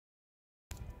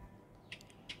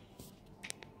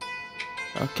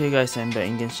Okay guys, I'm back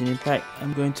in Genshin Impact.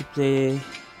 I'm going to play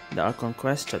the Archon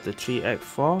quest, chapter 3, act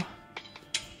 4,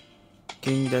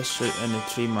 King Dashwood and the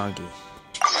 3 Magi.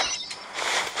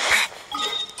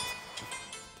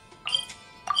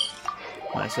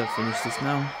 Might as well finish this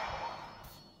now.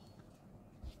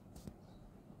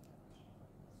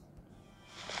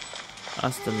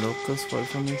 Ask the locals for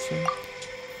information.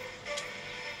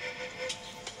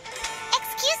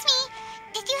 Excuse me,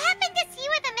 did you happen to see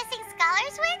where the missing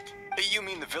scholars went? You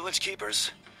mean the village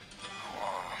keepers?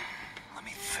 Let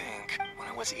me think. When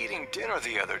I was eating dinner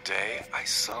the other day, I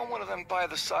saw one of them by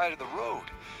the side of the road,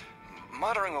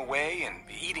 muttering away and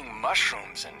eating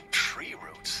mushrooms and tree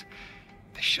roots.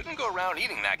 They shouldn't go around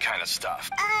eating that kind of stuff.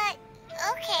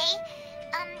 Okay.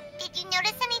 Did you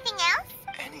notice anything else?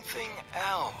 Anything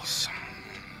else?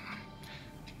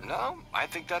 No, I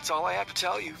think that's all I have to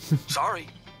tell you. Sorry.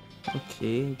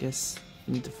 Okay, I guess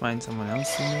we need to find someone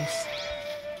else in this.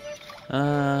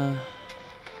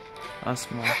 Ask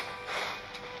more.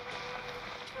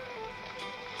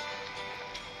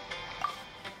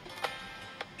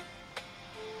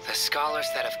 The scholars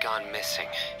that have gone missing.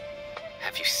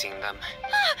 Have you seen them?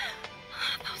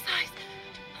 Those eyes.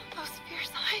 Those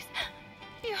fierce eyes.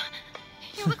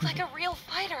 You look like a real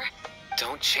fighter.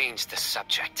 Don't change the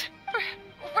subject.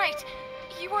 Right.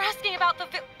 You were asking about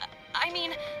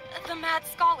the mad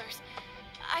scholars.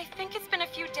 I think it's been a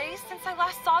few days since I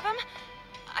last saw them.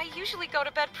 I usually go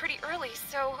to bed pretty early,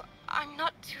 so I'm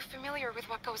not too familiar with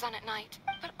what goes on at night.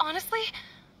 But honestly,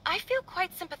 I feel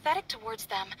quite sympathetic towards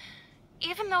them.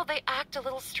 Even though they act a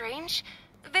little strange,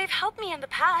 they've helped me in the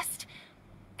past.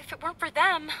 If it weren't for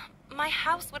them, my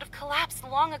house would have collapsed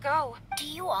long ago. Do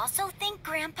you also think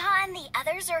Grandpa and the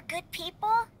others are good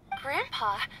people?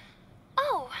 Grandpa?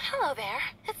 Oh, hello there.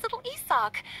 It's little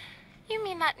Isak. You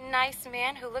mean that nice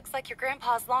man who looks like your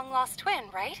grandpa's long-lost twin,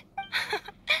 right?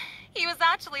 He was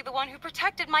actually the one who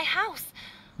protected my house.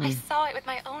 I saw it with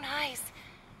my own eyes.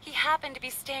 He happened to be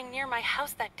staying near my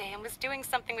house that day and was doing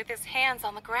something with his hands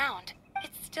on the ground.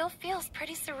 It still feels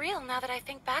pretty surreal now that I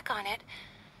think back on it.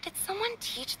 Did someone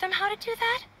teach them how to do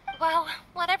that? Well,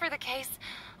 whatever the case,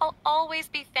 I'll always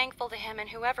be thankful to him and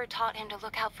whoever taught him to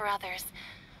look out for others.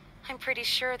 I'm pretty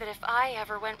sure that if I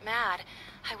ever went mad,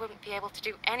 I wouldn't be able to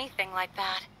do anything like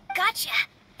that. Gotcha.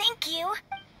 Thank you.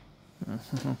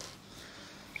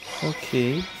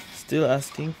 Okay, still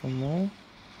asking for more.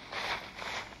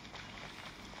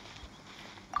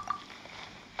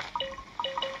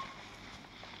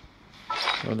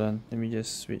 Hold on, let me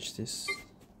just switch this.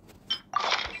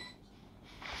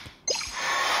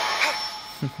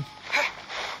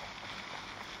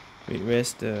 Wait,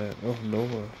 where's the... oh,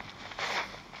 lower.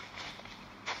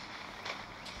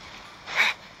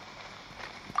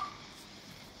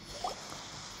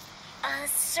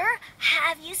 Sir,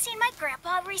 have you seen my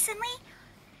grandpa recently?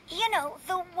 You know,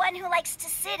 the one who likes to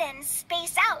sit and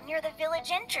space out near the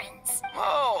village entrance.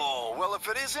 Oh, well, if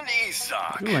it isn't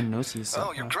Isak. Everyone knows Isak.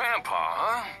 Oh, your grandpa,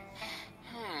 huh?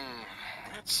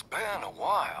 It's been a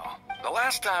while. The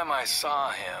last time I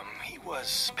saw him, he was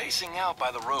spacing out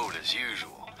by the road as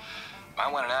usual.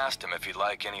 I went and asked him if he'd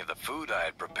like any of the food I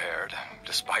had prepared,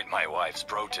 despite my wife's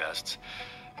protests.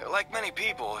 Like many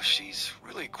people, she's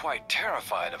really quite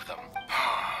terrified of them.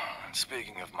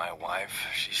 Speaking of my wife,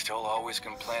 she's still always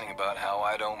complaining about how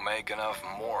I don't make enough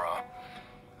mora.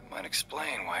 That might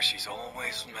explain why she's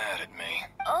always mad at me.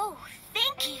 Oh,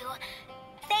 thank you.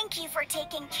 Thank you for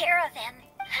taking care of him.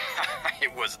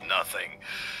 It was nothing.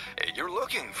 You're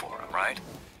looking for him, right?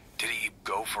 Did he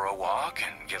go for a walk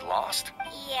and get lost?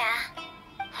 Yeah.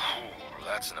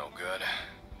 That's no good.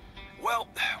 Well,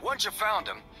 once you found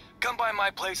him, come by my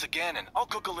place again and I'll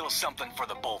cook a little something for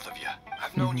the both of you.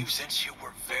 I've known you since you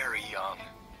were very young.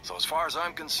 So as far as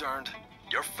I'm concerned,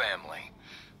 you're family.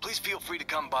 Please feel free to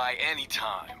come by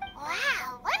anytime.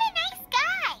 Wow, what a nice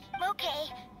guy.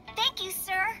 Okay, thank you,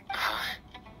 sir.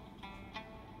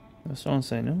 That's what I'm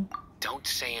saying, no? Don't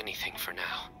say anything for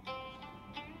now.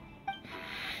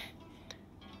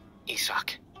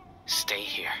 Isak, stay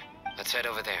here. Let's head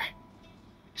over there.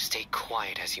 Stay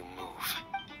quiet as you move.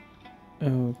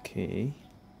 Okay.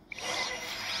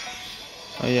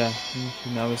 Oh yeah,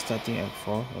 now we're starting at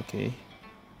 4, okay.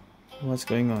 What's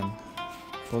going on?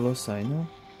 Follow Sino?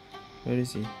 Where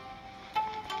is he?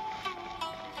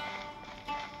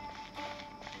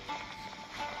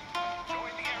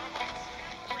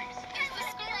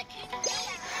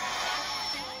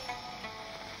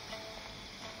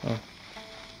 Oh.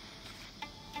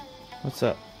 What's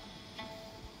up?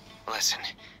 Listen,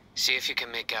 see if you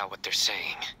can make out what they're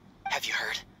saying. Have you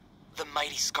heard? The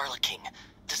mighty Scarlet King,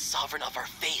 the sovereign of our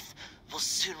faith, will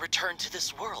soon return to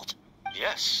this world.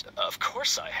 Yes, of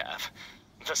course I have.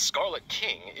 The Scarlet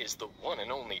King is the one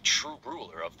and only true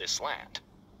ruler of this land.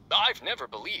 I've never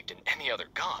believed in any other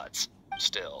gods.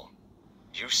 Still,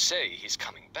 you say he's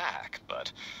coming back,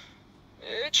 but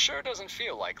it sure doesn't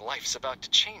feel like life's about to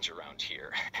change around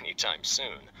here anytime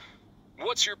soon.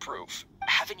 What's your proof?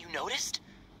 Haven't you noticed?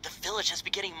 The village has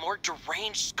been getting more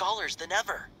deranged scholars than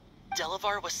ever.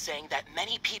 Delavar was saying that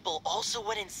many people also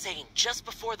went insane just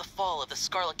before the fall of the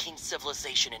Scarlet King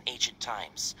civilization in ancient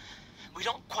times. We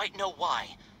don't quite know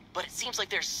why, but it seems like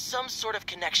there's some sort of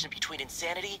connection between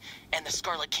insanity and the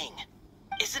Scarlet King.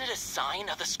 Isn't it a sign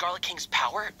of the Scarlet King's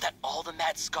power that all the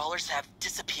mad scholars have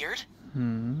disappeared?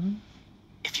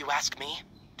 If you ask me,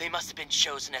 they must have been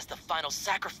chosen as the final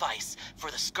sacrifice for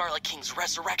the Scarlet King's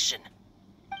resurrection.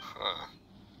 Huh.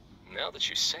 Now that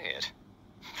you say it,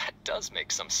 that does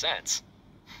make some sense.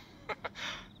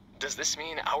 Does this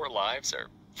mean our lives are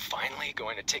finally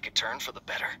going to take a turn for the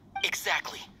better?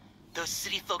 Exactly. Those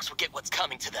city folks will get what's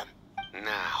coming to them.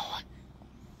 Now,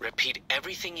 repeat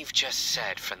everything you've just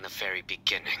said from the very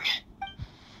beginning.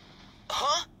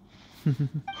 Huh?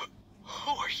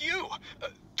 Who are you?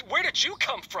 Where did you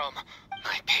come from?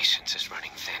 My patience is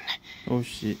running thin. Oh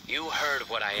shit. You heard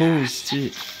what I Oh asked.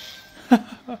 shit.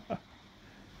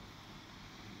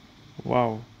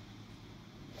 Wow.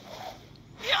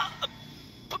 Yeah,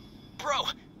 bro,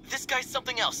 this guy's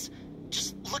something else.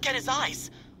 Just look at his eyes.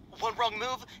 One wrong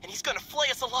move, and he's gonna flay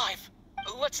us alive.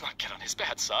 Let's not get on his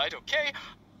bad side, okay?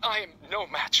 I am no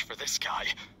match for this guy.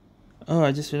 Oh,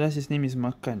 I just realized his name is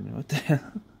Makan. What the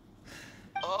hell?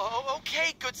 Oh,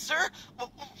 okay, good sir.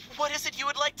 What is it you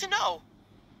would like to know?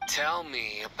 Tell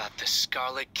me about the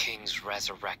Scarlet King's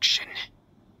resurrection.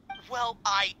 Well,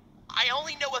 I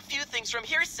only know a few things from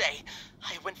hearsay.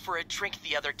 I went for a drink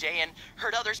the other day and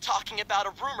heard others talking about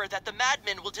a rumor that the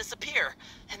madmen will disappear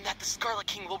and that the Scarlet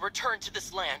King will return to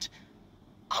this land.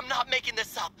 I'm not making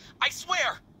this up, I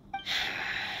swear!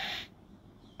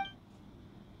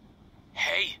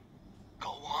 Hey, go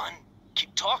on.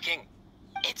 Keep talking.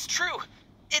 It's true.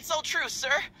 It's all true,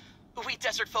 sir. We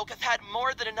desert folk have had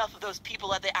more than enough of those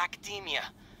people at the academia.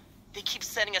 They keep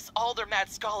sending us all their mad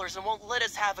scholars and won't let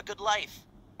us have a good life.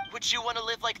 Would you want to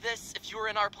live like this if you were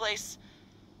in our place?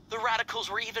 The radicals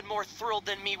were even more thrilled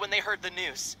than me when they heard the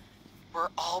news. We're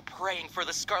all praying for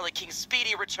the Scarlet King's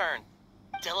speedy return.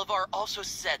 Delavar also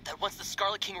said that once the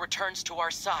Scarlet King returns to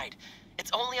our side,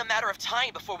 it's only a matter of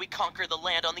time before we conquer the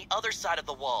land on the other side of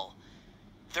the wall.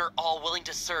 They're all willing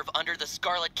to serve under the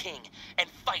Scarlet King and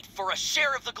fight for a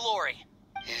share of the glory.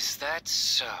 Is that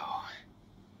so?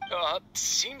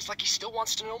 Seems like he still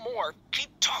wants to know more. Keep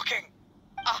talking.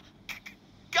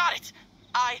 Got it.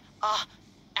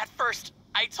 At first,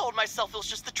 I told myself it was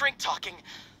just the drink talking,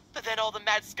 but then all the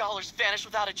mad scholars vanished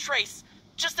without a trace,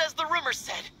 just as the rumors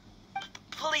said.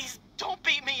 Please, don't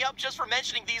beat me up just for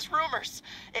mentioning these rumors.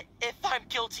 If I'm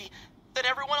guilty, then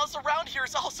everyone else around here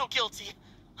is also guilty.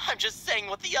 I'm just saying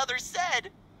what the others said.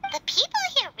 The people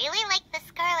here really like the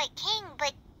Scarlet King,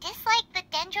 but dislike the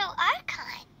Dendro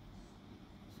Archon.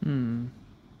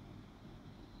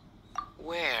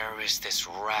 Where is this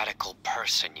radical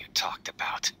person you talked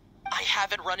about? I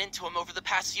haven't run into him over the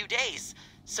past few days,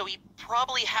 so he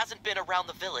probably hasn't been around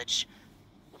the village.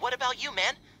 What about you,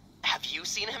 man? Have you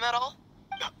seen him at all?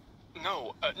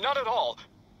 No, not at all.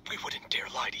 We wouldn't dare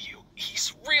lie to you.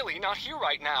 He's really not here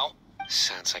right now.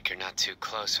 Sounds like you're not too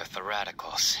close with the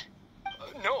radicals.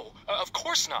 No, of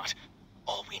course not.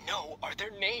 All we know are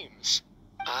their names.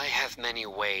 I have many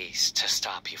ways to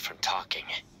stop you from talking.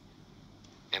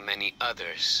 And many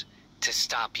others to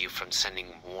stop you from sending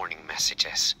warning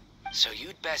messages. So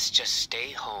you'd best just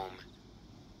stay home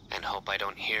and hope I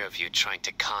don't hear of you trying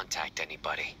to contact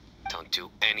anybody. Don't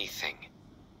do anything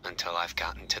until I've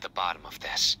gotten to the bottom of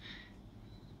this.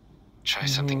 Try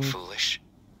something foolish,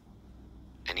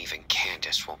 and even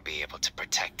Candace won't be able to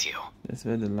protect you. That's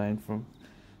where the line from.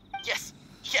 Yes,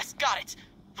 got it.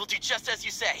 We'll do just as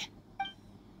you say.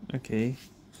 Okay.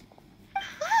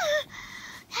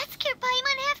 That scared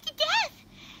Paimon half to death.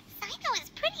 Sino is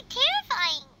pretty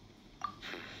terrifying.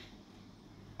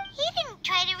 He didn't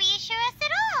try to reassure us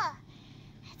at all.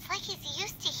 It's like he's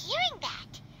used to hearing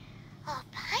that. Oh,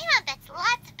 Paimon bets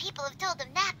lots of people have told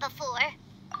him that before.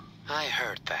 I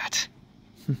heard that.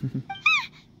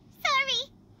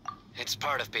 Sorry. It's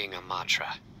part of being a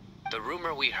Matra. The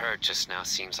rumor we heard just now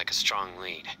seems like a strong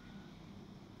lead.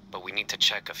 But we need to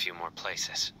check a few more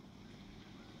places.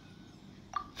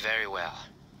 Very well.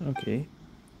 Okay.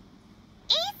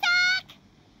 Isaac!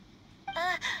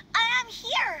 I'm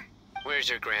here. Where's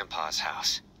your grandpa's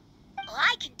house? Well,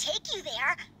 I can take you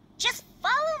there. Just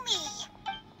follow me.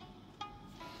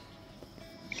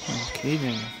 Okay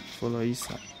then. Follow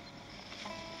Isa.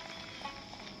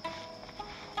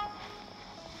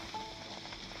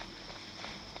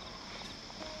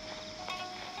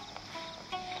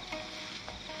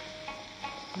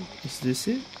 this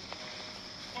it?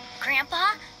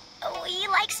 Grandpa? Oh, he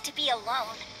likes to be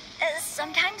alone.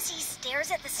 Sometimes he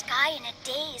stares at the sky in a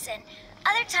daze, and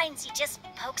other times he just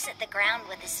pokes at the ground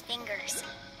with his fingers.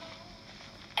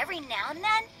 Every now and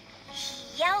then,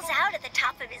 he yells out at the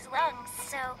top of his lungs,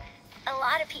 so a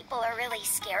lot of people are really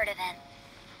scared of him.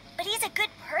 But he's a good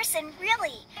person,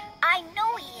 really. I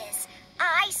know he is.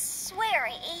 I swear,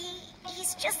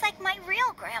 he's just like my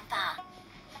real grandpa.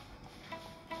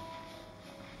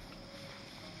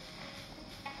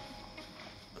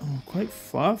 Oh, quite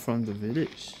far from the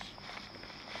village.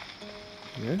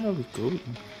 Where are we going?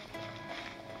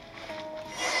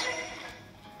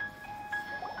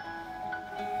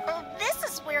 Oh, this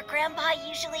is where Grandpa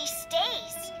usually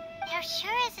stays. There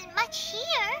sure isn't much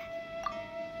here.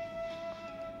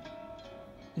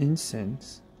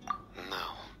 Incense. No.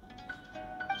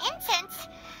 Incense?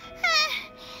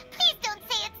 Please don't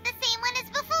say it's the same one as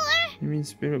before. You mean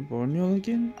Spirit Borneo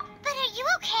again? But are you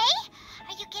okay?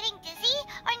 Are you getting dizzy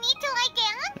or need to lie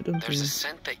down? I don't There's a think.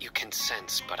 scent that you can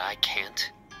sense, but I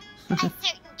can't. A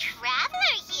certain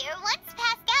traveler here once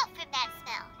passed out from that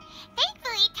smell.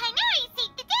 Thankfully, Tainari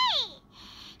saved the day.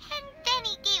 And then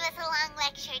he gave us a long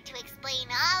lecture to explain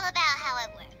all about how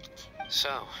it worked.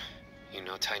 So, you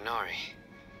know Tainari.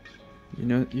 You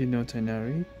know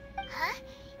Tainari? Huh?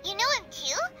 You know him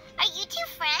too? Are you two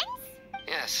friends?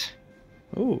 Yes.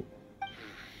 Oh,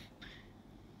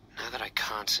 Now that I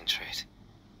concentrate,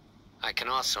 I can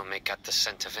also make out the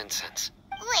scent of incense.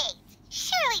 Wait,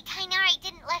 surely Tainari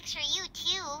didn't lecture you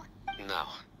too. No.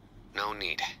 No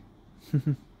need.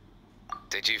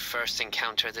 Did you first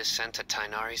encounter this scent at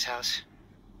Tainari's house?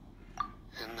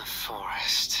 In the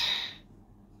forest.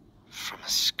 From a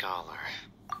scholar.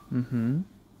 mm-hmm.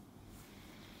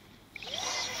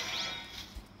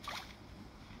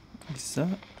 Is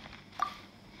that?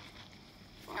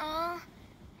 Oh,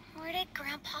 where did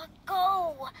Grandpa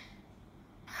go?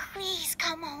 Please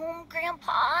come home,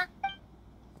 Grandpa.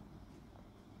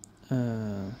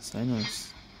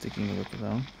 Sino's taking a look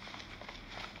around.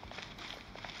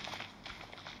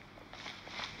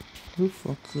 Look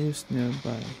for clues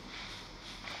nearby.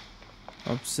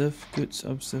 Observe goods,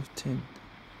 observe 10.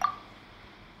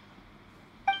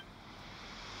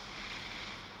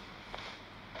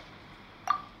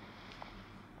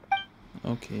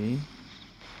 Okay.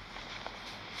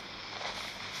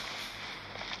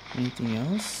 Anything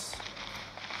else?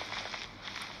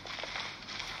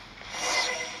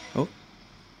 Oh,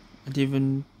 I didn't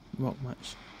even walk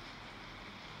much.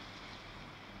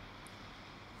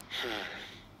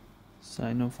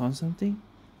 Sino found something?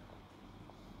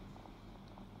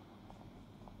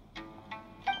 What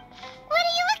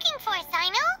are you looking for,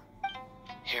 Sino?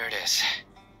 Here it is.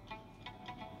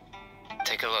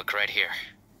 Take a look right here.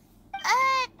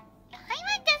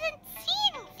 Paimon doesn't see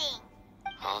anything.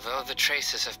 Although the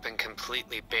traces have been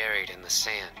completely buried in the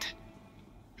sand,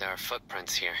 there are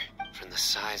footprints here, from the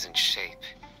size and shape.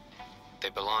 They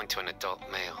belong to an adult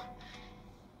male.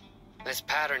 This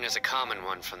pattern is a common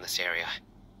one from this area.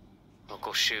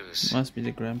 Local shoes. Must be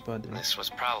the grandpa then. This was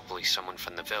probably someone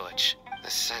from the village. The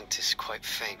scent is quite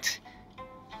faint,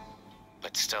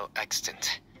 but still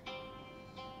extant.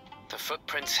 The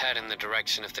footprints head in the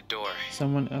direction of the door.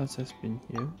 Someone else has been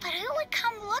here. But who would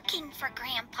come looking for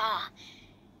Grandpa?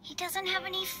 He doesn't have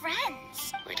any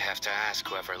friends. We'd have to ask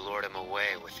whoever lured him away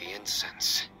with the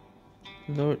incense.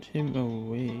 Lured him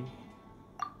away.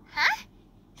 Huh?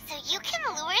 So you can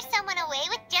lure someone away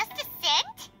with just a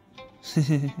scent?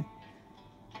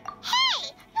 Hey!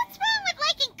 What's wrong with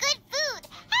liking good food?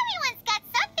 Everyone's got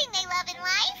something they love in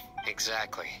life.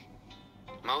 Exactly.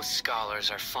 Most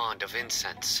scholars are fond of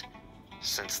incense,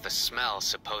 since the smell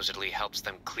supposedly helps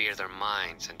them clear their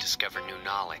minds and discover new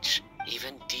knowledge.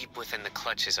 Even deep within the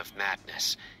clutches of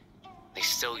madness, they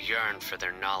still yearn for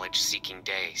their knowledge-seeking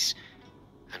days,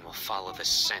 and will follow the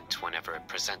scent whenever it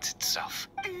presents itself.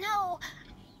 No,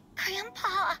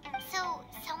 Grandpa. So,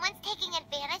 someone's taking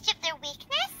advantage of their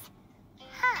weakness?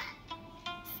 Huh.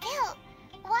 Still,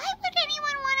 why would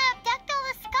anyone want to abduct all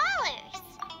the scholars?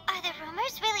 Are the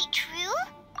rumors really true?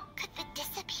 Could the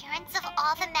disappearance of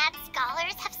all the mad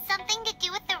scholars have something to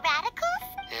do with the radicals?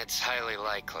 It's highly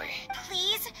likely.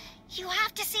 Please, you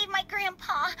have to save my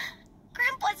Grandpa.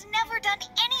 Grandpa's never done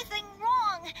anything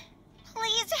wrong.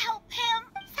 Please help him.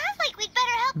 Sounds like we'd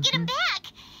better help get him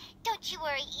back. Don't you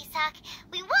worry, Isak.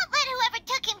 We won't let whoever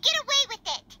took him get away with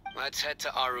it. Let's head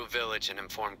to Aru Village and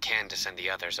inform Candace and the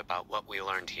others about what we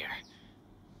learned here.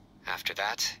 After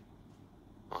that,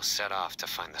 we'll set off to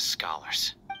find the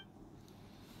scholars.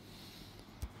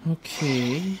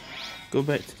 Okay, go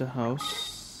back to the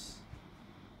house.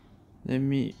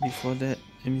 Before that,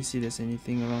 let me see if there's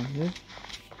anything around here.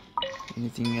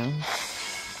 Anything else?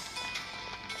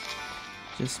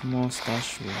 Just more star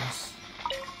shrooms.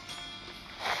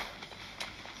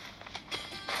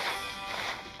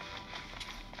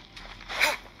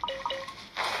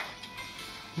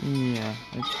 Yeah,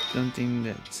 I don't think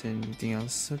that's anything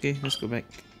else. Okay, let's go back.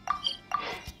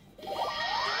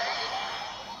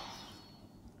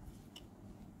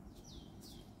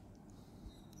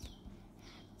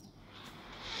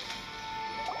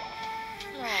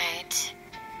 Right.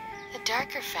 The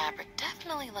darker fabric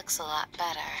definitely looks a lot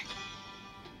better.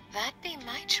 That'd be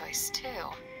my choice, too.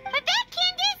 We're back,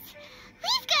 Candace!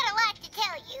 We've got a lot to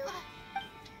tell you.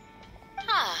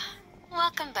 Ah,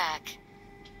 welcome back.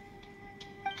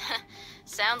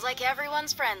 Sounds like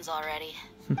everyone's friends already.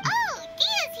 Oh,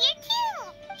 Dia's here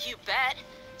too! You bet.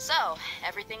 So,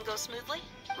 everything goes smoothly?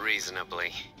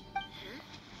 Reasonably.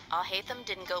 Alhaitham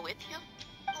didn't go with you?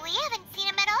 We haven't seen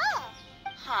him at all.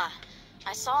 Huh.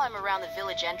 I saw him around the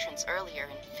village entrance earlier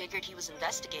and figured he was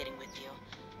investigating with you.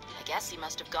 I guess he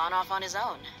must have gone off on his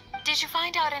own. Did you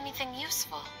find out anything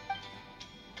useful?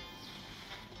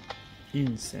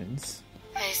 Incense.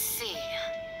 I see.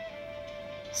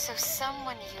 So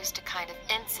someone used a kind of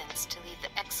incense to lead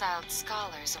the exiled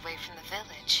scholars away from the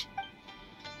village.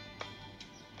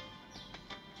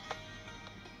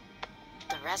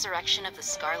 The resurrection of the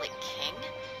Scarlet King?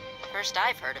 First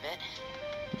I've heard of it.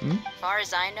 Far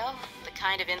as I know, the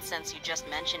kind of incense you just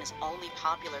mentioned is only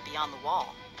popular beyond the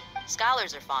wall.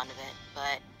 Scholars are fond of it,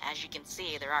 but as you can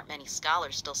see, there aren't many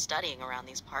scholars still studying around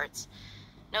these parts.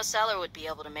 No seller would be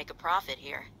able to make a profit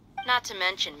here. Not to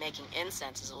mention, making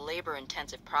incense is a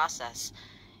labor-intensive process.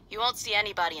 You won't see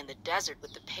anybody in the desert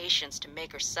with the patience to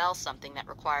make or sell something that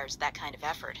requires that kind of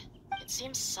effort. It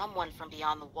seems someone from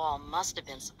beyond the wall must have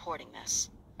been supporting this.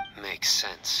 Makes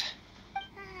sense.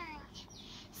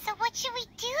 So what should we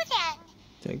do then?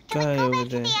 That Can we guy go over back to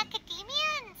there the academia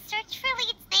and search for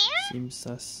leads there? seems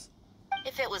sus.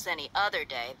 If it was any other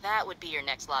day, that would be your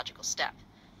next logical step.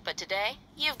 But today,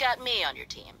 you've got me on your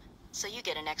team, so you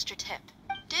get an extra tip.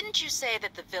 Didn't you say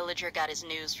that the villager got his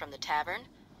news from the tavern?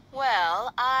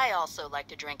 Well, I also like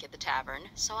to drink at the tavern,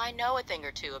 so I know a thing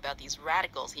or two about these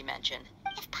radicals he mentioned.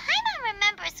 If Paimon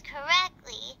remembers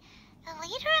correctly, the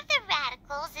leader of the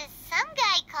radicals is some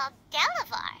guy called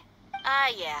Delavar. Ah,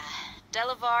 yeah.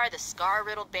 Delavar, the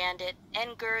scar-riddled bandit,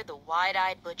 Enger, the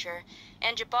wide-eyed butcher,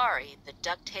 and Jabari, the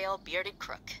duck-tailed bearded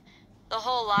crook. The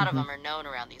whole lot of them are known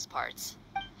around these parts.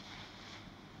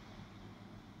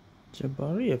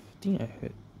 Jabari, I think I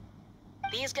heard.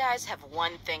 These guys have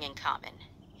one thing in common,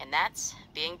 and that's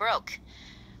being broke.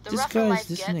 The This rougher guy is life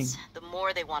listening. gets, the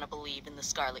more they want to believe in the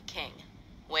Scarlet King.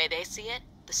 Way they see it,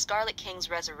 the Scarlet King's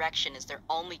resurrection is their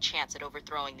only chance at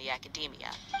overthrowing the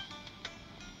academia.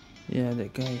 Yeah,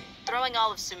 that guy. Throwing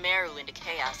all of Sumeru into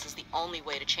chaos is the only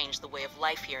way to change the way of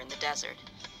life here in the desert.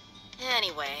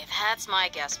 Anyway, that's my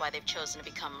guess why they've chosen to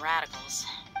become radicals.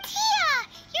 Tia,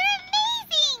 you're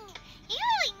amazing! You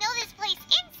really know this place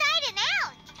inside and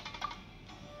out.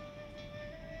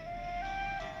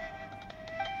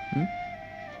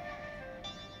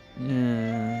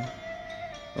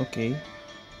 Okay.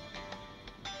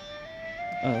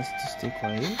 Let's just stay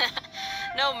quiet.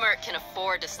 No merc can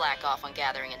afford to slack off on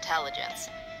gathering intelligence.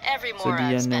 Every So more Dia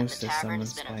I've spent in knows the that tavern has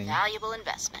someone's been a spying. valuable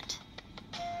investment.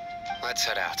 Let's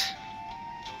head out.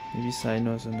 Maybe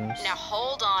Sino also knows. Now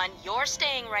hold on, you're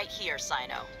staying right here,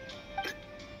 Sino.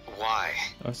 Why?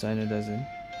 Or Sino doesn't.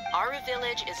 Aru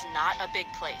Village is not a big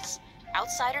place.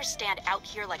 Outsiders stand out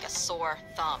here like a sore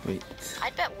thumb. Wait.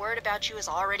 I bet word about you has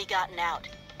already gotten out.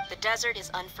 The desert is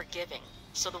unforgiving,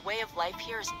 so the way of life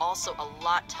here is also a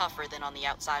lot tougher than on the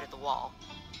outside of the wall.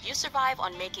 You survive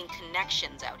on making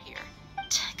connections out here.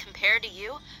 Compared to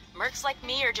you, mercs like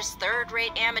me are just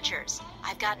third-rate amateurs.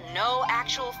 I've got no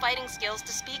actual fighting skills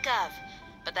to speak of,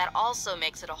 but that also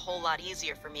makes it a whole lot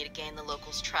easier for me to gain the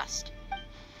locals' trust.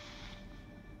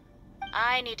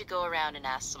 I need to go around and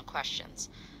ask some questions,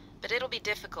 but it'll be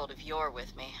difficult if you're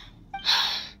with me.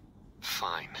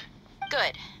 Fine.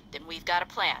 Good, then we've got a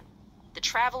plan. The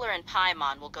Traveler and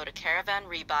Paimon will go to Caravan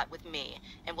Rebot with me,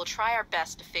 and we'll try our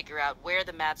best to figure out where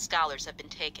the Mad Scholars have been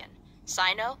taken.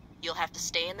 Sino, you'll have to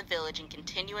stay in the village and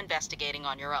continue investigating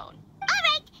on your own.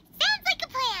 Alright, sounds like a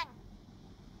plan.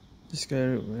 This guy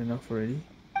ran off already.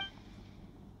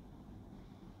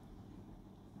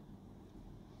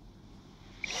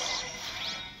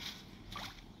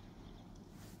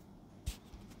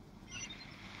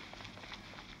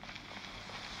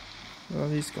 Well,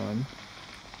 he's gone.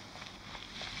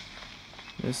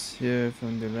 Let's hear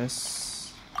from the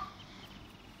rest.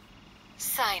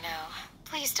 Sino,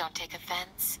 please don't take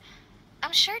offense.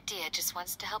 I'm sure Dia just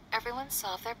wants to help everyone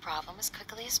solve their problem as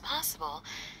quickly as possible.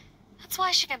 That's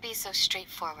why she can be so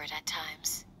straightforward at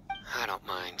times. I don't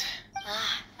mind.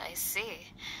 Ah, I see.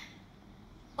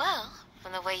 Well,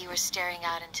 from the way you were staring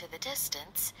out into the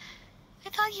distance, I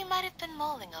thought you might have been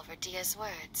mulling over Dia's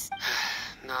words.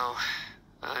 No,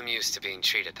 I'm used to being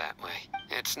treated that way.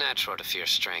 It's natural to fear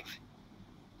strength.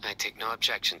 I take no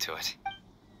objection to it.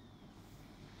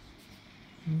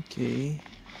 Okay.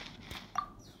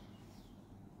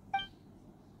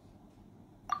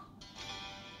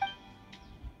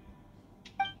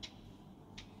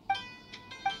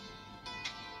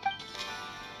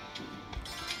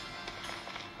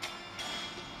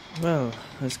 Well,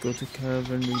 let's go to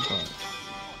Caravan Rebot.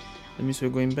 That means we're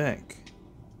going back.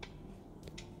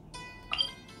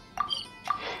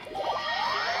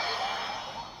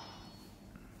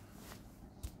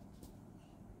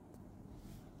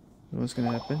 What's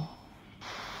gonna happen?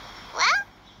 Well,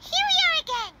 here we are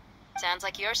again. Sounds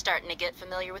like you're starting to get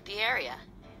familiar with the area.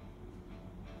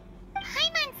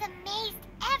 Paimon's amazed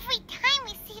every time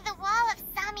we see the wall of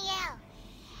Samiel.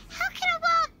 How can a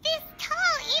wall this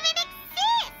tall even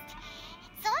exist?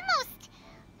 It's almost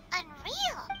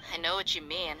unreal. I know what you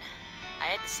mean. I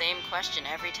had the same question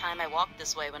every time I walked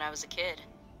this way when I was a kid.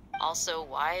 Also,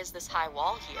 why is this high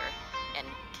wall here? And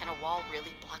can a wall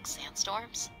really block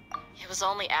sandstorms? It was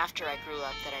only after I grew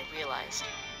up that I realized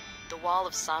the wall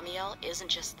of Samiel isn't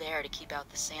just there to keep out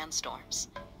the sandstorms.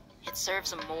 It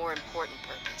serves a more important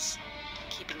purpose,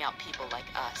 keeping out people like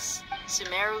us.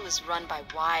 Sumeru is run by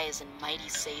wise and mighty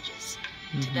sages.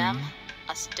 To them,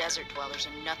 us desert dwellers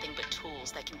are nothing but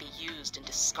tools that can be used and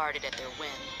discarded at their whim.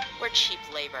 We're cheap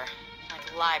labor,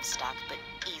 like livestock, but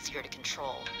easier to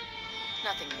control.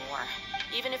 Nothing more.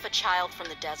 Even if a child from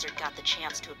the desert got the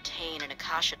chance to obtain an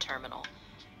Akasha terminal,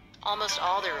 almost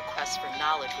all their requests for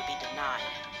knowledge would be denied.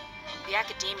 The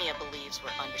academia believes we're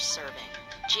underserving.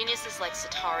 Geniuses like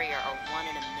Satari are one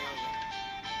in a million.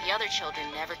 The other children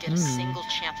never get a single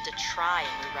chance to try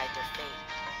and rewrite their fate.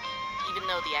 Even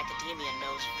though the academia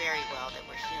knows very well that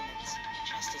we're humans,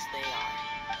 just as they are.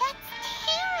 That's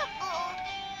terrible.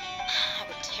 I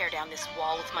would tear down this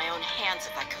wall with my own hands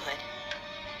if I could.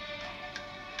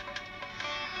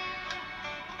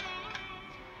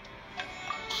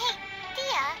 Hey,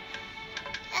 Dia.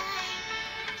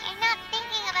 You're not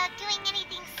thinking about doing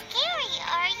anything scary,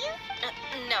 are you?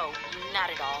 No, not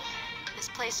at all. This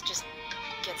place just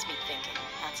gets me thinking,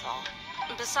 that's all.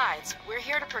 Besides, we're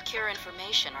here to procure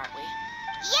information, aren't we?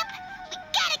 Yep, we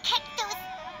gotta catch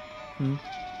those.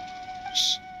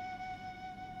 Shh.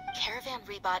 Caravan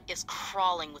Rebot is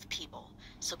crawling with people,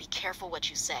 so be careful what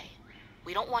you say.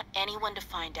 We don't want anyone to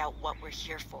find out what we're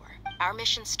here for. Our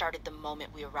mission started the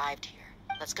moment we arrived here.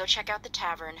 Let's go check out the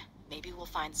tavern. Maybe we'll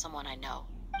find someone I know.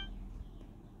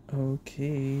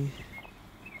 Okay.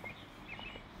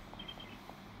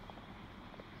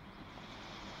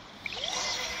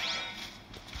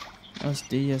 Ask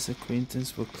Dia's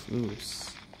acquaintance for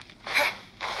clues.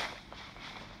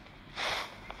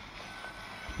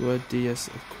 Who are Dia's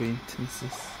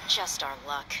acquaintances? Just our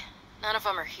luck. None of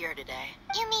them are here today.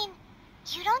 You mean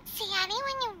you don't see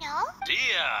anyone you know?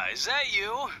 Dia, is that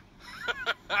you?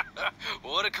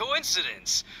 What a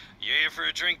coincidence. You here for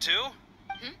a drink too?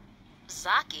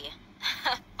 Zaki.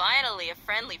 Finally, a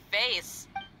friendly face.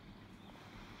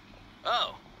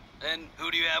 Oh, and who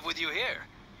do you have with you here?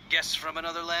 Guests from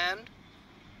another land?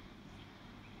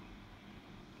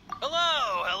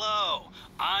 Hello, hello.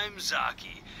 I'm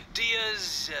Zaki.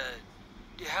 Dia's,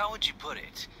 how would you put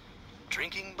it?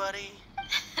 Drinking buddy?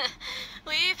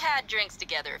 We've had drinks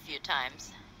together a few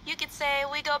times. You could say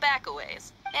we go back a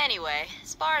ways. Anyway,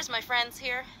 as far as my friends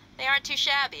here, they aren't too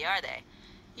shabby, are they?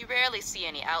 You rarely see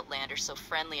any outlanders so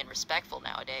friendly and respectful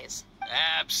nowadays.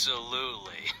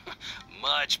 Absolutely.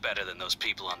 Much better than those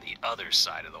people on the other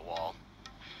side of the wall.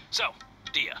 So,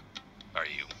 Dia, are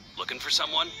you looking for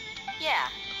someone? Yeah.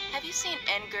 Have you seen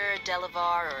Edgar,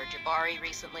 Delavar, or Jabari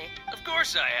recently? Of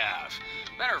course I have.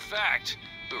 Matter of fact,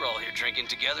 we were all here drinking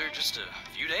together just a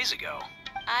few days ago.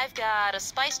 I've got a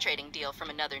spice trading deal from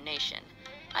another nation.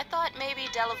 I thought maybe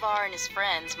Delavar and his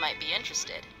friends might be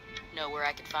interested. Know where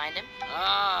I could find him?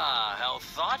 Ah, how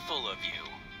thoughtful of you.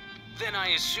 Then I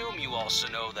assume you also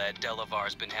know that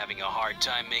Delavar's been having a hard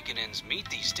time making ends meet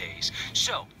these days.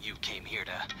 So, you came here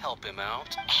to help him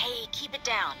out? Hey, keep it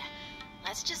down.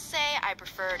 Let's just say I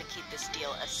prefer to keep this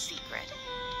deal a secret.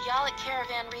 Y'all at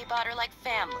Caravan Rebot are like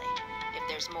family. If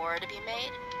there's more to be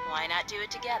made, why not do it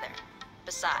together?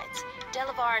 Besides,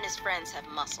 Delavar and his friends have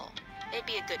muscle. They'd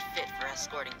be a good fit for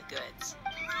escorting the goods.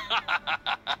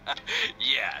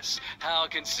 Yes, how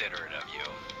considerate of you.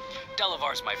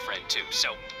 Delavar's my friend too,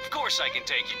 so of course I can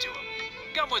take you to him.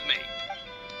 Come with me.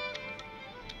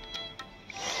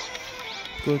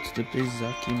 go to the place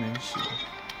Zaki mentioned.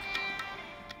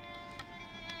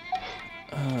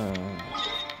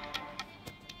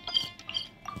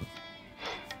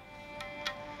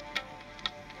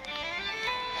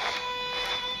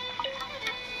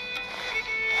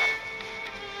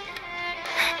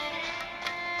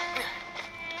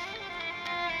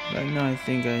 Right now I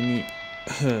think I need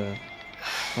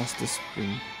faster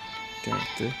spring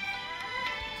character.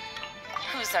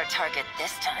 Who's our target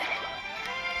this time?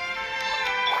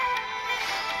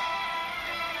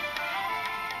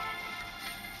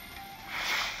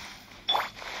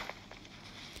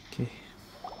 Okay.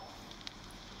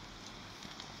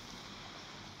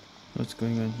 What's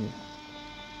going on here?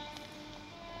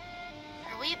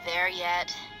 Are we there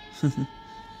yet?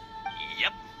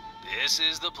 Yep, this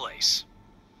is the place.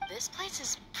 This place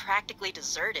is practically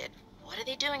deserted. What are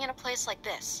they doing in a place like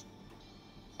this?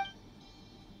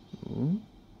 Ooh.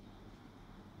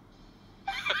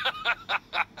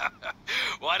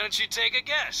 Why don't you take a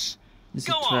guess? It's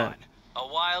Go a trap. on.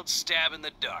 A wild stab in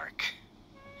the dark.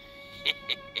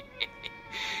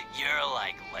 You're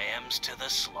like lambs to the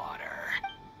slaughter.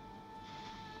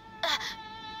 Oh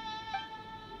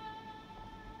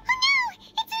no!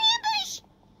 It's an ambush!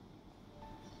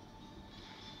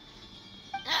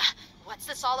 What's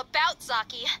this all about,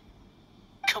 Zaki?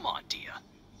 Come on, Dia.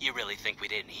 You really think we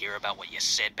didn't hear about what you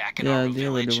said back in our Yeah, they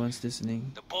were village? the ones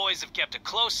listening. The boys have kept a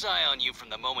close eye on you from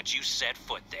the moment you set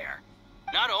foot there.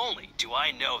 Not only do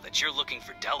I know that you're looking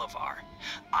for Delavar,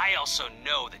 I also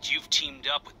know that you've teamed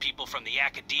up with people from the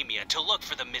Academia to look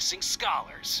for the missing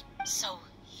scholars. So,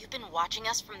 you've been watching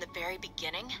us from the very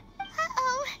beginning?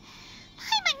 Uh-oh.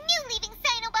 Paimon knew leaving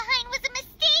Sino behind was a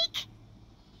mistake!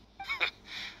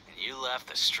 And you left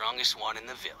the strongest one in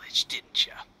the village, didn't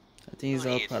you? I think it's Who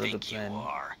all do you part of the think you plan.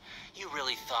 are? You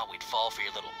really thought we'd fall for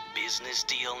your little business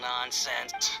deal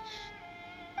nonsense?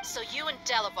 So you and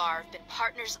Delavar have been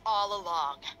partners all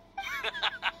along.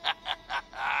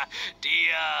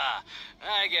 Dia,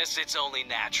 I guess it's only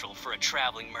natural for a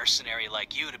traveling mercenary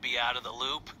like you to be out of the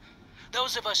loop.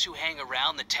 Those of us who hang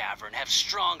around the tavern have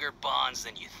stronger bonds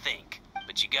than you think.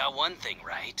 But you got one thing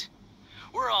right.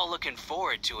 We're all looking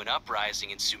forward to an uprising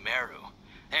in Sumeru.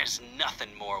 There's nothing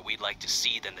more we'd like to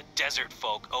see than the desert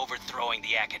folk overthrowing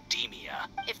the Academia.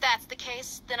 If that's the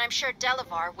case, then I'm sure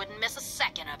Delavar wouldn't miss a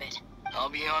second of it. I'll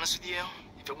be honest with you.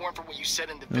 If it weren't for what you said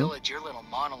in the village, your little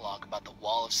monologue about the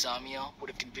Wall of Samio would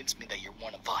have convinced me that you're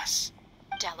one of us.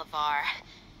 Delavar.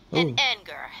 Oh. And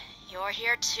Enger, you're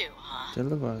here too, huh?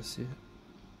 Delavar's here.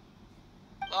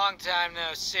 Long time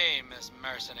no see, Miss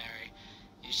Mercenary.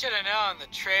 You should have known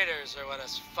the traitors are what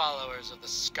us followers of the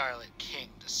Scarlet King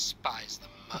despise the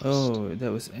most. Oh,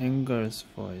 that was Angar's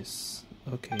voice.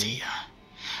 Okay. Dia,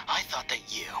 I thought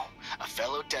that you, a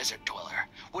fellow desert dweller,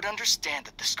 would understand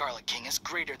that the Scarlet King is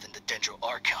greater than the Dendro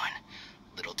Archon.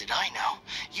 Little did I know,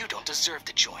 you don't deserve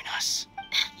to join us.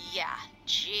 Yeah,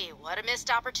 gee, what a missed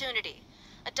opportunity.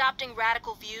 Adopting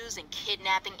radical views and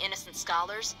kidnapping innocent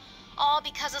scholars, all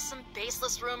because of some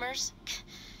baseless rumors.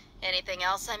 Anything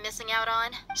else I'm missing out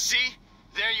on? See?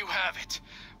 There you have it.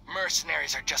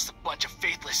 Mercenaries are just a bunch of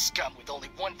faithless scum with only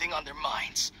one thing on their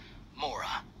minds.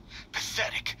 Mora.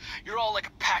 Pathetic. You're all like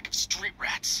a pack of street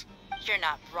rats. You're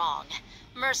not wrong.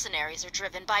 Mercenaries are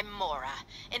driven by Mora,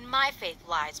 and my faith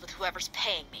lies with whoever's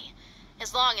paying me.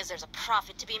 As long as there's a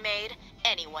profit to be made,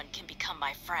 anyone can become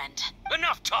my friend.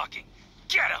 Enough talking!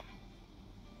 Get him!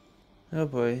 Oh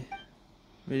boy.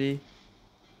 Really?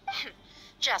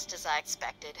 Just as I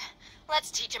expected.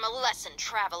 Let's teach him a lesson,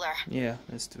 traveler. Yeah,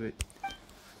 let's do it.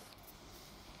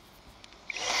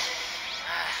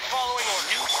 Following order.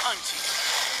 New hunting.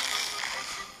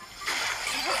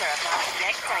 Things are about to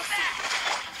get dicey.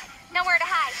 Nowhere to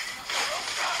hide.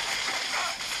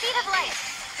 Speed of light.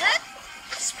 Good?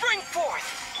 Spring forth!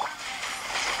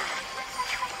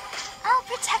 I'll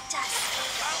protect us.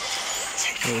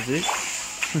 What was it?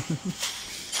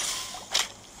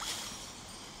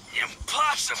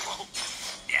 Impossible!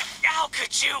 How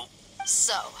could you?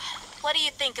 So, what do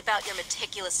you think about your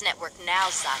meticulous network now,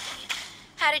 Zaki?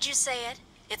 How did you say it?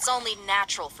 It's only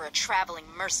natural for a traveling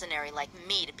mercenary like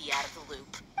me to be out of the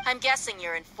loop. I'm guessing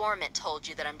your informant told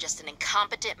you that I'm just an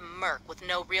incompetent merc with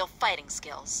no real fighting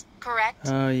skills, correct?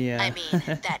 Oh yeah. I mean,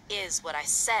 that is what I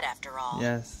said after all.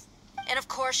 Yes. And of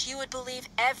course you would believe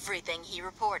everything he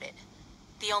reported.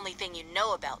 The only thing you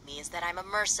know about me is that I'm a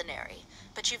mercenary,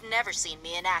 but you've never seen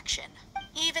me in action.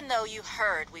 Even though you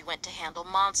heard we went to handle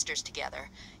monsters together,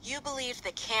 you believed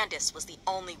that Candace was the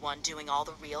only one doing all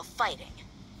the real fighting.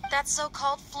 That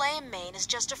so-called Flame Mane is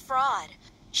just a fraud.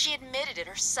 She admitted it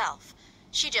herself.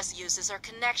 She just uses her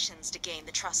connections to gain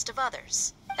the trust of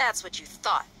others. That's what you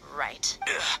thought, right?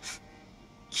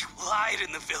 You lied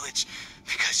in the village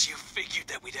because you figured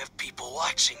that we'd have people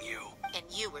watching you. And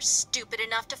you were stupid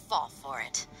enough to fall for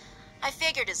it. I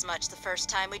figured as much the first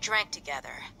time we drank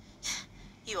together.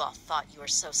 You all thought you were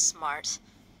so smart.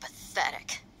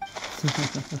 Pathetic.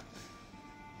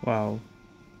 Wow.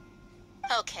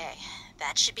 Okay,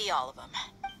 that should be all of them.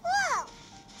 Whoa!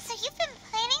 So you've been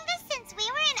planning this since we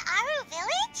were in Aru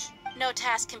Village? No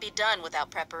task can be done without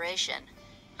preparation.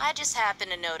 I just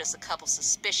happened to notice a couple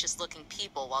suspicious-looking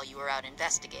people while you were out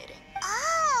investigating.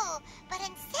 Oh, but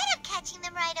instead of catching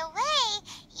them right away,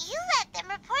 you let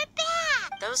them report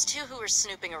back. Those two who were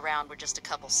snooping around were just a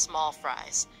couple small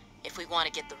fries. If we want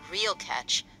to get the real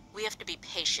catch, we have to be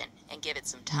patient and give it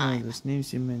some Oh, time. those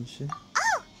names you mentioned.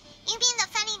 Oh, you mean the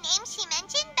funny name she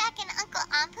mentioned back in Uncle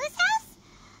Ampu's house?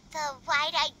 The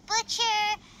wide-eyed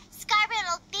butcher,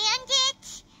 scar-riddled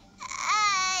bandit,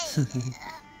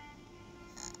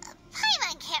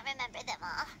 Paimon can't remember them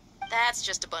all. That's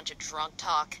just a bunch of drunk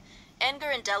talk.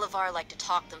 Edgar and Delavar like to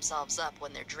talk themselves up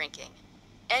when they're drinking.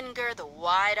 Edgar, the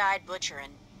wide-eyed butcher,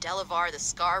 and Delavar, the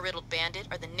scar-riddled bandit,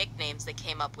 are the nicknames they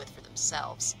came up with for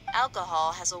themselves.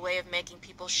 Alcohol has a way of making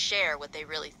people share what they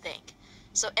really think.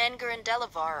 So Edgar and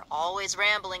Delavar are always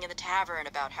rambling in the tavern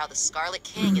about how the Scarlet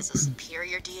King is a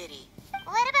superior deity.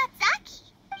 What about Zaki?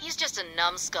 He's just a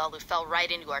numbskull who fell right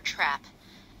into our trap.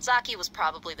 Zaki was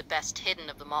probably the best hidden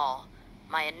of them all.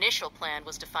 My initial plan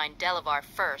was to find Delavar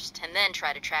first, and then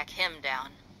try to track him down.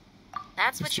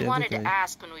 That's what you wanted to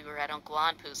ask when we were at Uncle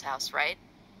Anpu's house, right?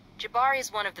 Jabari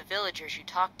is one of the villagers you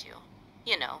talked to.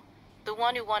 You know, the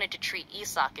one who wanted to treat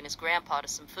Isak and his grandpa to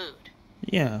some food.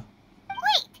 Yeah.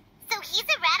 Wait, so he's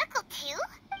a radical too?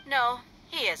 No,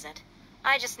 he isn't.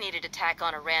 I just needed to tack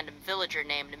on a random villager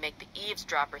name to make the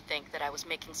eavesdropper think that I was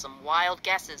making some wild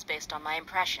guesses based on my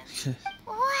impressions.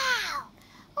 Wow,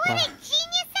 what a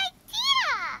genius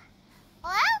idea!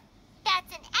 Well,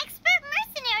 that's an expert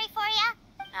mercenary for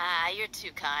you. Ah, you're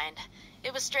too kind.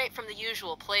 It was straight from the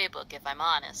usual playbook, if I'm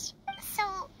honest.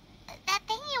 So, that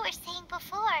thing you were saying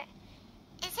before,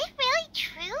 is it really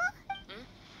true?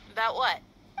 About what?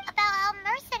 About how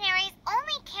mercenaries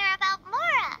only care about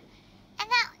Mora, and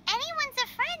that anyone's a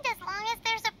friend as long as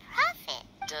there's a profit.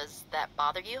 Does that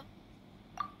bother you?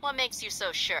 What makes you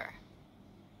so sure?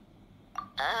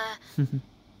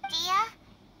 Dia,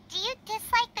 do you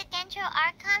dislike the Dendro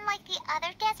Archon like the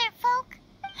other desert folk?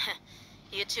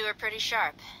 You two are pretty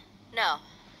sharp. No,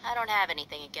 I don't have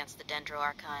anything against the Dendro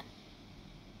Archon.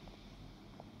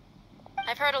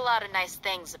 I've heard a lot of nice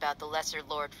things about the Lesser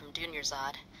Lord from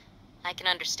Dunyarzad. I can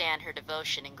understand her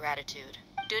devotion and gratitude.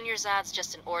 Dunyarzad's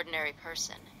just an ordinary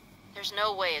person. There's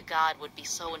no way a god would be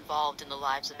so involved in the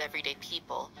lives of everyday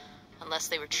people, unless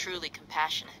they were truly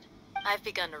compassionate. I've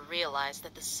begun to realize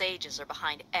that the sages are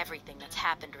behind everything that's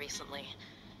happened recently.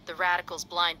 The radicals'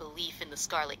 blind belief in the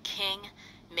Scarlet King,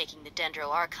 making the Dendro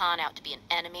Archon out to be an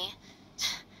enemy.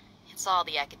 It's all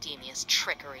the academia's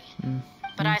trickery.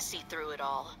 But I see through it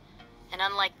all. And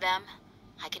unlike them,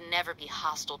 I can never be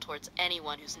hostile towards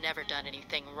anyone who's never done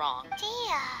anything wrong.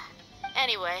 Dia.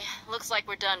 Anyway, looks like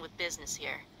we're done with business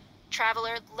here.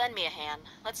 Traveler, lend me a hand.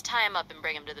 Let's tie him up and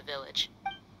bring him to the village.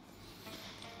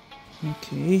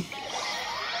 Okay.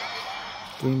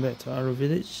 Going back to our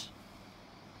village.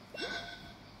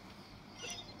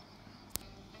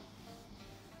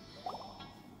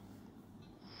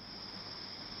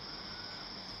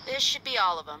 This should be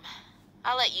all of them.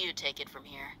 I'll let you take it from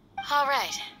here. All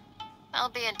right. I'll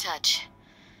be in touch.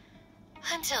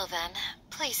 Until then,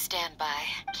 please stand by.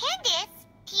 Candace,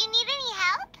 do you need any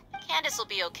help? Candace will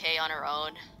be okay on her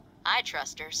own. I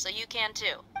trust her, so you can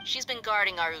too. She's been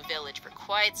guarding Aru Village for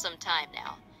quite some time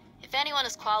now. If anyone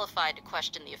is qualified to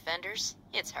question the offenders,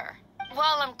 it's her.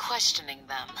 While I'm questioning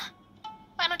them,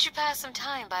 why don't you pass some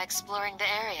time by exploring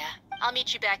the area? I'll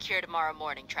meet you back here tomorrow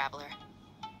morning, Traveler.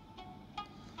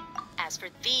 As for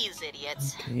these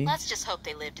idiots, let's just hope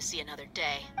they live to see another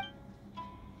day.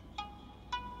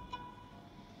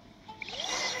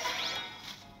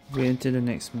 Wait until the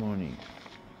next morning.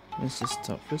 Let's just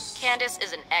stop first. Candace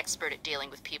is an expert at dealing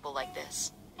with people like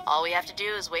this. All we have to do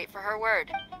is wait for her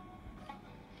word.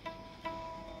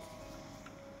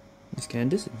 Is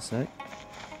Candace inside?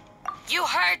 You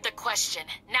heard the question.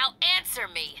 Now answer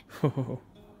me.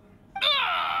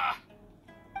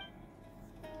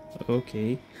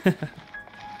 Okay. Wait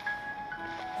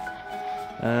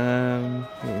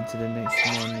until the next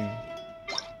morning.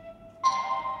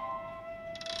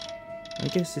 I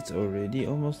guess it's already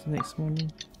almost the next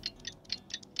morning.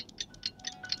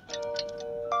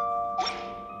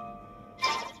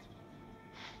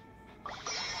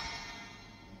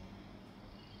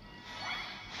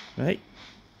 Right?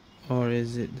 Or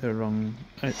is it the wrong...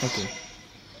 okay.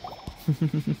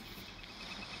 Hey,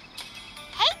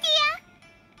 Dia!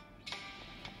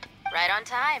 Right on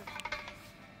time.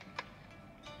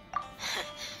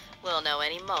 We'll know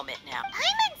any moment now.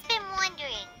 Paimon's been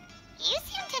wondering. You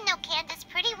seem to know Candace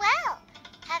pretty well.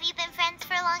 Have you been friends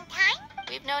for a long time?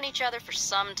 We've known each other for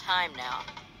some time now.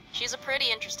 She's a pretty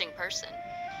interesting person.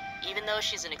 Even though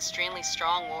she's an extremely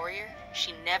strong warrior,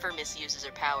 she never misuses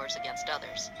her powers against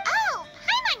others. Oh,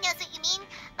 Paimon knows what you mean.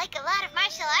 Like a lot of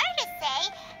martial artists say,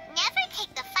 never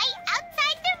take the fight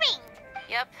outside the ring.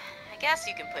 Yep, I guess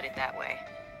you can put it that way.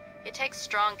 It takes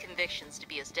strong convictions to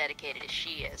be as dedicated as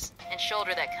she is, and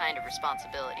shoulder that kind of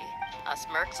responsibility. Us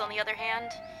mercs, on the other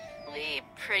hand, we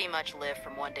pretty much live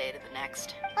from one day to the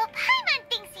next. Well, Paimon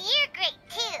thinks you're great,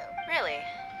 too. Really?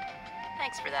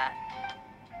 Thanks for that.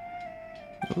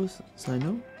 Oh,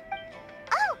 Sino?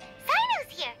 Oh, Sino's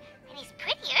here, and he's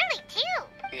pretty early, too.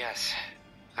 Yes.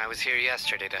 I was here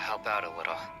yesterday to help out a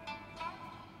little.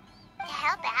 To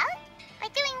help out? By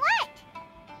doing what?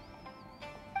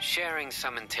 Sharing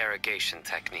some interrogation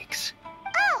techniques.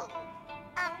 Oh,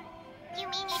 you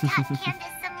mean you taught Candace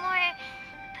some more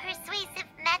persuasive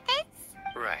methods?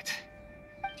 Right.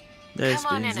 That Come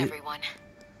on in, explains it. everyone.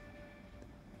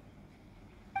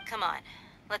 Come on,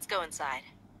 let's go inside.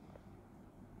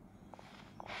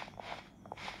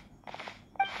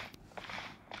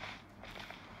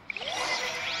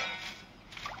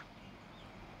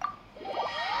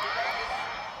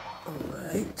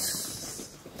 Alright.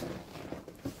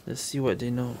 Let's see what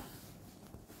they know.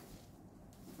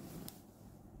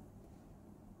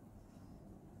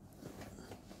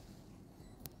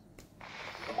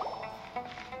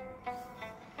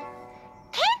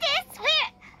 Candace,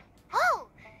 where? Whoa,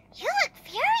 you look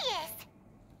furious.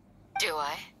 Do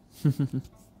I?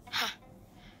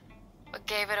 What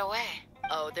gave it away?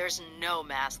 Oh, there's no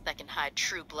mask that can hide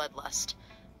true bloodlust.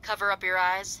 Cover up your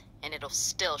eyes, and it'll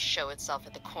still show itself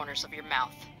at the corners of your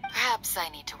mouth. Perhaps I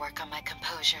need to work on my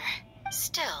composure.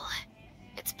 Still,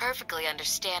 it's perfectly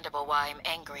understandable why I'm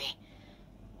angry.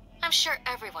 I'm sure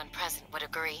everyone present would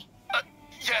agree.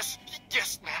 Yes,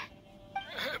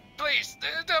 ma'am. Please,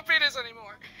 don't beat us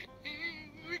anymore.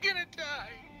 We're gonna die.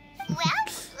 Well,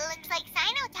 looks like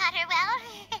Sino taught her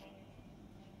well.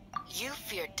 You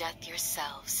fear death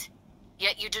yourselves,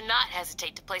 yet you do not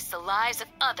hesitate to place the lives of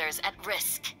others at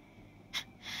risk.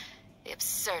 The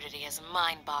absurdity is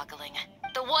mind-boggling.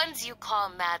 The ones you call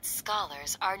mad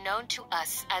scholars are known to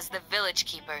us as the Village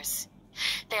Keepers.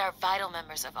 They are vital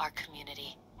members of our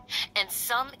community, and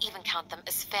some even count them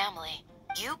as family.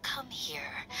 You come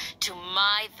here, to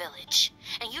my village,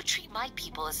 and you treat my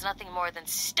people as nothing more than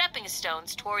stepping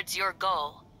stones towards your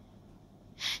goal.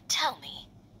 Tell me,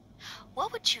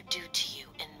 what would you do to you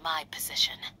in my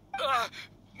position?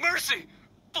 Mercy!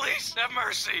 Please, have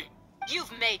mercy!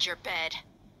 You've made your bed.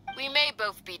 We may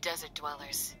both be desert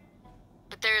dwellers,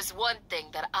 but there is one thing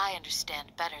that I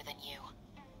understand better than you.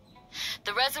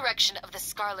 The resurrection of the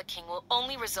Scarlet King will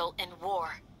only result in war.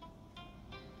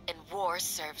 And war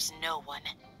serves no one.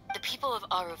 The people of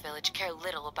Aru Village care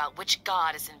little about which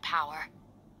god is in power.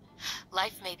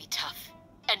 Life may be tough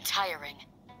and tiring,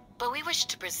 but we wish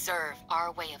to preserve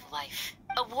our way of life.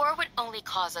 A war would only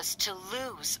cause us to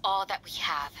lose all that we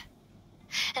have.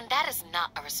 And that is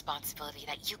not a responsibility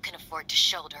that you can afford to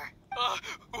shoulder.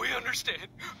 We understand.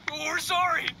 We're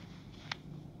sorry.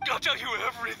 I'll tell you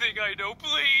everything I know.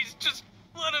 Please, just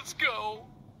let us go.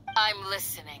 I'm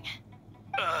listening.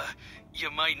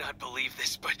 You might not believe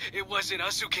this, but it wasn't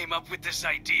us who came up with this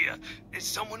idea.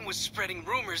 Someone was spreading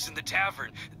rumors in the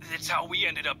tavern. That's how we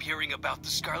ended up hearing about the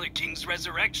Scarlet King's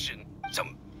resurrection.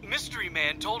 Some mystery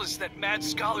man told us that mad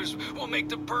scholars will make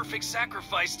the perfect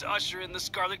sacrifice to usher in the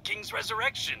Scarlet King's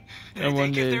resurrection.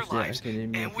 They give their lives,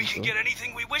 and we can get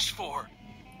anything we wish for.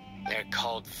 They're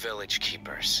called Village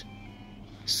Keepers.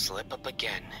 Slip up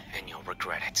again, and you'll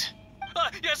regret it.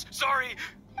 Yes, sorry.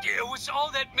 It was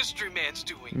all that Mystery Man's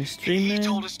doing. Mystery Man? He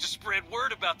told us to spread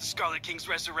word about the Scarlet King's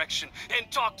resurrection and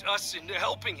talked us into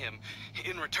helping him.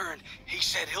 In return, he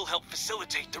said he'll help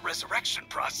facilitate the resurrection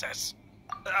process.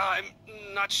 I'm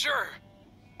not sure.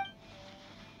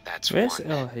 That's Where's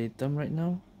one. El Haytham right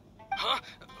now? Huh?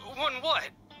 One what?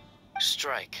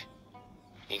 Strike.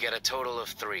 You get a total of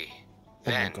 3. Oh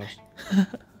my Then, gosh.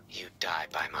 you die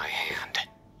by my hand.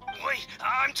 Wait,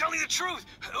 I'm telling the truth.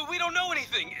 We don't know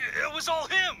anything. It was all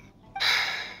him.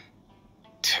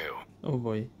 2. Oh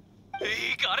boy.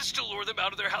 He got us to lure them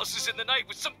out of their houses in the night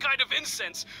with some kind of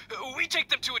incense. We take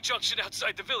them to a junction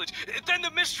outside the village. Then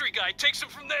the mystery guy takes them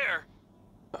from there.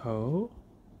 Oh?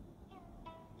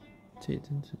 Take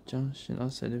them to the junction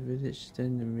outside the village,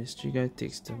 then the mystery guy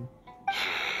takes them.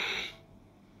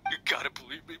 You gotta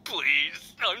believe me,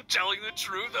 please. I'm telling the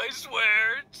truth, I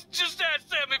swear. Just ask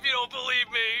them if you don't believe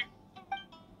me.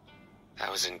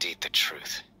 That was indeed the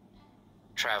truth.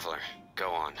 Traveler,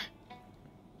 go on.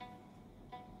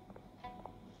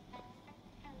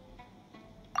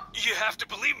 You have to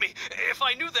believe me. If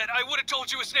I knew that, I would have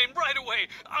told you his name right away.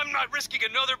 I'm not risking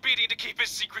another beating to keep his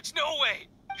secrets. No way.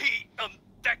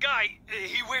 That guy,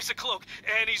 he wears a cloak,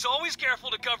 and he's always careful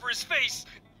to cover his face.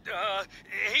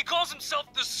 He calls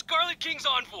himself the Scarlet King's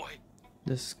envoy.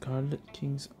 The Scarlet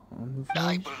King's envoy?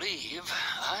 I believe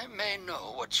I may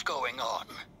know what's going on.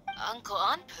 Uncle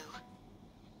Anpu?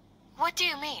 What do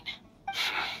you mean?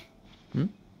 Hmm?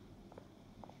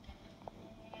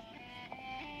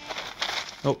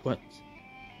 Oh, what?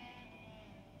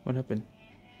 What happened?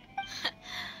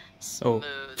 Smooth. Oh.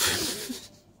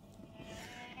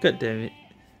 God damn it.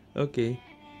 Okay.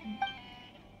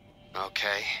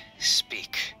 Okay,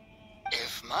 speak.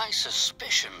 If my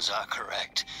suspicions are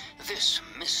correct, this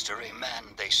mystery man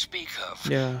they speak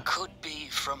of could be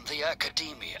from the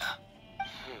Academia.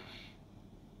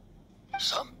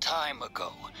 Some time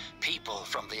ago, people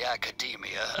from the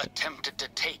Academia attempted to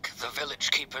take the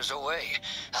village keepers away.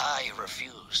 I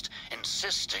refused,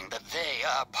 insisting that they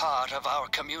are part of our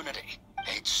community.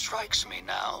 It strikes me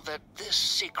now that this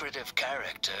secretive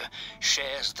character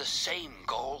shares the same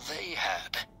goal they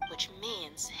had. Which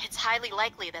means it's highly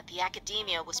likely that the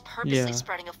Academia was purposely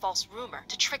spreading a false rumor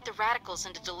to trick the radicals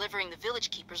into delivering the village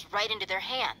keepers right into their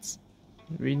hands.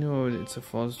 We know it's a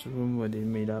false rumor they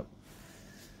made up.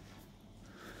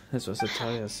 That's what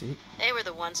Sataria said. They were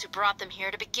the ones who brought them here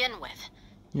to begin with.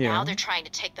 Yeah. Now they're trying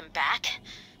to take them back.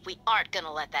 We aren't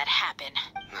gonna let that happen.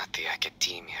 Not the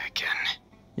Academia again.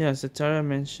 Yeah, Sataria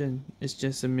mentioned it's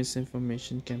just a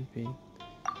misinformation campaign.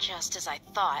 Just as I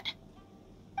thought.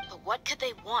 But what could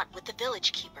they want with the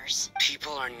village keepers?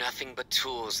 People are nothing but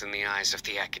tools in the eyes of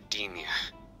the Academia.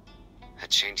 A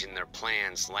change in their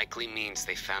plans likely means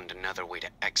they found another way to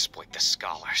exploit the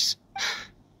scholars.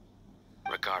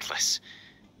 Regardless,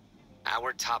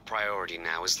 our top priority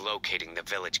now is locating the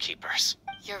village keepers.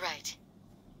 You're right.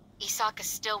 Isak is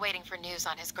still waiting for news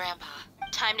on his grandpa.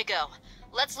 Time to go.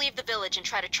 Let's leave the village and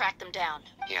try to track them down.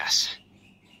 Yes.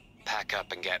 Pack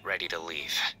up and get ready to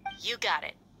leave. You got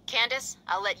it. Candace,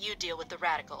 I'll let you deal with the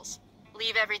radicals.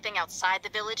 Leave everything outside the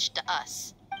village to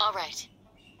us. All right.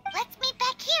 Let's meet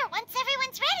back here once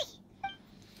everyone's ready.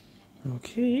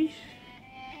 Okay.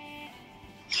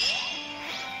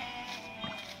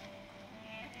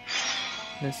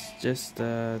 Let's just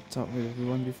talk with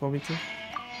everyone before we go.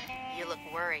 You look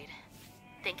worried.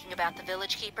 Thinking about the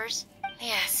village keepers?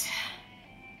 Yes.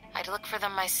 I'd look for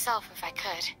them myself if I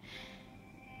could.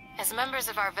 As members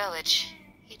of our village,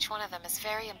 each one of them is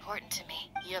very important to me.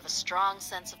 You have a strong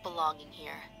sense of belonging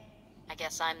here. I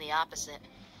guess I'm the opposite.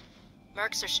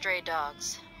 Mercs are stray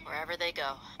dogs, wherever they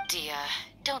go. Dia,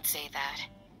 don't say that.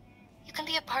 You can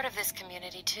be a part of this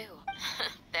community too.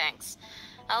 Thanks.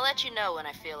 I'll let you know when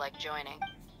I feel like joining.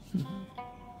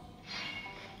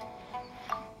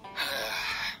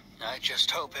 I just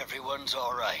hope everyone's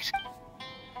all right.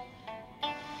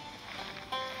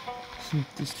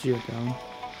 These three are down.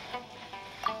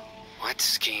 What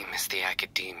scheme is the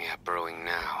Academia brewing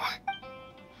now?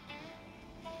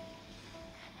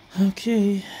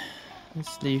 Okay,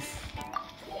 let's leave.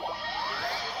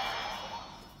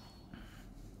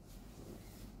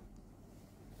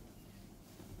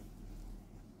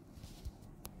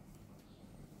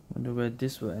 Wonder where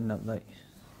this will end up like.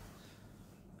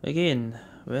 Again,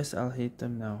 where's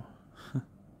Al-Haytham now?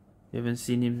 We haven't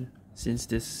seen him since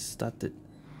this started.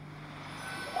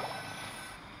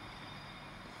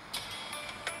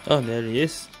 Oh, there he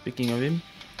is. Speaking of him.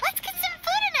 Let's get some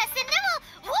food in us and then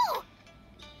we'll... Whoa!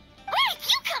 Where did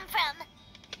you come from?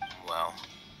 Well,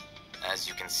 as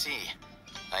you can see,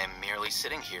 I am merely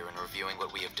sitting here and reviewing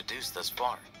what we have deduced thus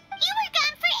far. You were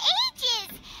gone for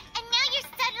ages! And now you're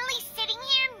suddenly sitting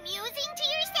here musing to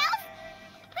yourself?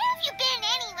 Where have you been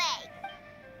anyway?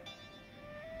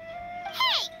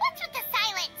 Hey, what's with the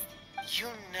silence? You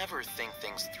never think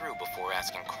things through before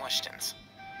asking questions.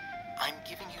 I'm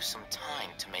giving you some time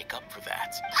to make up for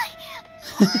that.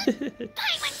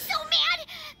 Paimon's so mad!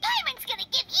 Paimon's gonna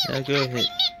give you an go ugly ahead.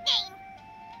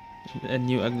 nickname! A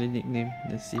new ugly nickname.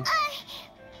 Let's see. Never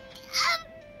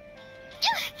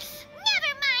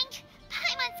mind.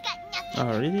 Paimon's got nothing.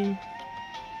 Oh, really?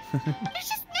 There's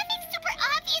just nothing super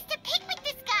obvious to pick with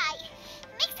this guy.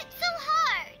 Makes it so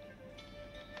hard.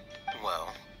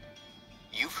 Well,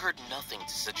 you've heard nothing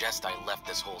to suggest I left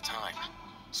this whole time.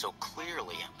 So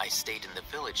clearly, I stayed in the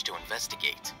village to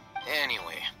investigate.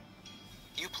 Anyway,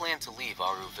 you plan to leave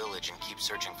Aru village and keep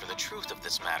searching for the truth of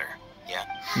this matter, yeah?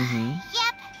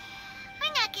 Yep.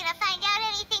 We're not gonna find out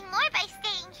any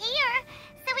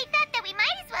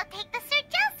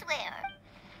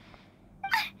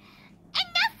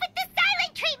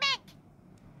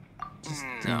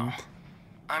think.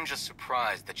 I'm just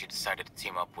surprised that you decided to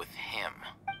team up with him.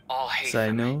 All hate So I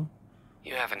for me. know.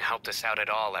 You haven't helped us out at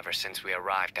all ever since we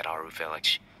arrived at Aru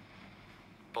Village.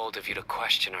 Bold of you to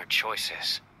question our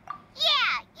choices.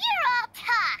 Yeah, you're all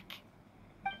talk.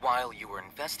 While you were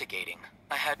investigating,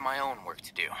 I had my own work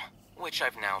to do, which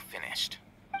I've now finished.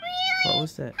 Really? What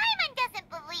was that? Paimon doesn't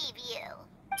believe you.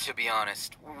 To be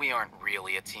honest, we aren't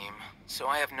really a team, so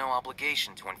I have no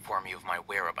obligation to inform you of my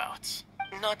whereabouts.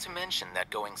 Not to mention that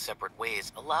going separate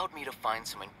ways allowed me to find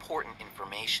some important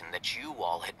information that you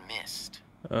all had missed.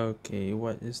 Okay,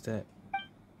 what is that?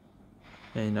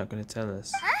 Yeah, you're not gonna tell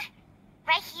us. Huh?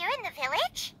 Right here in the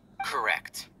village?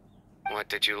 Correct. What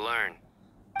did you learn?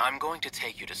 I'm going to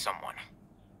take you to someone.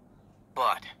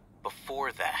 But,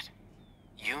 before that,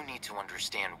 you need to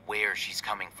understand where she's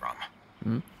coming from.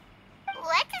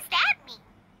 What does that mean?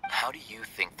 How do you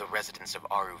think the residents of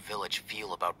Aru Village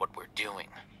feel about what we're doing?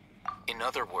 In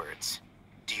other words,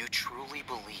 do you truly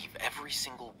believe every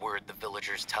single word the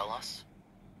villagers tell us?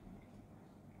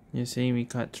 You're saying we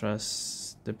can't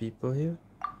trust the people here?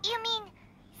 You mean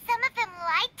some of them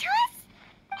lied to us?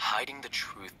 Hiding the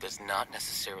truth does not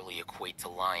necessarily equate to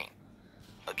lying.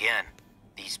 Again,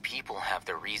 these people have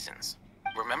their reasons.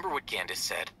 Remember what Candace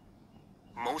said?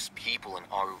 Most people in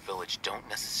Aru Village don't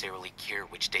necessarily care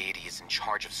which deity is in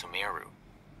charge of Sumeru.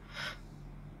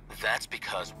 That's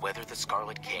because whether the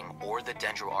Scarlet King or the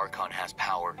Dendro Archon has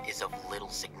power is of little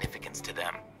significance to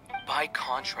them. By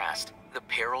contrast, the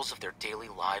perils of their daily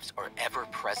lives are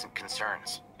ever-present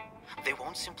concerns. They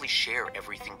won't simply share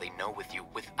everything they know with you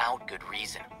without good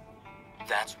reason.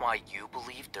 That's why you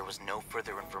believed there was no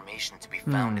further information to be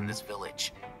found in this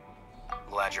village.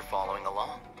 Glad you're following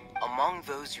along. Among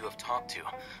those you have talked to,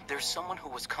 there's someone who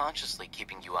was consciously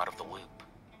keeping you out of the loop.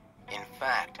 In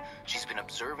fact, she's been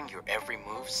observing your every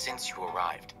move since you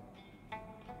arrived.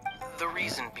 The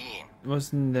reason being,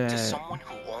 Wasn't that... to someone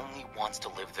who only wants to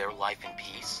live their life in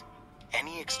peace,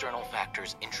 any external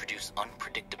factors introduce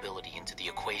unpredictability into the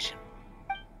equation.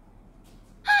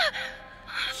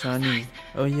 Shani.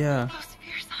 Oh yeah. Those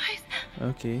fierce eyes.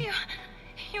 Okay.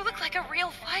 You look like a real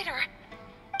fighter.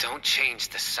 Don't change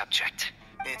the subject.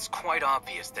 It's quite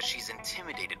obvious that she's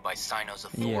intimidated by Sino's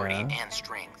authority and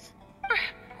strength.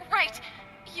 Right.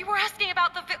 You were asking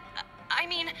about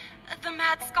the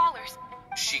Mad Scholars.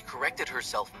 She corrected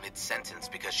herself mid-sentence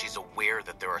because she's aware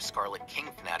that there are Scarlet King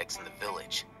fanatics in the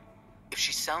village. If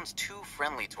she sounds too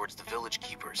friendly towards the village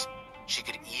keepers, she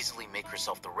could easily make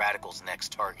herself the radicals'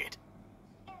 next target.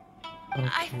 Okay.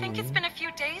 I think it's been a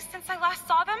few days since I last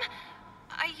saw them.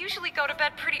 I usually go to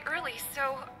bed pretty early,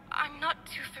 so I'm not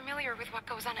too familiar with what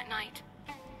goes on at night.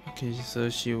 Okay, so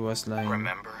she was lying.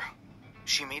 Remember?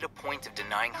 She made a point of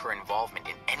denying her involvement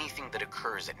in anything that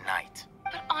occurs at night.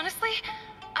 But honestly,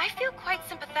 I feel quite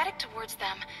sympathetic towards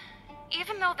them.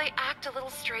 Even though they act a little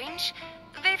strange,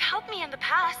 they've helped me in the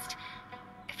past.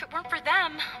 If it weren't for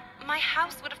them, my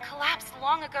house would have collapsed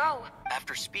long ago.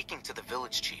 After speaking to the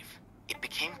village chief, it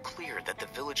became clear that the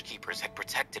village keepers had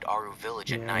protected Aru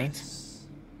Village at night.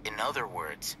 In other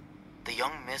words, the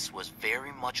young miss was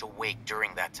very much awake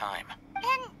during that time.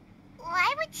 Then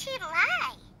why would she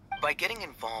lie? By getting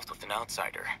involved with an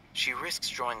outsider, she risks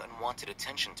drawing unwanted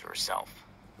attention to herself.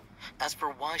 As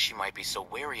for why she might be so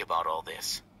wary about all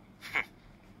this,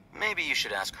 maybe you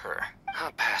should ask her.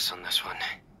 I'll pass on this one.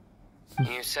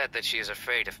 You said that she is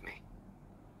afraid of me.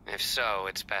 If so,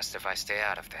 it's best if I stay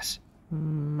out of this.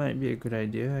 Might be a good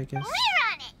idea, I guess.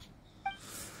 We're on it!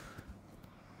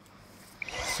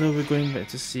 So we're going back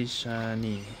to see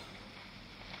Shani.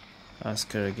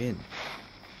 Ask her again.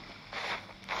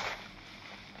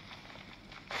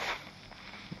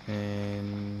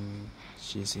 And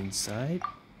she's inside.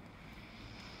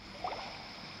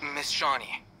 Miss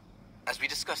Shawnee, as we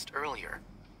discussed earlier,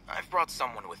 I've brought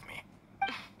someone with me.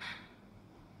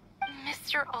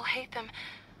 Mr. Alhaitham,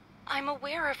 I'm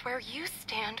aware of where you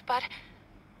stand, but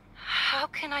how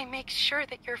can I make sure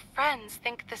that your friends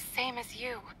think the same as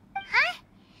you? Huh?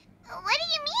 What do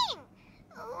you mean?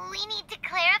 We need to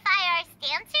clarify our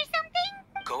stance or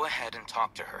something? Go ahead and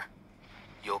talk to her.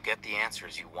 You'll get the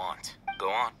answers you want. Go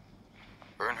on.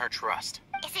 Earn her trust.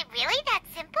 Is it really that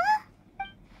simple?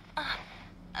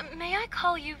 May I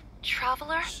call you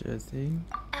Traveler? Sure thing.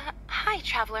 Hi,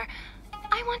 Traveler.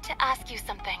 I want to ask you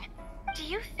something. Do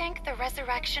you think the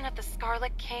resurrection of the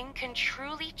Scarlet King can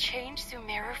truly change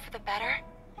Sumeru for the better?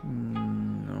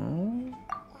 No.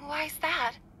 Why's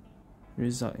that?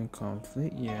 Result in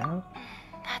conflict, yeah.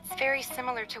 That's very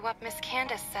similar to what Miss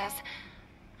Candace says.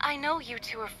 I know you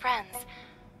two are friends.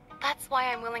 That's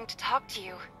why I'm willing to talk to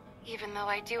you, even though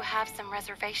I do have some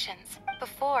reservations.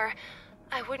 Before,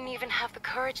 I wouldn't even have the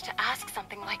courage to ask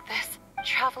something like this.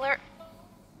 Traveler,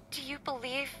 do you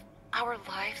believe our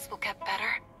lives will get better?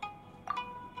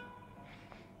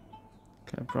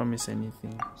 Can't promise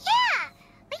anything. Yeah!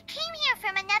 We came here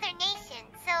from another nation,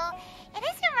 so it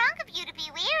isn't wrong of you to be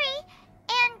weary.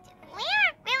 And we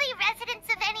aren't really residents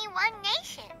of any one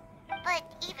nation. But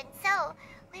even so,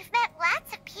 we've met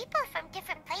lots of people from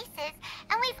different places,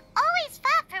 and we've always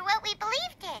fought for what we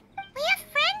believed in. We have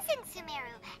friends in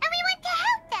Sumeru, and we want to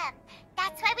help them.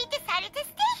 That's why we decided to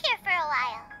stay here for a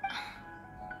while.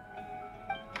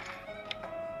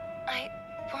 I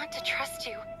want to trust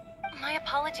you. My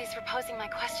apologies for posing my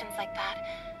questions like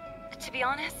that. To be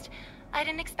honest, I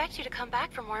didn't expect you to come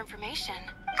back for more information.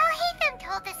 Oh, Hatham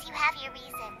told us you have your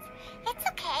reasons. It's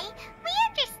okay. We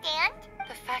understand.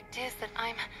 The fact is that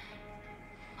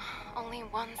only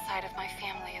one side of my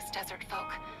family is desert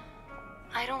folk.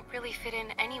 I don't really fit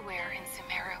in anywhere in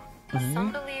Sumeru.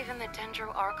 Some believe in the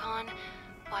Dendro Archon,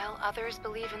 while others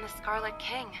believe in the Scarlet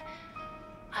King.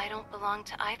 I don't belong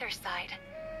to either side,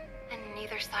 and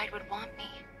neither side would want me.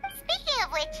 Speaking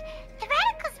of which, the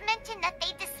radicals mentioned that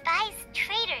they despise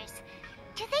traitors.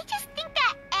 Do they just think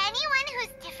that anyone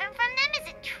who's different from them is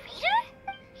a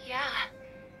traitor? Yeah.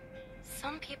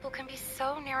 Some people can be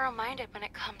so narrow-minded when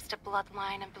it comes to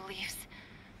bloodline and beliefs.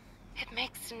 It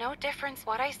makes no difference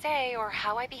what I say or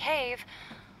how I behave.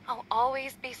 I'll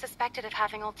always be suspected of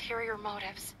having ulterior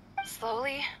motives.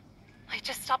 Slowly, I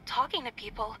just stopped talking to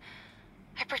people.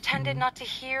 I pretended not to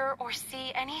hear or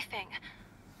see anything.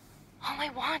 All I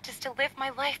want is to live my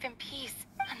life in peace,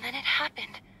 and then it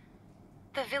happened.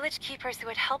 The village keepers who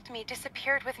had helped me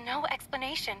disappeared with no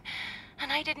explanation,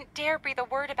 and I didn't dare breathe a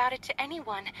word about it to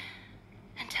anyone.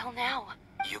 Until now.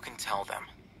 You can tell them.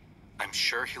 I'm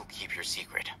sure he'll keep your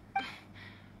secret.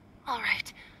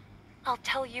 Alright. I'll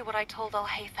tell you what I told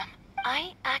Al-Haytham.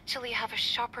 I actually have a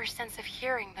sharper sense of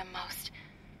hearing than most.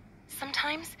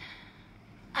 Sometimes,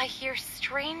 I hear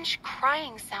strange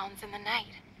crying sounds in the night.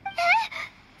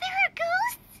 There are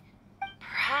ghosts?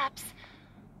 Perhaps.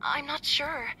 I'm not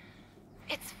sure.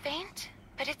 It's faint,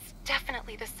 but it's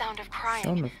definitely the sound of crying.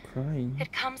 Sound of crying?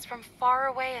 It comes from far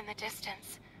away in the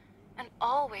distance, and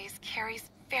always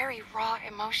carries very raw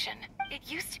emotion.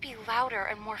 It used to be louder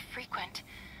and more frequent,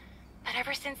 but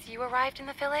ever since you arrived in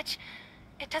the village,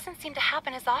 it doesn't seem to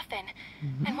happen as often.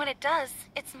 And when it does,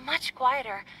 it's much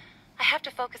quieter. I have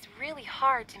to focus really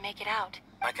hard to make it out.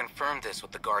 I confirmed this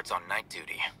with the guards on night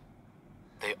duty.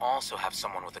 They also have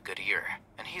someone with a good ear,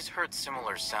 and he's heard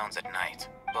similar sounds at night.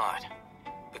 But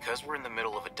because we're in the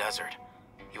middle of a desert,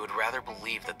 you would rather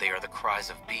believe that they are the cries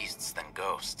of beasts than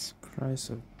ghosts. Cries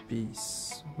of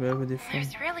beasts. Where were they from?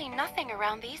 There's really nothing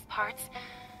around these parts,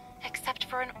 except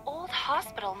for an old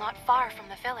hospital not far from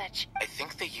the village. I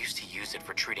think they used to use it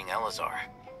for treating Elazar,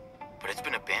 but it's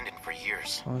been abandoned for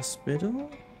years. Hospital?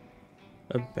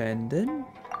 Abandoned?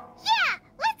 Yeah,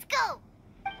 let's go!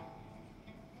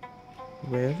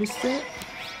 Where is that?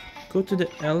 Go to the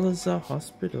Elazar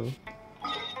hospital.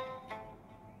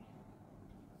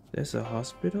 There's a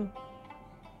hospital?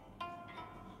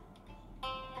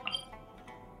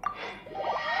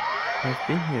 I've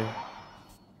been here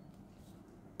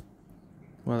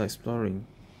while exploring.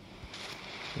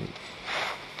 Wait.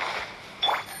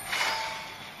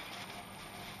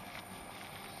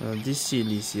 This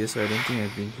seal is here, so I don't think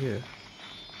I've been here.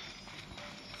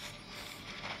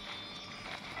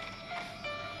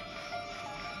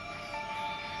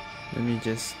 Let me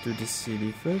just do the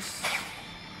CD first.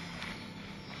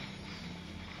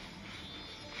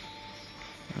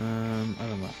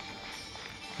 Alamak.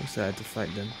 Looks like I had to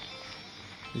fight them.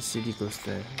 The CD goes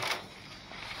there.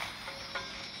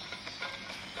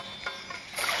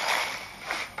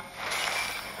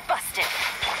 Busted!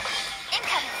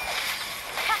 Incoming!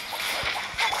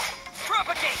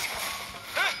 Propagate!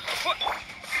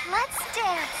 Let's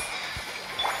dance.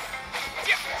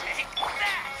 Take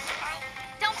that!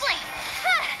 Don't blink.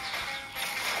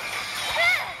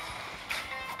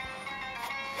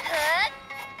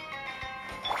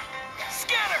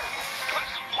 Scatter!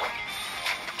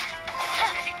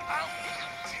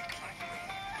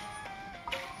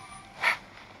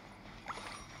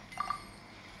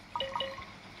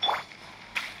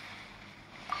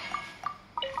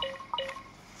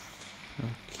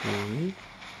 Okay.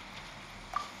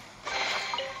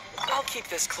 I'll keep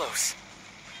this close.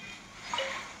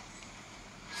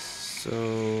 So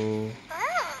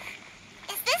Oh,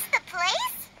 is this the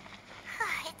place?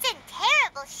 It's in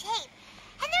terrible shape,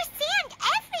 and there's sand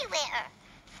everywhere.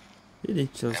 really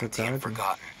chose a Empty and garden.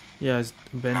 forgotten. Yeah, it's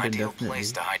An abandoned ideal definitely.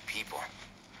 place to hide people.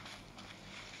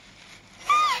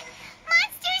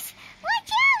 Monsters,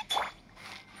 watch out!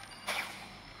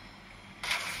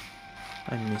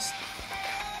 I missed.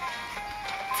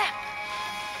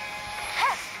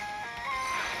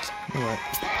 You know what?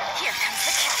 Here comes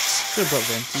the catch. Should have brought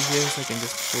Venti here so I can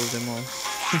just pull them all.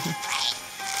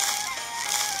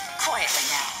 Quietly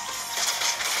now.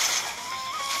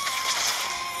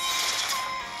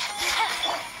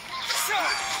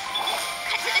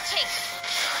 Cut to the chase.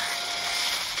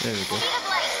 There we go. Speed of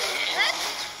light.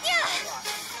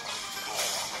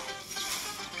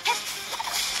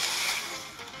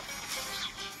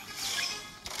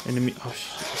 Enemy. Oh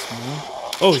shit, there's more.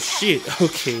 Oh shit,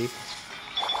 okay.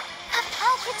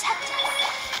 I'll protect us.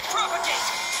 Propagate.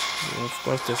 Yeah, of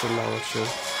course, there's a lava show.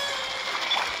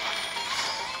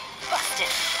 Busted.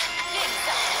 Game's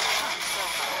up.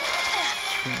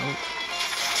 Oh,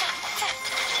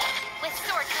 With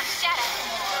sword comes shadow.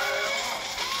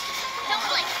 Don't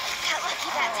blink. Got lucky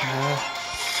that time.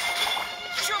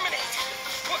 Terminate.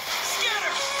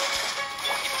 Scatter.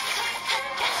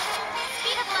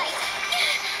 Speed of light.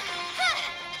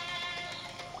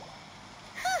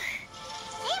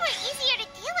 They were easier to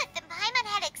deal with than Paimon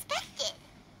had expected.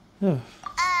 oh.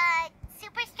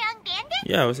 Super strong bandits?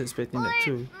 Yeah, I was expecting that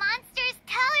too. Monsters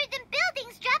taller than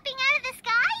buildings dropping out of the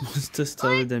sky? Monsters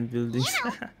taller than buildings. You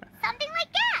know, something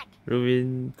like that.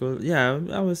 Ruin gold. Yeah,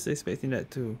 I was expecting that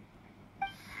too.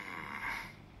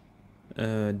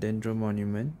 Dendro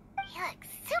monument. He looks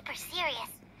super serious.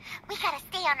 We gotta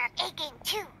stay on our A game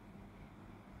too.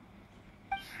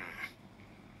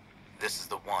 This is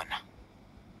the one.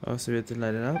 Oh, so we have to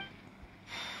light it up?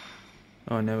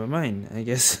 Oh, never mind. I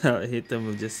guess I'll hit them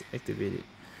will just activate it.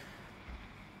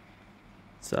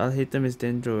 So I'll hit them as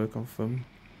Dendro, I confirm.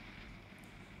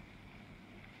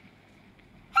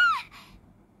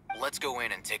 Let's go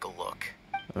in and take a look.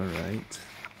 Alright.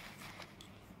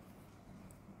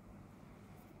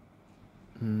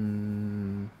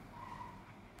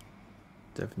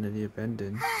 Definitely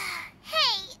abandoned.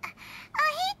 Hey,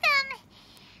 Hatham,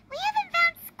 we haven't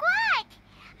found Squad.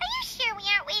 Are you sure we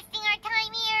aren't wasting our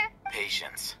time here?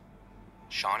 Patience.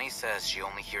 Shawnee says she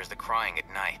only hears the crying at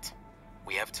night.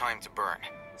 We have time to burn.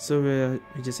 So we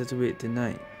just have to wait till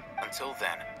night. Until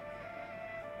then,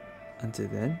 Until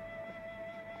then?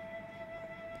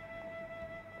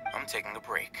 I'm taking a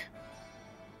break.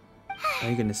 Are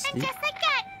you gonna And sleep? just like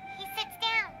that, he sits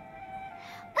down.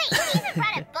 Wait, you even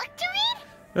brought a book to read?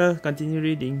 Well, continue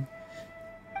reading.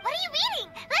 What are you reading?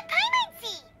 Let Paimon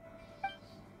see.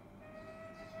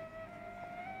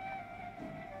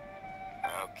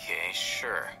 Okay,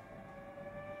 sure.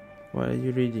 What are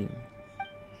you reading?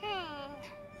 Huh?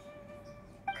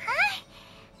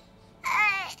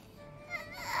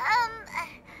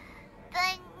 The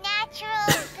natural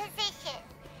position,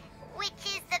 which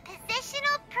is the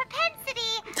positional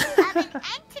propensity of an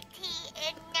entity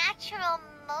in natural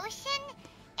motion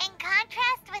in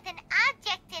contrast with an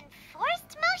object in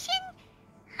forced motion?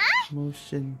 Huh?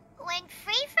 Motion. When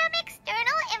free from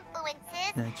external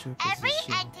influences, Natural every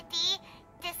position. entity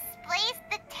displays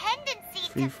the tendency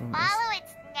Free to from follow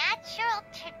its natural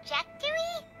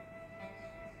trajectory?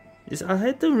 Is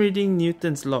Alhaitham reading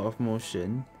Newton's law of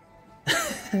motion?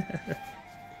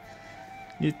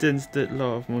 Newton's third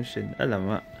law of motion.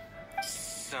 Alamak.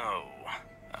 So,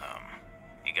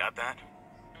 you got that?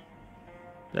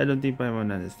 I don't think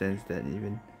Paimon understands that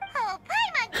even. Oh,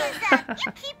 Paimon gives up.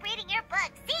 You keep reading your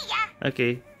book. See ya.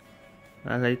 Okay.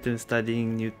 Alhaitham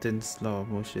studying Newton's law of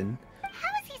motion. How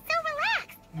is he so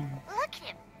relaxed? Look at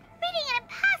him, reading an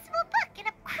impossible book in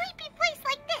a creepy place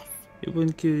like this. It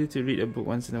won't kill you to read a book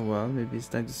once in a while. Maybe it's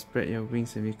time to spread your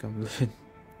wings and become fluent.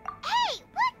 Hey,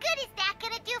 what good is that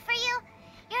gonna do for you?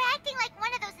 You're acting like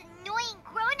one of those annoying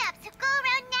grown-ups who go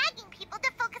around nagging people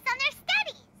to focus on their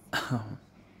studies. Oh.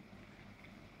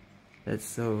 That's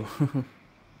so.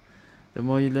 The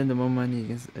more you learn, the more money you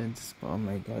can earn. Oh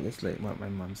my god, that's like what my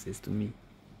mom says to me.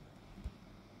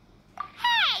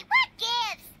 Hey, what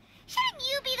gives? Shouldn't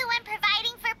you be the one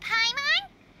providing for Paimon?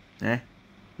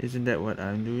 Isn't that what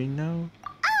I'm doing now?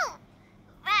 Oh,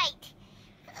 right.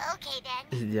 Okay then.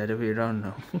 It's the other way around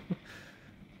now.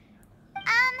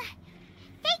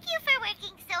 Thank you for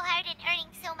working so hard and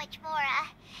earning so much more.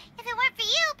 If it weren't for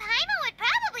you, Paimon would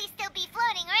probably still be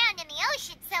floating around in the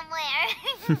ocean somewhere.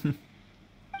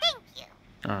 Thank you.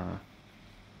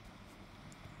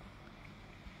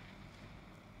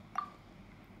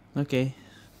 Okay.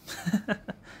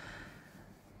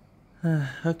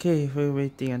 Okay, we're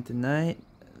waiting until night.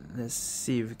 Let's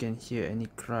see if we can hear any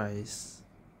cries.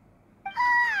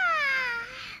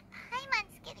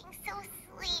 Paimon's getting so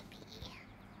sleepy.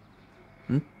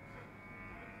 Hmm?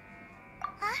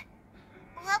 Huh?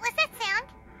 What was that sound?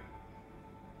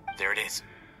 There it is.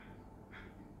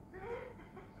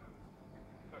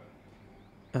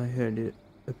 I heard it.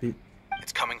 a bit.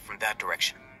 It's coming from that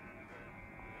direction.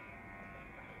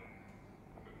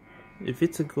 If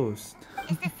it's a ghost.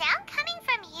 Is the sound coming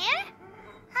from here?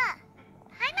 Huh.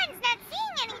 Paimon's not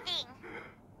seeing anything.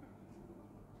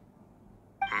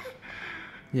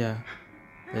 Yeah,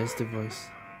 there's the voice.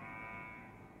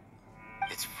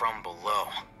 It's from below.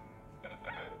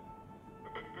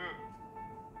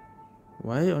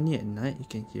 Why only at night you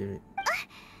can hear it?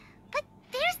 But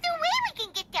there's no way we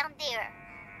can get down there.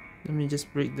 Let me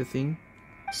just break the thing.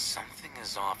 Something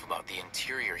is off about the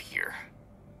interior here.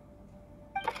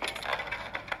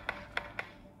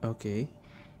 Okay.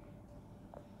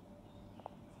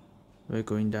 We're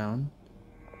going down.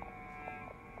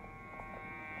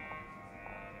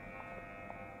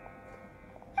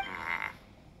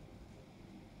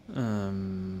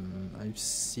 I've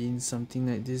seen something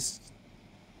like this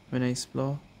when I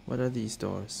explore. What are these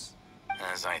doors?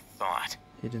 As I thought.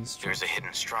 Hidden structure. There's a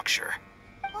hidden structure.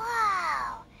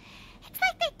 Wow. It's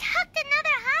like they tucked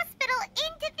another hospital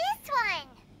into this one.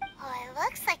 Oh, it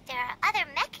looks like there are other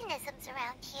mechanisms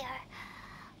around here.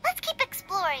 Let's keep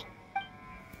exploring.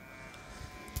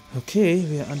 Okay,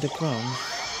 we are underground.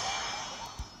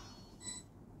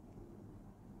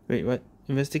 Wait, what?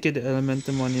 Investigate the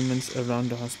elemental monuments around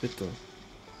the hospital.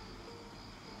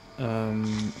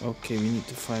 Okay, we need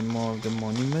to find more of the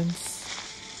monuments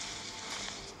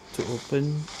to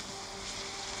open.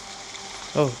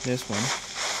 Oh, there's one.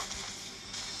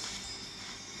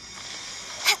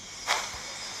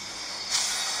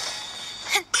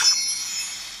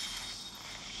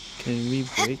 Can we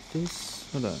break this?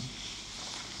 Hold on.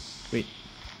 Wait.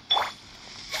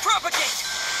 Propagate!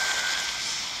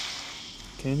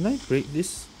 Can I break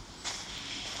this?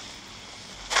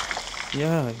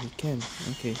 Yeah, you can.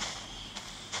 Okay.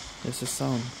 There's a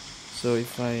sound. So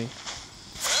if I...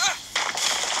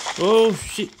 Oh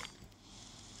shit!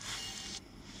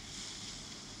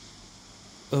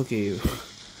 Okay.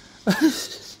 I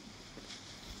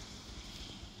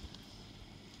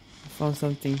found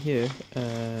something here.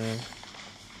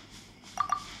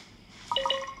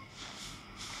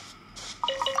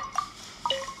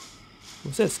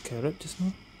 Was that a scarab just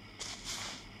now?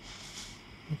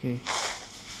 Okay.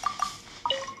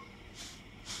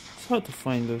 It's hard to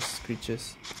find those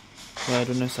creatures. Well, I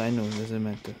don't know, so I know, it doesn't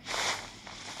matter.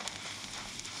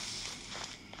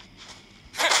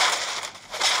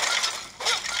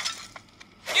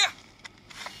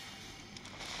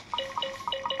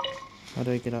 How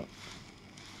do I get up?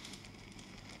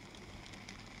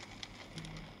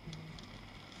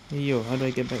 Hey yo, how do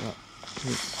I get back up?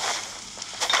 Wait.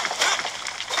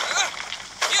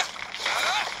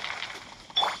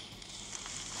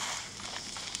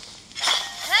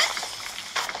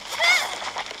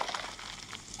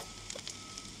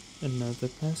 Another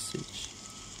passage.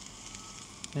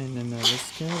 And another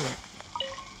scarab.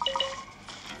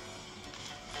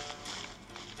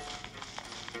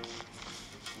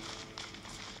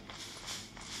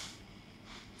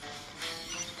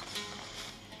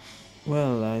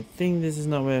 Well, I think this is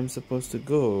not where I'm supposed to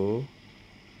go.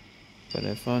 But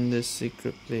I found this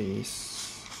secret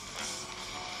place.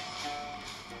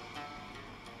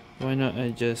 Why not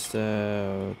I just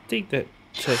take that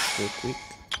chest real quick.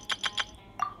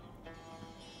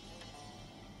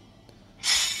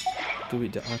 Do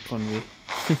it the Archon way.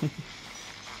 Think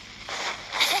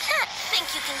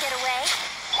you can get away?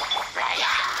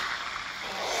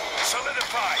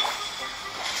 Solidify!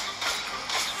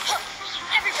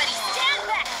 Everybody stand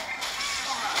back!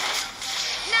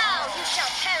 Now you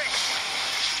shall perish!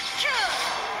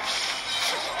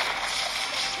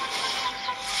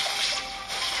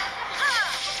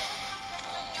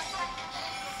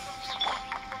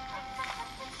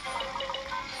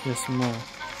 There's more.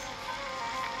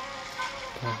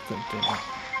 Oh, God damn it.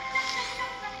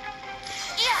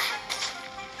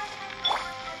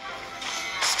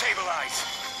 Stabilize!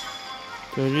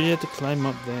 Do I really have to climb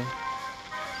up there?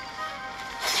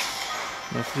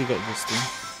 I actually got this thing.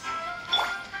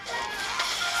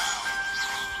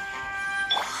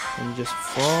 And just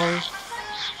fall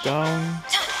down.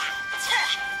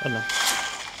 Oh no.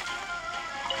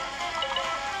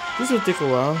 This will take a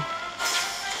while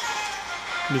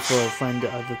before I find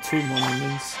the other two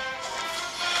monuments.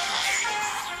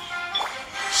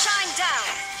 Shine down!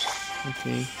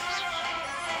 Okay.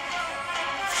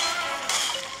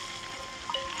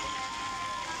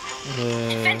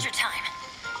 Adventure time!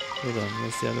 Hold on,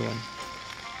 where's the other one?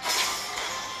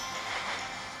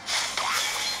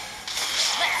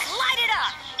 Let's light it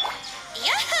up!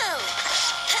 Yahoo!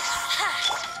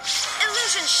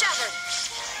 Illusion shattered!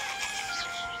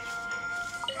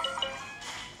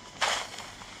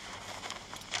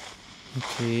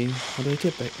 Okay, how do I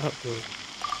get back up though?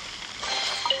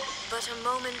 but a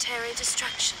momentary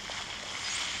distraction.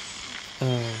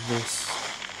 This.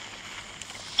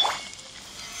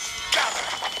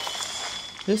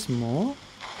 There's more?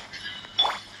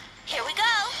 Here we go.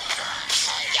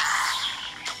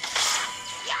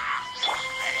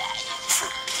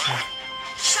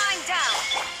 Shine down.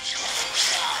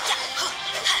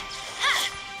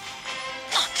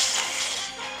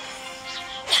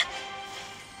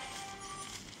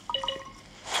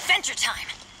 Adventure time.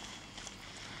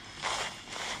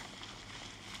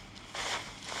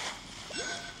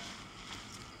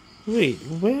 Wait,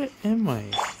 where am I?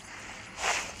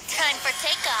 Time for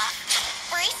takeoff.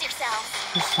 Brace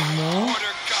yourself. There's some more?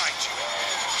 Order guide you.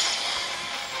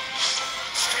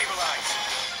 Stabilize.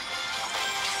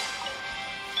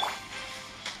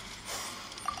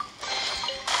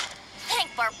 Thank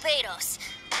Barbados.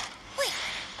 Wait,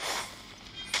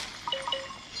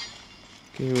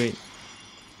 Okay, wait.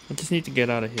 I just need to get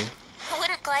out of here.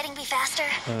 wouldn't gliding be faster?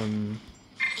 Yahoo!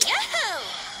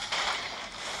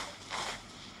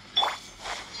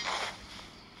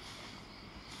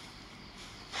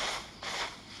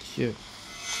 Here.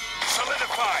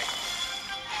 Solidify.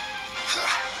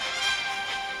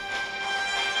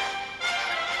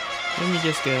 Let me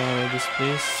just get out of this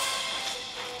place.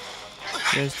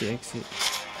 There's the exit.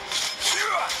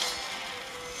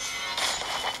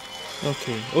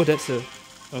 Okay. Oh, that's a...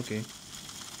 Okay.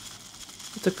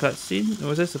 It's a cutscene?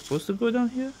 Was I supposed to go down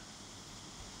here?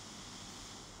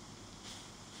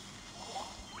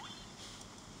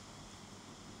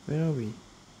 Where are we?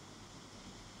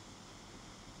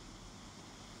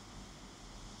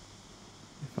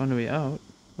 I found a way out.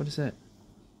 What is that?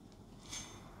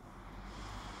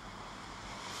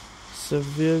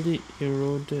 Severely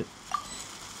eroded.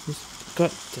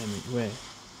 God damn it, where?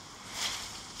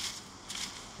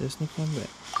 There's no combat.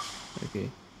 Okay.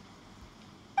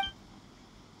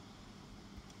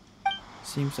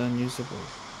 Seems unusable.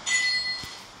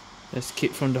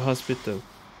 Escape from the hospital.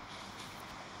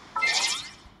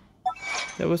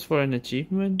 That was for an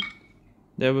achievement?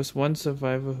 There was one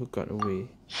survivor who got away.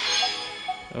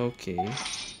 Okay.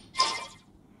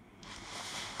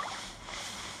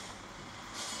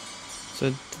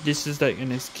 So this is like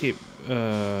an escape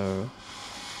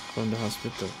from the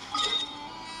hospital.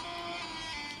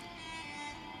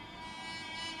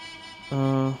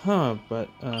 But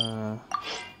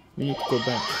we need to go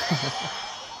back.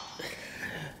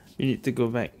 We need to go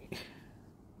back.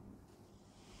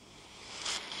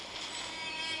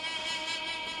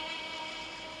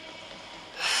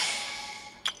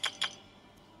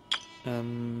 We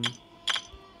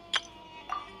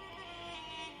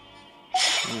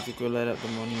need to go light up the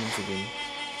monuments again.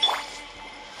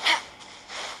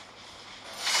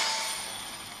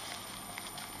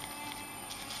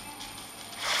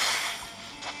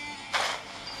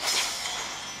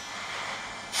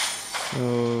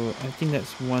 So I think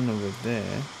that's one over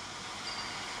there,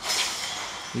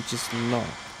 which is locked.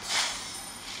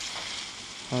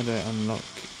 How do I unlock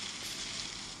it?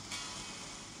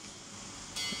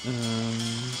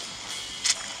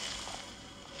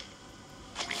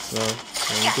 Well,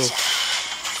 there we go.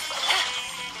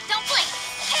 Don't blink.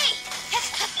 Hey!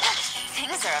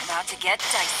 Things are about to get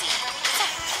dicey.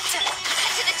 Cut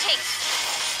to the chase.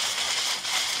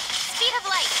 Speed of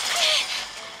light.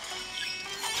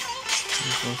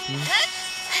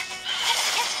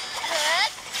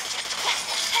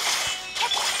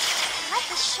 Let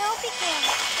the show begin.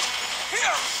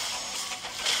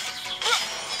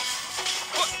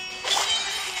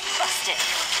 Busted.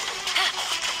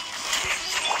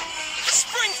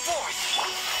 Spring forth.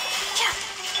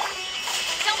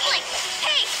 Don't blink.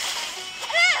 Hey!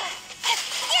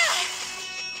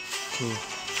 Cool.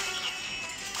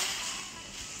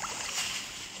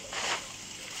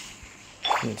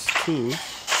 That's two.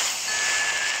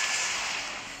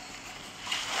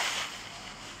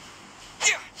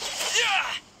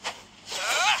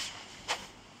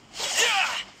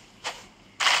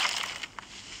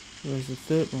 Where's the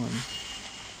third one?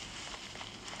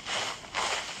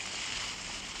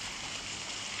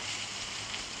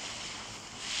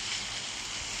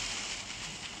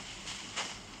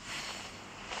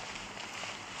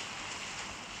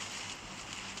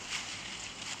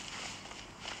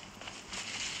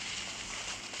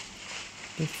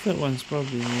 The third one's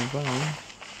probably nearby.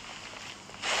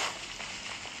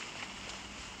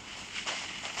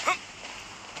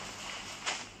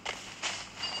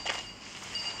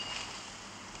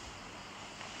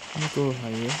 Let me go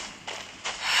higher.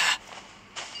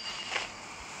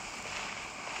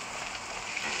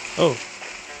 Oh!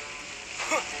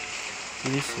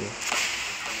 It is here.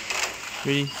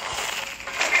 Ready?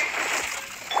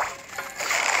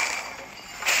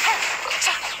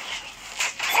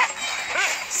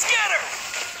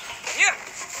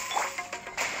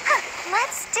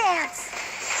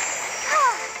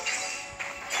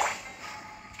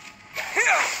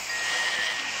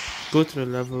 Go to the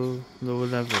lower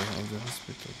level of the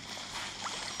hospital.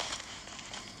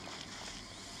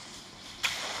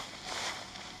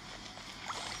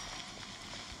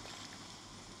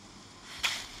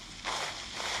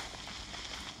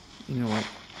 You know what?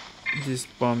 These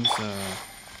bombs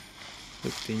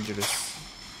look dangerous.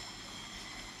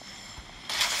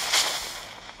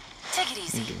 Take it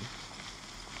easy. Okay.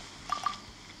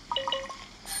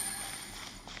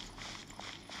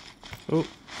 Oh,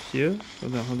 here?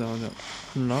 Hold on.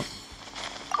 Unlock.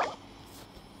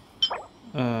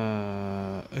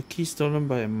 A key stolen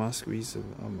by a masked weasel.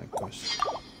 Oh my gosh.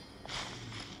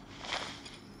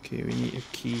 Okay, we need a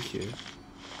key here.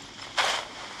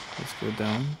 Let's go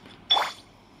down.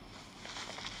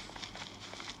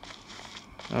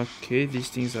 Okay, these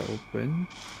things are open.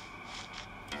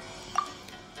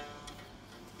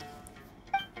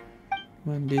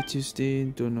 Monday, Tuesday,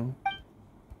 don't know.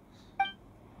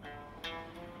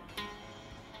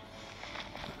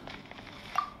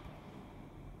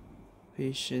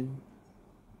 Patient.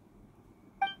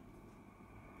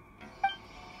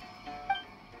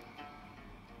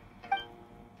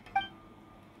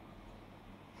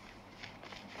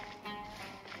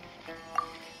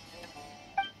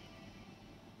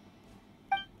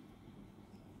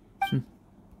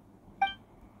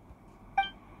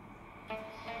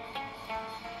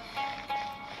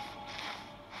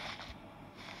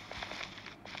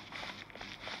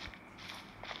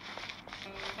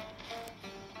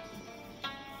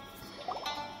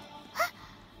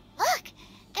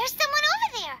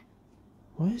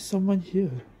 Why is someone here?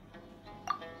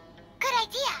 Good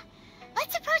idea.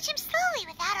 Let's approach him slowly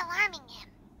without alarming him.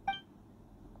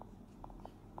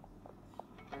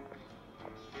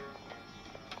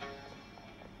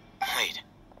 Wait.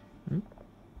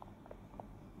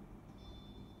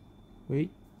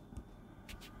 Wait.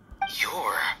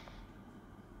 You're...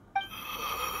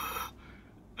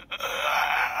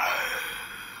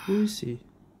 Who is he?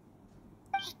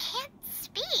 He can't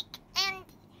speak, and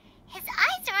his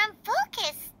eyes are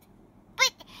unfocused.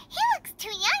 But he looks too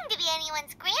young to be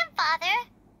anyone's grandfather.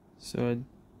 So it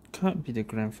can't be the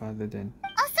grandfather then.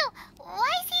 Also, why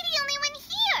is he the only one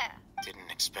here?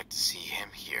 Didn't expect to see him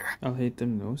here.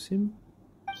 Al-Haytham knows him?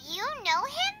 You know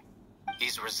him?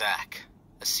 He's Razak,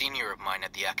 a senior of mine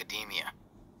at the academia.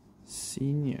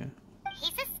 Senior?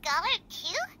 He's a scholar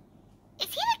too? Is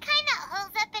he the kind that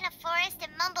holes up in a forest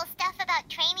and mumbles stuff about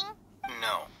training?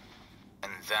 No.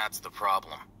 And that's the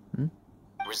problem.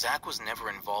 Razak was never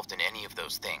involved in any of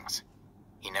those things.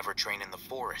 He never trained in the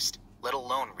forest, let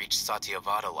alone reach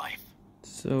Satyavada life.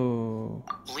 So...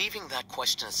 Leaving that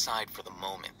question aside for the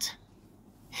moment,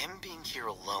 him being here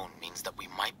alone means that we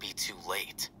might be too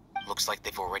late. Looks like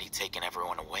they've already taken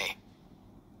everyone away.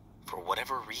 For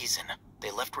whatever reason, they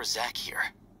left Razak here.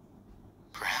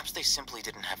 Perhaps they simply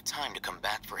didn't have time to come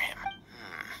back for him.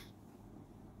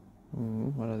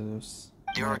 Ooh, what are those?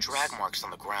 There are drag marks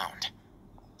on the ground.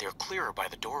 They're clearer by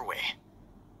the doorway.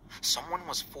 Someone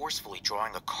was forcefully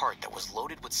drawing a cart that was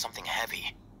loaded with something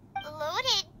heavy.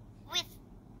 Loaded with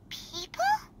people?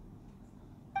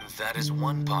 That is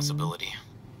one possibility.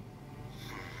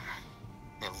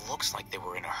 It looks like they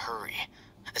were in a hurry,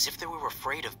 as if they were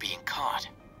afraid of being caught.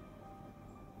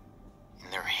 In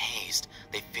their haste,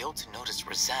 they failed to notice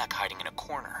Razak hiding in a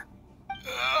corner.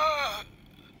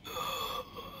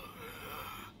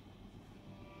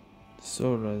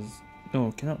 So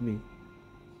no, cannot be.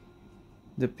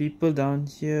 The people down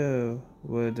here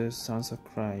were the sounds of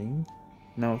crying,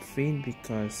 now faint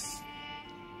because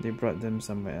they brought them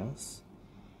somewhere else.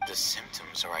 The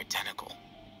symptoms are identical.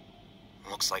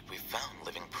 Looks like we found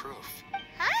living proof.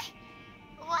 Huh?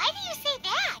 Why do you say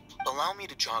that? Allow me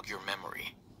to jog your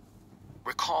memory.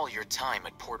 Recall your time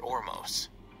at Port Ormos.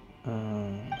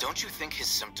 Don't you think his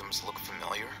symptoms look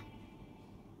familiar?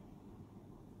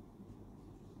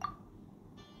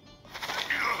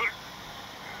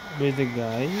 With the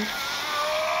guy?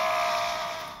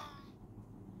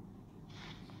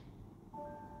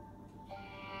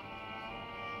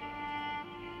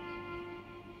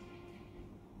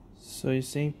 So you're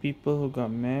saying people who got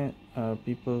mad are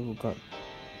people who got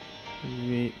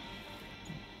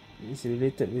is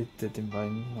related with the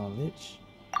divine knowledge?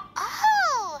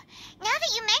 Oh! Now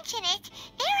that you mention it,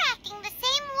 they're acting the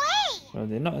same way! Well,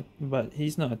 they're not, but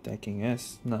he's not attacking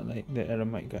us, not like the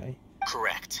Eremite guy.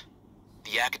 Correct.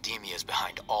 The academia is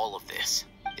behind all of this.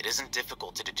 It isn't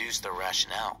difficult to deduce their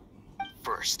rationale.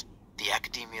 First, the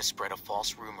academia spread a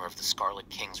false rumor of the Scarlet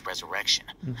King's resurrection,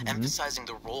 emphasizing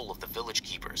the role of the village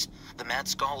keepers, the mad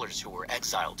scholars who were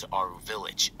exiled to Aru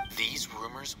village. These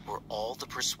rumors were all the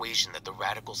persuasion that the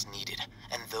radicals needed,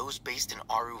 and those based in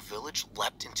Aru village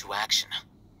leapt into action.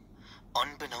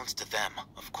 Unbeknownst to them,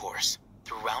 of course,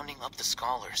 through rounding up the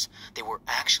scholars, they were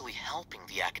actually helping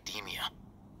the academia.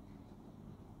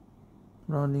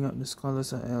 Rounding up the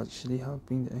scholars are actually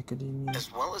helping the academia.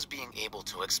 As well as being able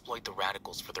to exploit the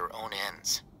radicals for their own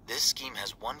ends, this scheme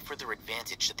has one further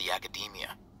advantage to the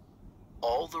academia.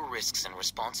 All the risks and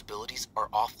responsibilities are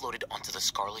offloaded onto the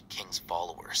Scarlet King's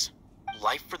followers.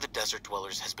 Life for the desert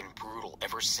dwellers has been brutal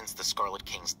ever since the Scarlet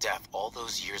King's death all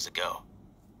those years ago.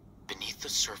 Beneath the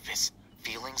surface,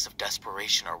 feelings of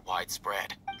desperation are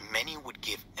widespread. Many would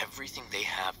give everything they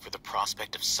have for the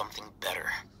prospect of something better.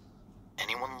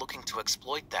 Anyone looking to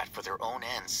exploit that for their own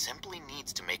ends simply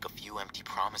needs to make a few empty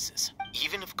promises.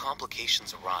 Even if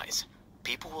complications arise,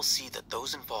 people will see that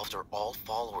those involved are all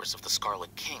followers of the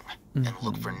Scarlet King, and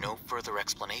look for no further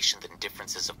explanation than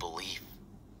differences of belief.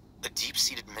 A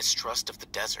deep-seated mistrust of the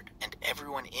desert and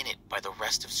everyone in it by the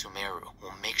rest of Sumeru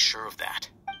will make sure of that.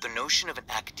 The notion of an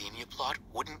academia plot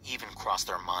wouldn't even cross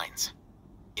their minds.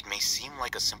 It may seem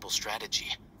like a simple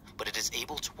strategy, but it is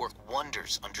able to work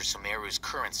wonders under Sumeru's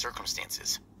current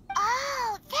circumstances.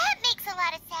 Oh, that makes a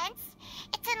lot of sense.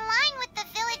 It's in line with the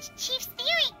village chief's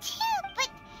theory too, but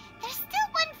there's still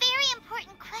one very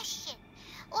important question.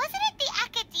 Wasn't it the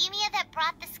academia that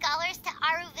brought the scholars to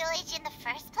Aru village in the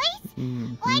first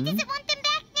place? Why does it want them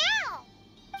back now?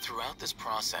 Throughout this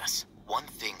process, one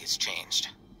thing has changed.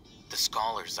 The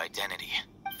scholars' identity.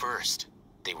 First,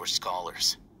 they were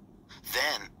scholars.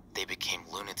 Then, they became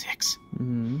lunatics.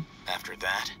 After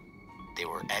that, they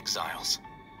were exiles.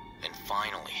 And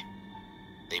finally,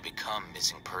 they become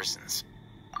missing persons.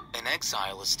 An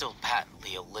exile is still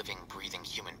patently a living, breathing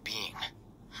human being.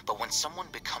 But when someone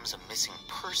becomes a missing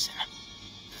person,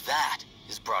 that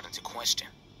is brought into question.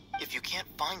 If you can't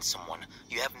find someone,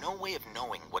 you have no way of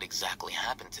knowing what exactly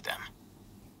happened to them.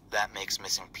 That makes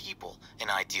missing people an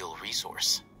ideal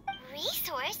resource.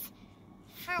 Resource?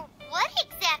 For what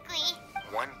exactly?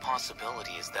 One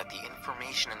possibility is that the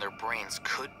information in their brains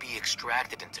could be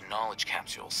extracted into knowledge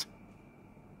capsules.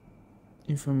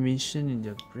 Information in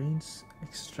their brains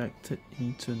extracted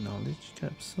into knowledge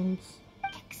capsules?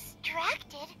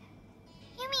 Extracted?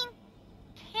 You mean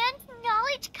canned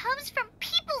knowledge comes from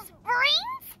people's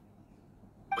brains?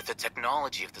 With the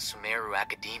technology of the Sumeru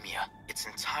Academia, it's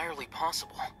entirely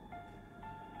possible.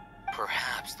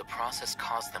 Perhaps the process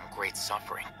caused them great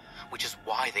suffering, which is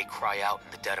why they cry out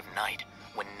in the dead of night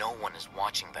when no one is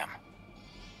watching them.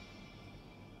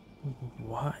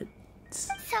 What?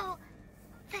 So,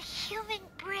 the human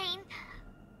brain...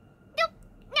 Nope,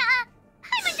 nah,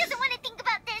 Hyman doesn't want to think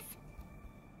about this.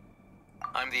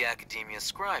 I'm the Academia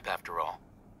scribe, after all.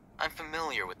 I'm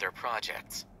familiar with their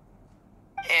projects.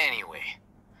 Anyway,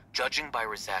 judging by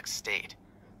Razak's state,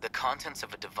 the contents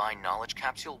of a divine knowledge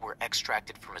capsule were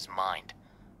extracted from his mind.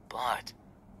 But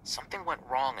something went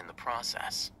wrong in the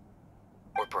process.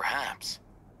 Or perhaps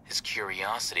his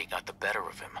curiosity got the better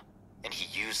of him, and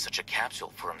he used such a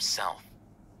capsule for himself.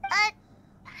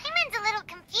 Hyman's a little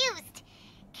confused.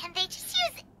 Can they just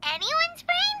use anyone's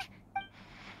brain?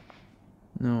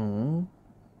 No.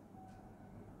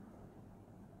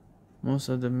 Most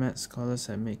of the mad scholars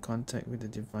had made contact with the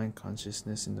divine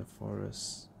consciousness in the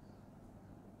forest.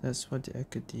 That's what the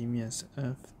academia is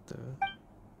after.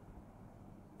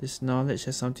 This knowledge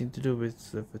has something to do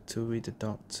with the Fatui, the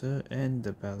Doctor, and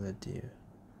the Balladeer.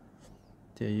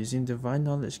 They are using divine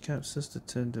knowledge capsules to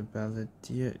turn the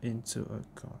Balladeer into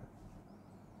a god.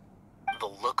 The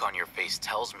look on your face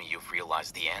tells me you've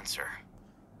realized the answer.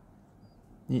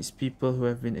 Needs people who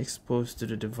have been exposed to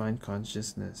the divine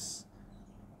consciousness.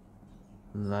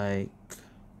 Like...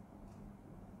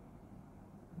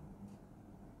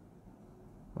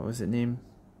 what was her name?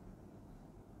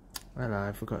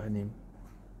 I forgot her name.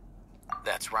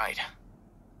 That's right.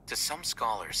 To some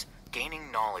scholars,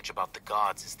 gaining knowledge about the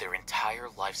gods is their entire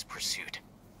life's pursuit.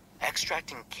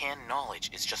 Extracting canned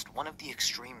knowledge is just one of the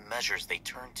extreme measures they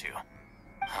turn to.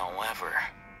 However,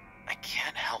 I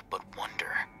can't help but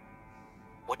wonder,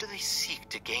 what do they seek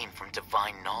to gain from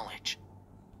divine knowledge?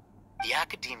 The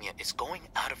academia is going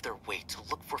out of their way to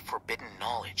look for forbidden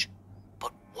knowledge,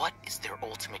 but what is their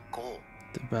ultimate goal?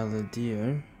 The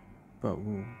Balladeer? But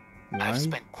why? I've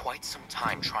spent quite some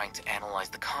time trying to analyze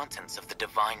the contents of the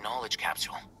divine knowledge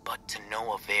capsule, but to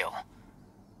no avail.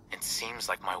 It seems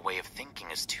like my way of thinking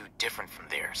is too different from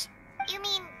theirs. You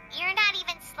mean you're not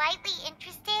even slightly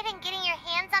interested in getting your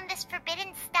hands on this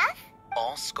forbidden stuff?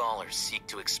 All scholars seek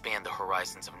to expand the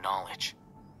horizons of knowledge,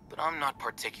 but I'm not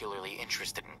particularly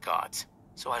interested in gods,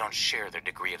 so I don't share their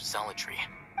degree of zealotry.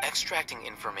 Extracting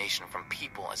information from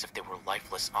people as if they were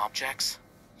lifeless objects?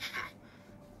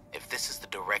 If this is the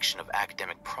direction of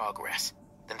academic progress,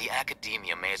 then the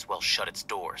academia may as well shut its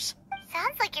doors.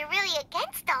 Sounds like you're really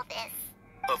against all this.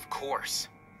 Of course.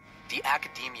 The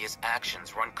Academia's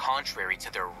actions run contrary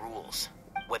to their rules.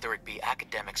 Whether it be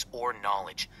academics or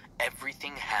knowledge,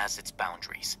 everything has its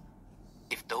boundaries.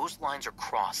 If those lines are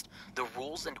crossed, the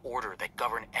rules and order that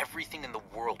govern everything in the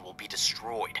world will be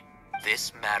destroyed.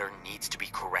 This matter needs to be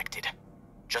corrected.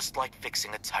 Just like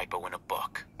fixing a typo in a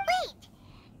book. Wait!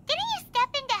 Didn't you step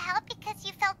in to help because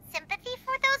you felt sympathy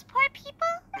for those poor people?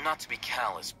 Not to be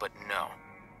callous, but no.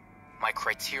 My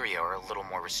criteria are a little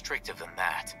more restrictive than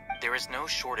that. There is no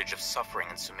shortage of suffering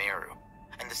in Sumeru,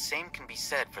 and the same can be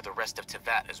said for the rest of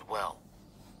Teyvat as well.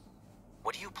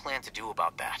 What do you plan to do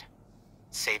about that?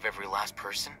 Save every last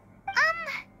person?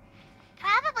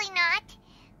 Probably not.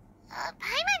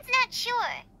 Paimon's not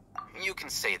sure. You can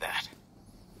say that.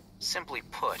 Simply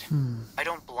put, I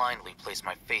don't blindly place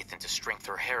my faith into strength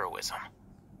or heroism.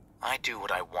 I do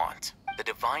what I want. The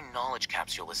Divine Knowledge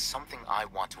Capsule is something I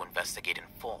want to investigate in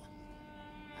full.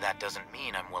 That doesn't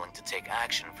mean I'm willing to take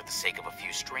action for the sake of a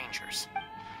few strangers.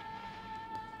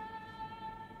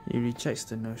 He rejects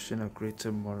the notion of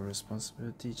greater moral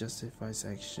responsibility justifies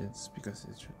actions because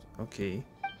it's okay.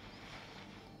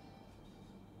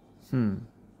 Paimon's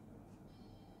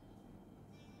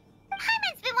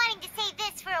been wanting to say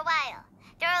this for a while.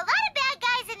 There are a lot of bad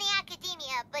guys in the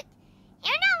Academia, but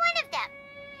you're not one of them.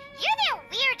 You're their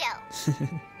weirdo.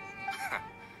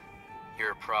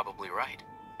 You're probably right.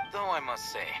 Though I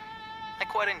must say, I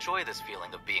quite enjoy this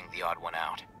feeling of being the odd one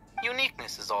out.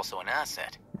 Uniqueness is also an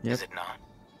asset, is it not?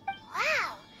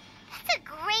 Wow, that's a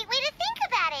great way to think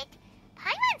about it.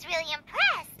 Paimon's really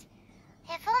impressed.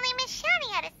 If only Miss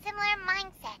Shani had a similar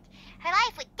mindset, her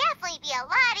life would definitely be a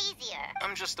lot easier.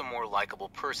 I'm just a more likable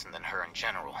person than her in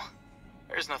general.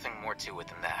 There's nothing more to it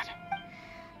than that.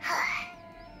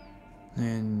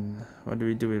 And what do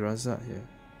we do with Razak here?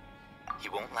 He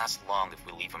won't last long if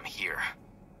we leave him here.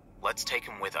 Let's take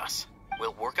him with us.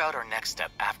 We'll work out our next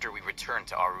step after we return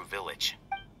to Aru village.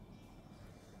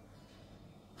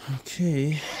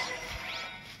 Okay.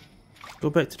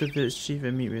 Go back to the village chief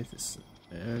and meet with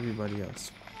everybody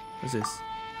else. What's this?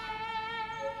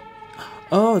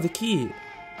 Oh, the key!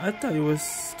 I thought it was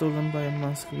stolen by a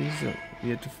mask weasel. We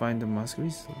had to find the mask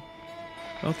weasel.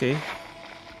 Okay.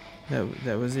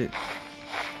 That was it.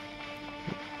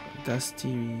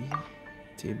 Dusty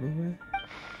tableware?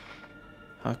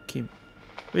 Hakim.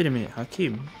 Wait a minute,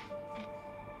 Hakim?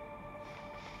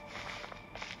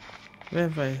 Where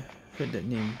have I heard that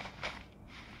name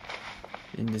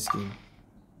in this game?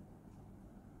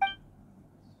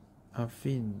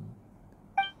 Afin.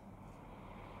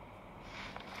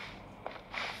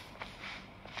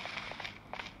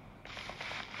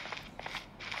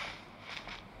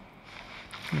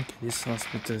 Okay, this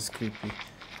hospital is creepy.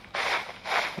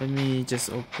 Let me just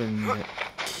open that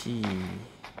key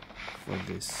for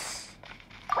this.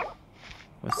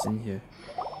 What's in here?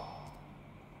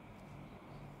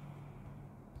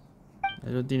 I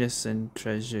don't think there's any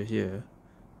treasure here.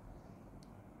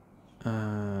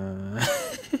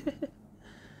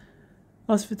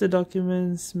 Hospital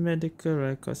documents, medical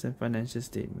records, and financial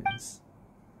statements.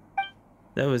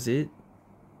 That was it.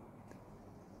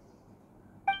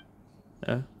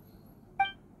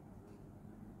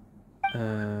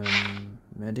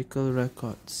 Medical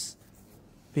records.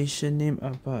 Patient name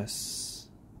Abbas.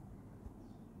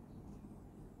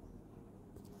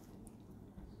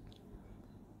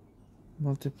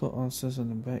 Multiple ulcers on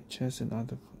the back, chest, and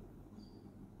other.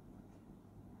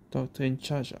 Doctor in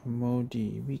charge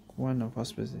Modi. Week 1 of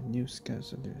hospital. New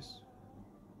schedulers.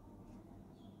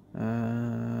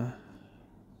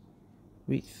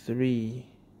 Week 3.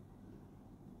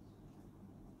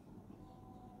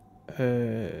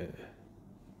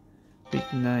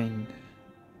 Week 9.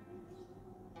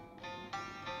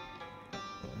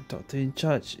 Doctor in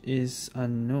charge is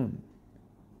unknown.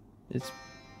 It's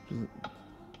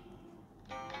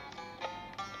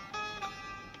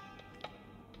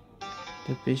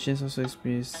the patient's also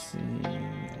experiencing.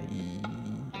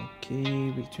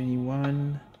 Okay, week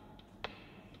 21.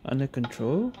 Under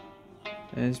control.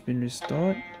 And it's been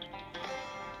restored.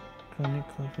 Chronic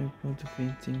coughing prone to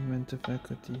fainting, mental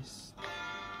faculties.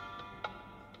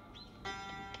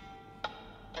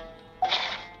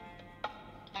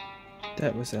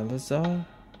 That was Elazar.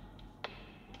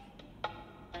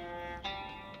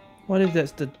 What if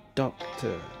that's the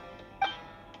doctor?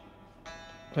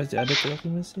 What's the other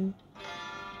document say?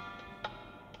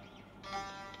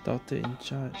 Doctor in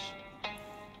charge.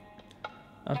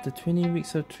 After 20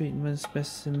 weeks of treatment,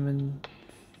 specimen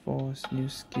 4's new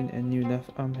skin and new left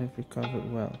arm have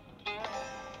recovered well.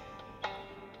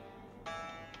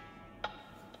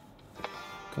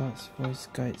 God's voice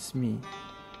guides me.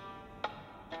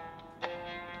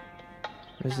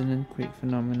 Resonant quake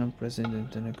phenomenon present in the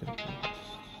internal controls.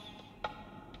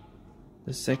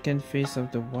 The second phase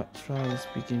of the Watt trial is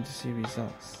beginning to see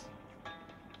results.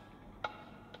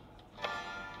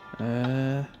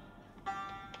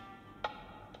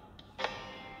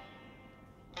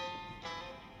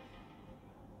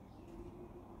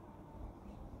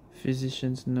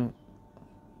 Physician's note.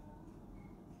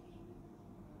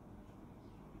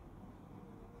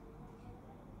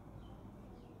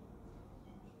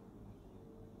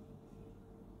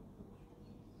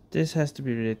 This has to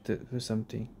be related to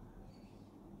something.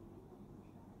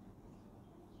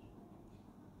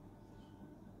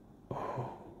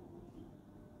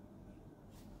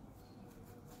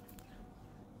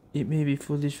 It may be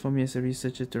foolish for me as a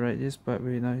researcher to write this, but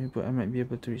with enough input I might be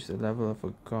able to reach the level of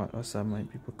a god, or some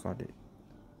might people call it.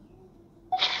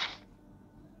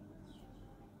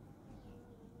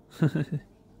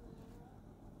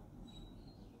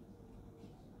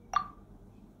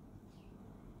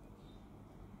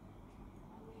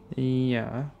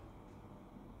 Yeah.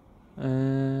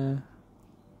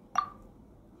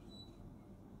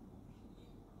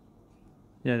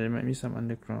 Yeah, there might be some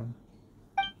underground.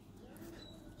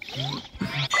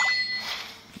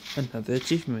 Another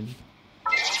achievement.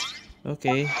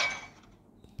 Okay.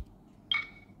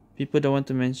 People don't want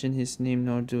to mention his name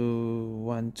nor do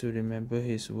want to remember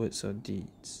his words or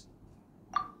deeds.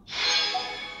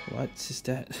 What is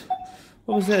that?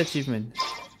 What was that achievement?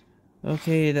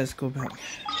 Okay, let's go back.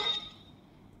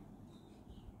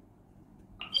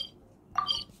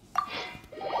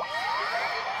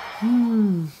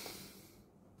 I'm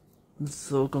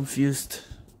so confused.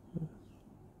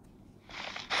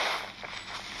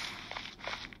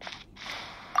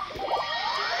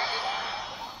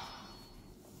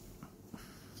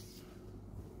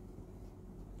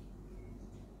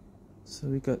 So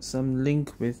we got some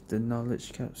link with the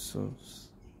knowledge capsules.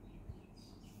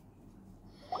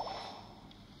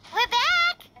 We're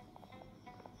back!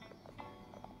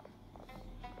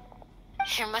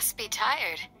 You must be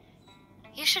tired.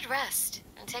 You should rest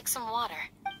and take some water.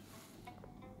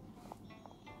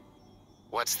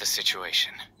 What's the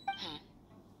situation?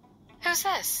 Who's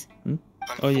this?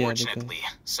 Unfortunately,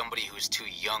 somebody who's too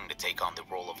young to take on the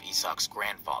role of Isak's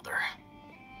grandfather.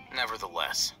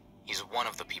 Nevertheless, he's one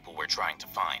of the people we're trying to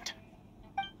find.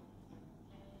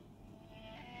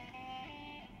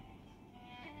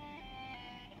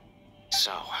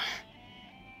 So,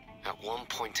 at one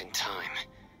point in time,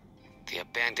 the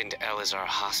abandoned Elazar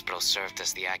Hospital served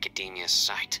as the Academia's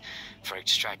site for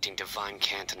extracting divine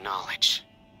cant knowledge.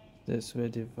 That's where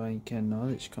divine cant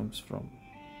knowledge comes from.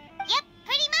 Yep,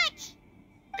 pretty much.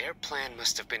 Their plan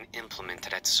must have been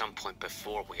implemented at some point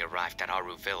before we arrived at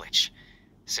Aru Village,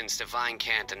 since divine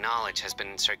cant knowledge has been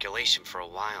in circulation for a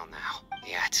while now.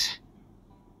 Yet,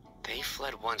 they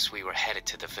fled once we were headed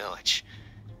to the village,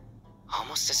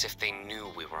 almost as if they knew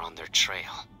we were on their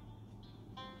trail.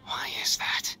 Why is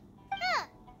that?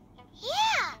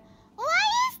 Yeah, why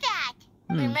is that?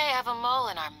 We may have a mole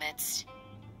in our midst.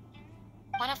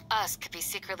 One of us could be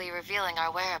secretly revealing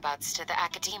our whereabouts to the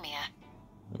Academia.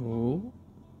 Oh?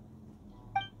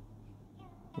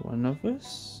 One of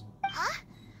us? Huh?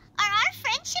 Are our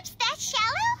friendships that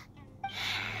shallow?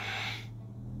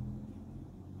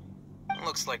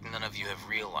 Looks like none of you have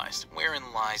realized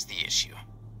wherein lies the issue.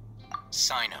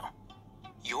 Sino,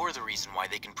 you're the reason why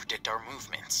they can predict our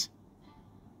movements.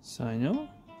 Sino?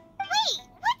 Wait,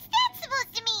 what's that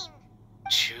supposed to mean?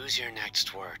 Choose your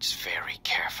next words very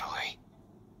carefully.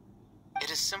 It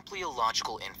is simply a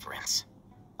logical inference.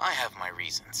 I have my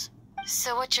reasons.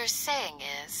 So what you're saying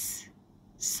is,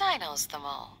 Sino's the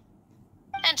mole.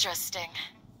 Interesting.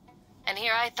 And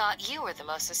here I thought you were the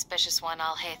most suspicious one,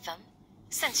 Al-Haytham,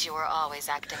 since you were always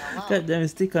acting alone. God damn, I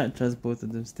still can't trust both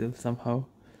of them still, somehow.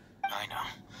 I know.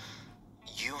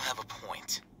 You have a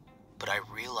point. But I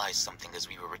realized something as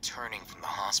we were returning from the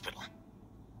hospital.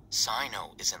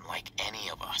 Sino isn't like any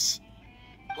of us.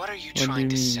 What are you trying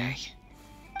to say?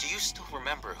 Do you still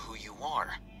remember who you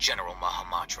are, General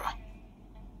Mahamatra?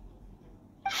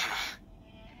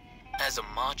 As a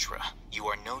Matra, you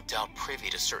are no doubt privy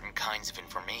to certain kinds of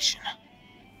information.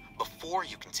 Before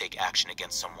you can take action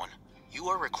against someone, you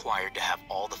are required to have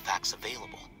all the facts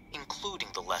available, including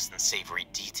the less than savory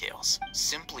details.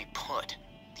 Simply put,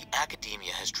 the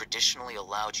Academia has traditionally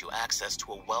allowed you access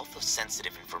to a wealth of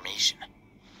sensitive information.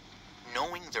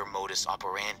 Knowing their modus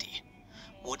operandi,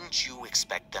 wouldn't you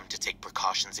expect them to take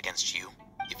precautions against you?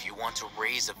 If you want to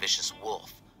raise a vicious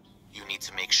wolf, you need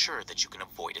to make sure that you can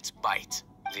avoid its bite.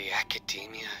 The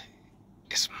Academia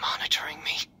is monitoring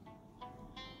me?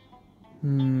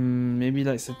 Maybe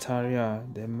like Sataria,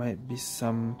 there might be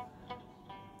some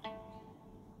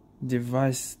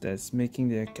device that's making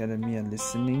the Academia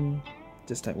listening,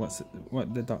 just like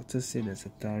what the doctor said that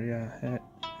Zetaria had.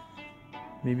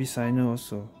 Maybe Sino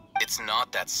also. It's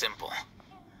not that simple.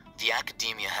 The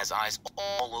Academia has eyes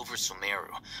all over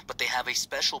Sumeru, but they have a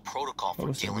special protocol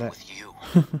for dealing with you.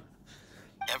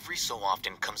 Every so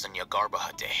often comes a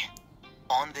Nyagarbaha Day.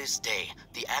 On this day,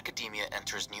 the Academia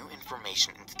enters new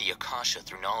information into the Akasha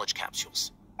through knowledge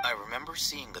capsules. I remember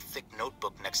seeing the thick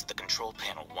notebook next to the control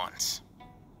panel once.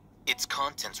 Its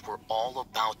contents were all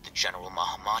about the General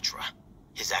Mahamatra,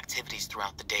 his activities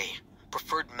throughout the day,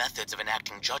 preferred methods of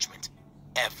enacting judgment,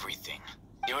 everything.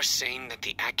 You're saying that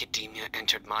the Academia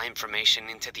entered my information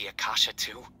into the Akasha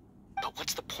too? But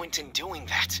what's the point in doing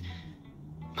that?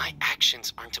 My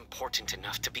actions aren't important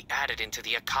enough to be added into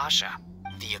the Akasha.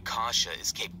 The Akasha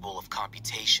is capable of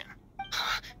computation.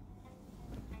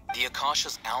 The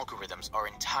Akasha's algorithms are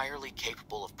entirely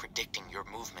capable of predicting your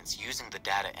movements using the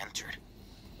data entered.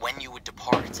 When you would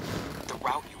depart, the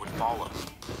route you would follow,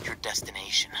 your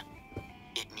destination.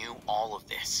 It knew all of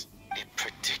this. It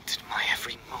predicted my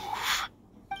every move.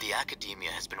 The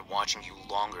Academia has been watching you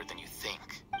longer than you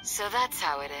think. So that's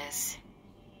how it is.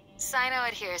 Sino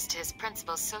adheres to his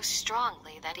principles so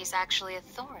strongly that he's actually a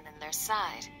thorn in their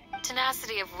side.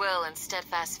 Tenacity of will and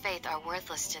steadfast faith are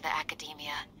worthless to the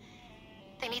Academia.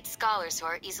 They need scholars who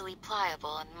are easily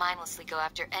pliable and mindlessly go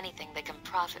after anything they can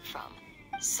profit from.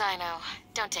 Sino,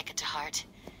 don't take it to heart.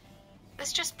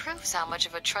 This just proves how much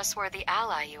of a trustworthy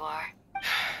ally you are.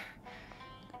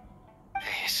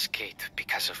 They escaped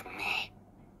because of me.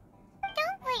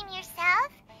 Don't blame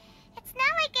yourself. It's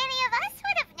not like any of us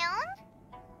would have known.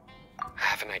 I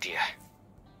have an idea.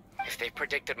 If they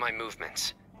predicted my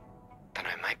movements, then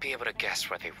I might be able to guess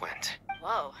where they went.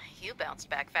 Whoa, you bounced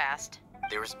back fast.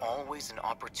 There is always an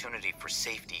opportunity for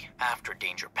safety after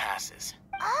danger passes.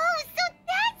 Oh, so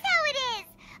that's how it is!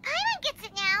 Paimon gets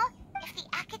it now. If the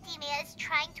Academia is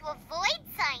trying to avoid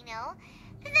Sino,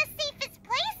 then the safest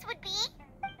place would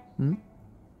be...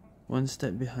 One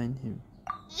step behind him.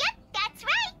 Yep, that's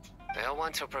right! They'll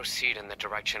want to proceed in the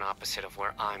direction opposite of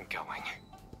where I'm going.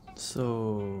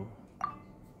 So...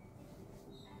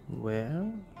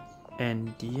 where?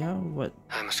 And Dia, what?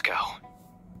 I must go.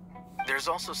 There's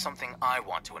also something I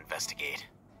want to investigate.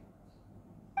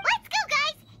 Let's go,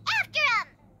 guys! After him!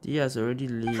 Dia's already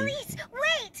leaving. Please,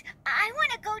 wait! I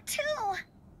want to go too!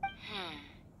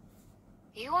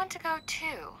 You want to go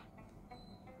too?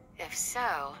 If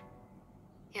so,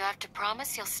 you have to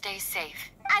promise you'll stay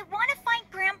safe. I want to find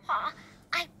Grandpa.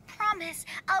 I promise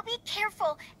I'll be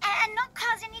careful and not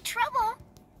cause any trouble.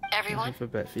 Everyone, I have a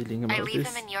bad feeling about I leave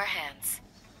this. him in your hands.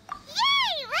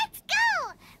 Yay! Let's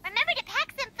go! Remember to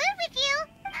pack some food with you.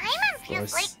 Paimon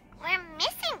feels like we're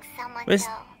missing someone, Where's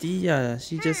though. Dia?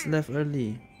 She just left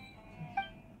early.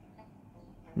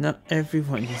 Not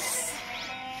everyone is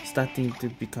starting to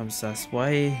become sus.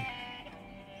 Why?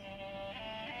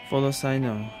 Follow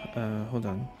Sino. Hold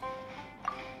on.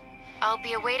 I'll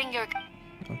be awaiting your...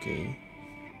 Okay.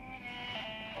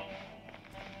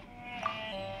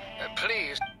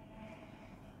 Please.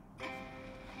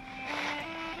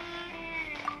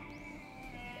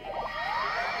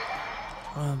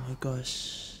 Oh my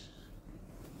gosh.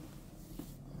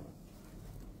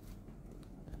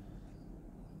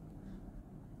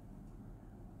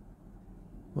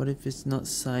 What if it's not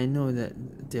Sino that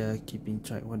they're keeping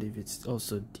track? What if it's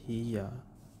also Dia?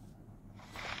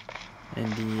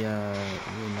 And Dia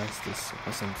realized this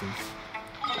or something.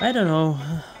 I don't know.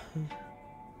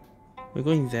 We're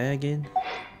going there again?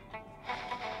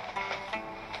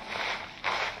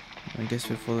 I guess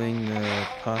we're following the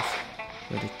path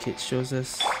where the kid shows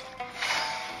us.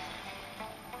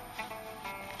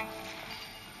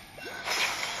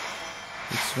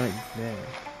 It's right there.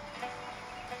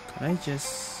 Can I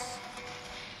just...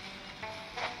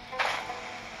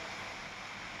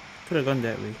 could have gone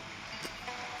that way.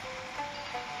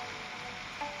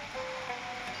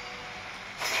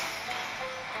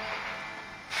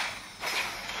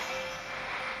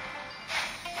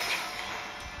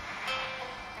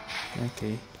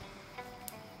 Okay.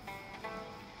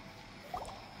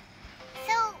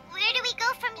 So, where do we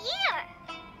go from here?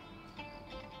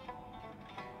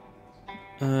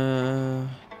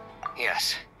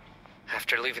 Yes.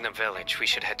 After leaving the village, we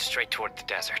should head straight toward the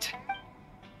desert.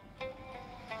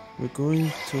 We're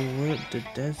going toward the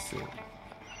desert.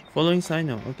 Following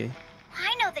Sino, okay.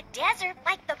 I know the desert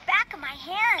like the back of my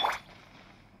hand.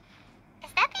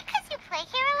 Is that because you play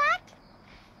here a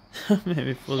lot?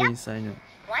 Maybe following Sino.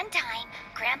 One time,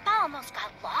 Grandpa almost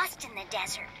got lost in the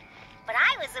desert, but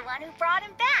I was the one who brought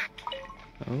him back.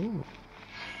 Oh.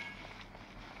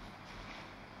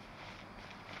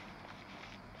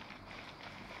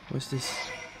 What's this?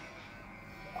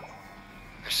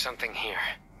 There's something here.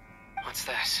 What's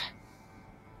this?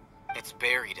 It's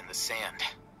buried in the sand.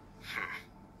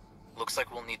 Looks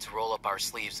like we'll need to roll up our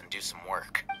sleeves and do some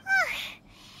work.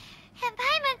 And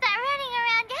Paimon thought running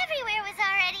around everywhere was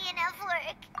already enough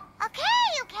work.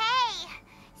 Okay.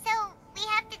 So, we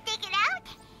have to dig it out?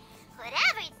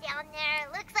 Whatever's down there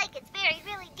looks like it's buried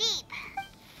really deep.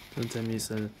 Don't tell me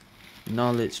it's a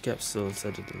knowledge capsule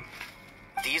suddenly.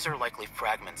 These are likely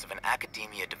fragments of an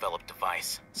Academia-developed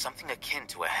device, something akin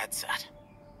to a headset.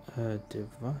 A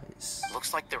device?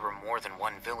 Looks like there were more than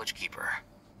one village keeper.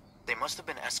 They must have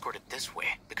been escorted this way,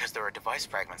 because there are device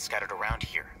fragments scattered around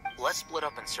here. Let's split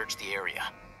up and search the area.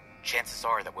 Chances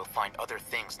are that we'll find other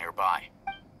things nearby.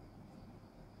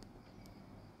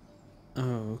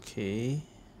 Oh, okay.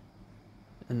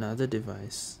 Another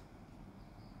device.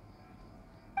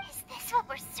 Is this what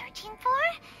we're searching for?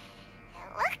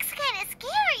 It looks kind of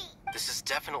scary. This is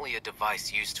definitely a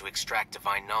device used to extract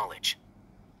divine knowledge.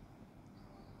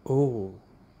 Oh.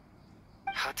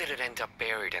 How did it end up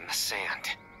buried in the sand?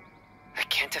 That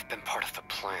can't have been part of the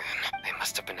plan. They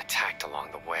must have been attacked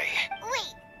along the way.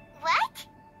 Wait, what?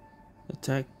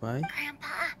 Attacked by? Grandpa,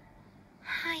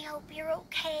 I hope you're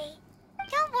okay.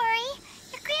 Don't worry,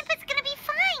 your grandpa's gonna be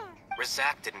fine.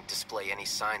 Rizak didn't display any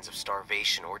signs of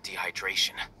starvation or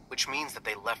dehydration, which means that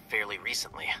they left fairly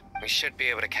recently. We should be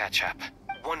able to catch up.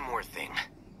 One more thing.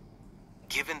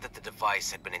 Given that the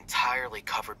device had been entirely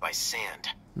covered by sand,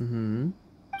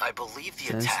 I believe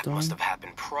the attack must have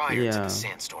happened prior to the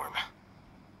sandstorm.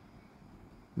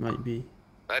 Might be.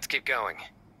 Let's keep going.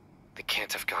 They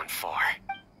can't have gone far.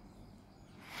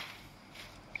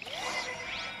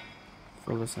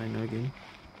 Follow sign again.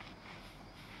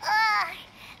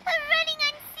 But running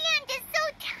on sand is so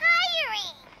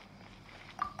tiring.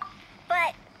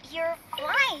 But you're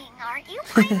flying, aren't you,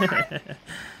 Paimon?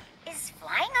 Is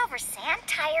flying over sand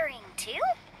tiring too?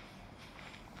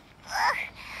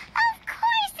 Of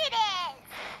course it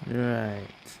is. Right.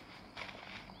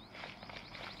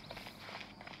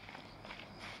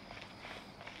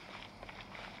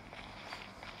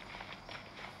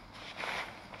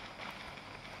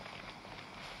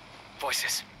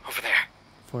 Voices, over there.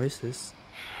 Voices?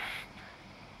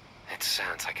 It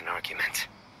sounds like an argument.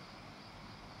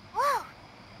 Whoa,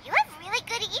 you have really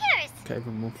good ears. Can't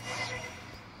even move.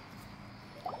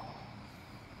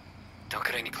 Don't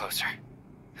get any closer.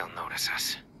 They'll notice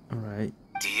us. Alright.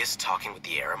 Dia's talking with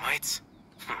the Eremites?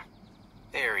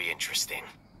 Very interesting.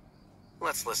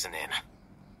 Let's listen in.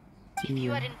 If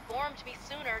you had informed me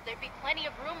sooner, there'd be plenty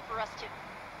of room for us to...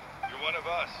 You're one of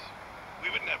us. We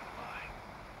would never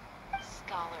lie.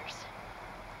 Scholars.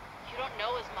 You don't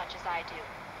know as much as I do.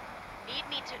 Need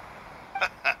me to...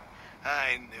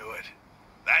 I knew it.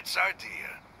 That's our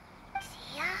Dia.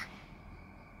 Dia?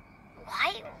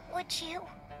 Why would you...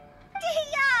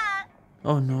 Dia!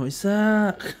 Oh no,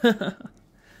 Isaac!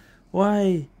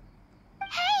 Why?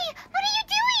 Hey, what are you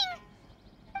doing?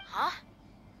 Huh?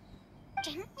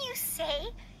 Didn't you say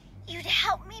you'd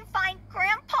help me find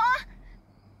Grandpa?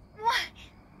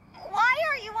 Why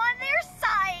are you on their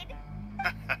side?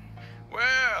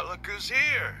 Well, look who's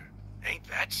here. Ain't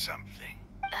that something?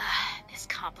 This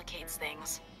complicates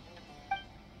things.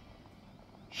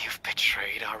 You've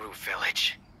betrayed Aru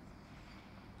village.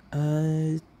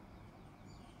 I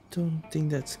don't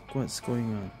think that's what's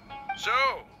going on. So,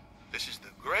 this is the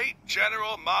great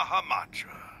General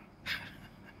Mahamatra.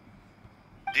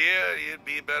 Dear, you'd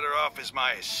be better off as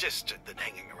my assistant than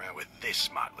hanging around with this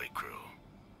motley crew.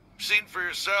 Seen for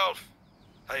yourself,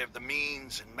 I have the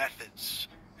means and methods,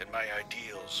 and my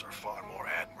ideals are far more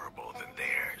admirable than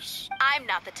theirs. I'm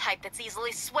not the type that's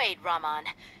easily swayed, Raman.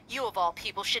 You of all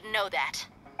people should know that.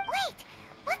 Wait,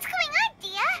 what's going on,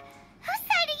 Dia? Whose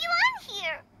side are you on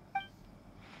here?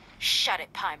 Shut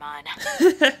it, Paimon.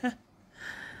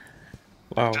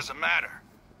 Wow. Doesn't matter.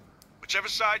 Whichever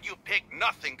side you pick,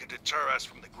 nothing can deter us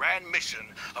from the grand mission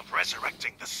of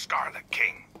resurrecting the Scarlet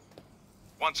King.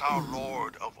 Once our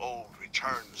Lord of Old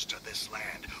returns to this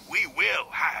land, we will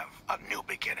have a new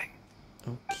beginning.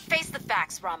 Okay. Face the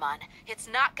facts, Raman. It's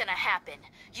not gonna happen.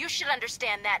 You should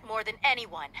understand that more than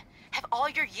anyone. Have all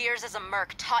your years as a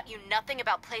merc taught you nothing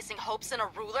about placing hopes in a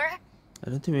ruler? I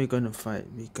don't think we're gonna fight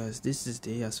because this is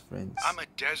Dia's friends. I'm a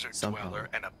desert Somehow. dweller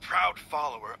and a proud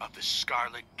follower of the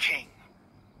Scarlet King.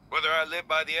 Whether I live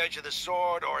by the edge of the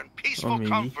sword or in peaceful maybe.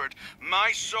 comfort,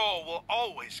 my soul will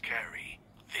always carry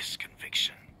this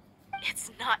conviction.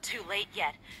 It's not too late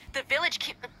yet. The village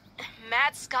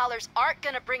mad scholars aren't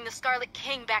gonna bring the Scarlet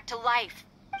King back to life.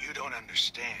 You don't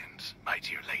understand, my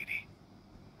dear lady.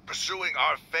 Pursuing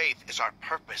our faith is our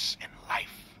purpose in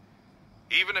life.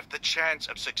 Even if the chance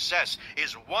of success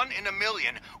is 1 in a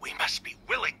million, we must be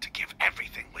willing to give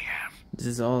everything we have. This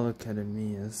is all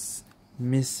Academia's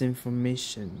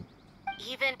misinformation.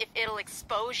 Even if it'll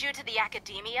expose you to the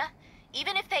Academia?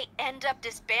 Even if they end up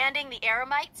disbanding the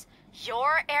Eremites?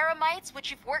 Your Eremites,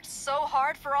 which you've worked so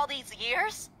hard for all these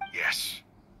years? Yes.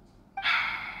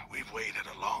 We've waited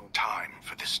a long time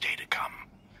for this day to come.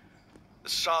 The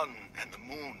sun and the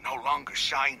moon no longer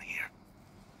shine here.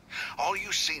 All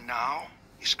you see now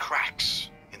is cracks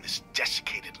in this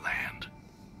desiccated land.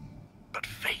 But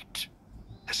fate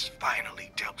has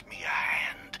finally dealt me a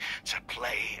hand to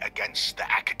play against the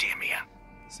Academia.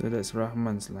 So that's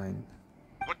Rahman's line.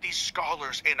 With these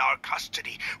scholars in our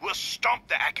custody, we'll stomp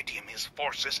the Academia's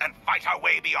forces and fight our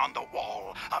way beyond the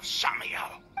wall of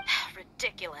Samiel.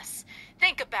 Ridiculous.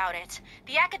 Think about it.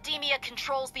 The Academia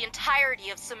controls the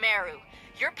entirety of Sumeru.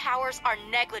 Your powers are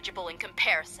negligible in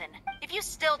comparison. If you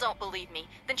still don't believe me,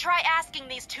 then try asking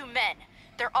these 2 men.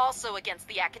 They're also against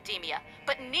the Academia,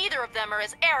 but neither of them are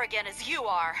as arrogant as you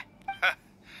are.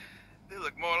 They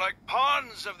look more like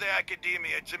pawns of the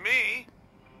Academia to me.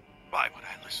 Why would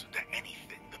I listen to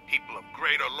anything the people of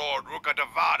Greater Lord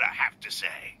Rukhedevata have to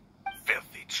say?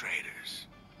 Filthy traitors.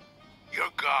 Your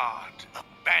god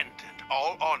abandoned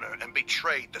all honor and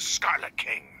betrayed the Scarlet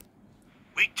King.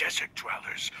 We desert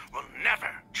dwellers will never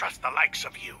trust the likes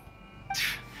of you.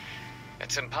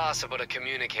 It's impossible to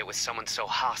communicate with someone so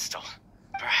hostile.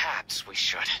 Perhaps we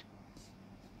should.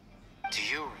 Do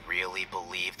you really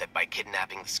believe that by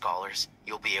kidnapping the scholars,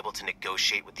 you'll be able to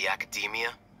negotiate with the Academia?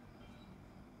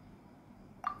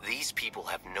 These people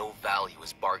have no value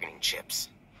as bargaining chips,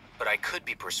 but I could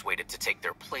be persuaded to take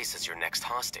their place as your next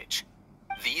hostage.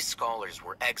 These scholars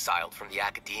were exiled from the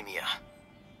Academia.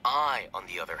 I, on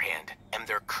the other hand, am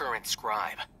their current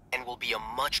scribe, and will be a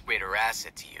much greater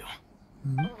asset to you.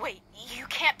 Wait, you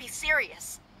can't be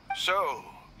serious. So,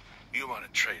 you want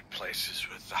to trade places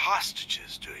with the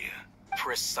hostages, do you?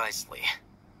 Precisely.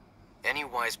 Any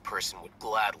wise person would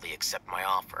gladly accept my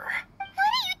offer. What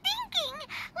are you thinking?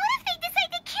 What if they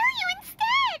decide to kill you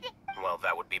instead? Well,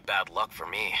 that would be bad luck for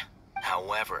me.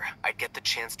 However, I'd get the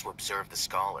chance to observe the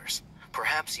scholars.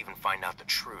 Perhaps even find out the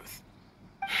truth.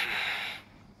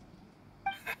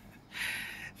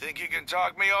 Think you can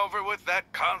talk me over with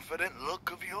that confident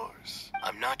look of yours?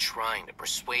 I'm not trying to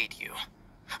persuade you.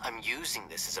 I'm using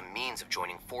this as a means of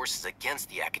joining forces against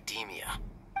the Academia.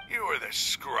 You are the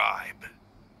scribe.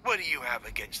 What do you have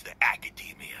against the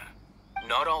Academia?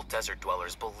 Not all desert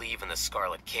dwellers believe in the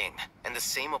Scarlet King, and the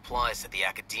same applies to the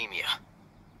Academia.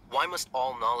 Why must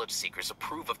all knowledge seekers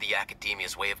approve of the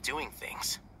Academia's way of doing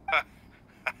things?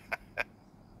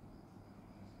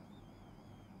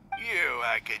 You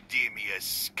Academia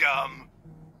scum.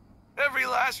 Every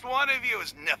last one of you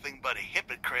is nothing but a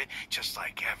hypocrite, just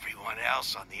like everyone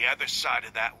else on the other side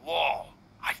of that wall.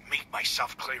 I've made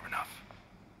myself clear enough.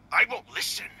 I won't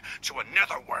listen to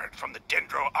another word from the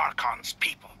Dendro Archon's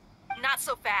people. Not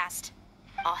so fast.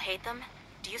 I'll hate them.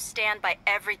 Do you stand by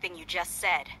everything you just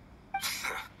said?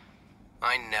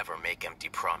 I never make empty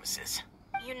promises.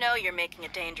 You know you're making a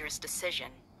dangerous decision,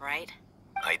 right?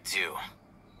 I do.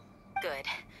 Good.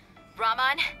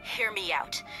 Rahman, hear me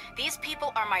out. These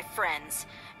people are my friends.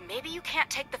 Maybe you can't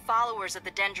take the followers of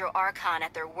the Dendro Archon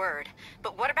at their word,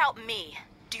 but what about me?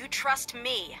 Do you trust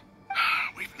me?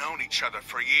 We've known each other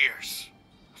for years.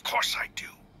 Of course I do.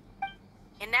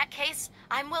 In that case,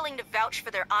 I'm willing to vouch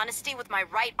for their honesty with my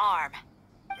right arm.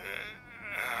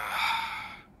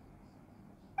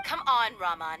 Come on,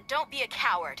 Rahman, don't be a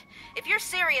coward. If you're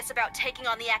serious about taking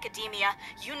on the Academia,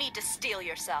 you need to steel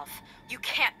yourself. You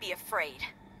can't be afraid.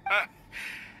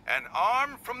 An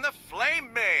arm from the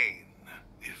Flame Mane.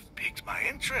 You've piqued my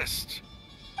interest.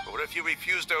 But what if you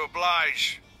refuse to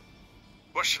oblige?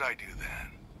 What should I do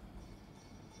then?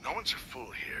 No one's a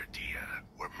fool here, Dia.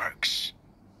 We're mercs.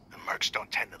 And mercs don't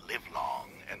tend to live long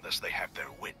unless they have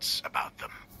their wits about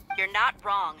them. You're not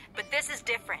wrong, but this is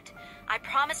different. I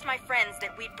promised my friends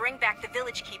that we'd bring back the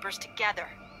village keepers together.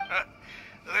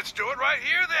 Let's do it right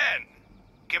here then.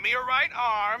 Give me your right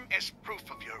arm as proof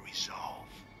of your resolve.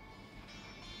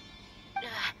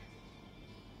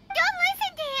 Don't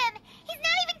listen to him! He's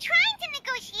not even trying to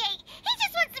negotiate! He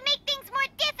just wants to make things more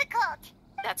difficult!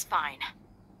 That's fine.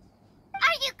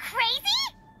 Are you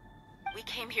crazy? We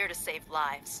came here to save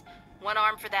lives. One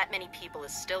arm for that many people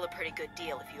is still a pretty good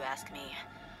deal, if you ask me.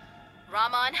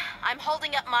 Rahman, I'm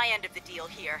holding up my end of the deal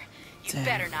here. You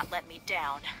better not let me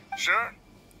down. Sure.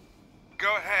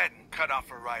 Go ahead and cut off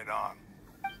her right arm.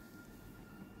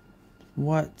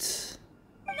 What?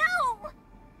 No!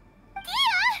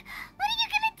 Dia! What are you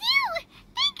gonna do?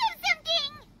 Think of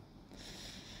something!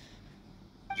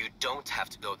 You don't have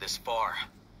to go this far.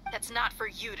 That's not for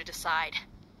you to decide.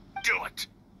 Do it!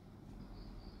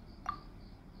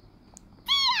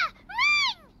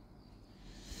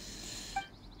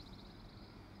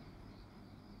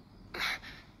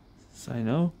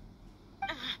 Sino?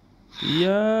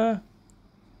 Yeah.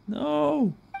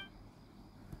 No.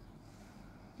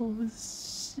 What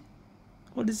is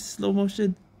this slow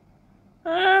motion?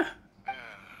 Ah.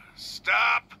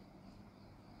 Stop!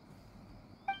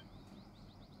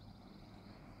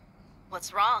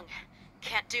 What's wrong?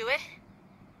 Can't do it?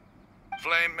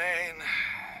 Flame Mane,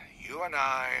 you and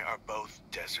I are both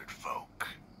desert folk.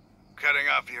 Cutting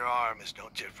off your arm is no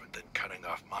different than cutting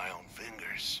off my own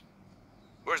fingers.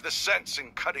 Where's the sense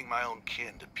in cutting my own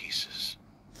kin to pieces?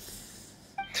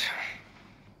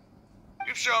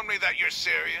 You've shown me that you're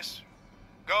serious.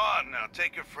 Go on now,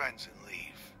 take your friends and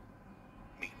leave.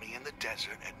 Meet me in the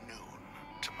desert at noon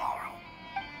tomorrow.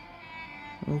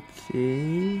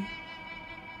 Okay.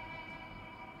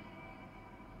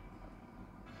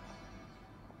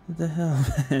 What the hell,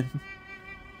 man?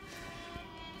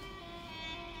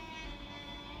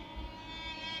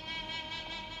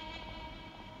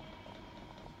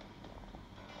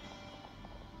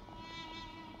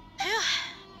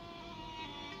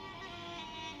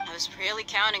 I was really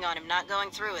counting on him not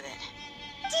going through with it.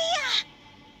 Dia!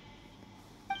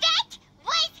 That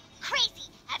was crazy!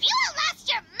 Have you all lost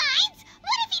your minds?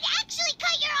 What if he'd actually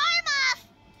cut your arm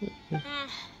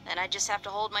off? Then I just have to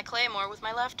hold my claymore with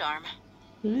my left arm.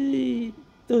 Really?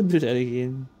 Don't do that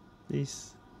again,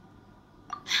 please.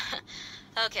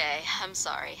 Okay, I'm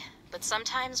sorry. But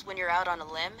sometimes when you're out on a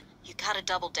limb, you gotta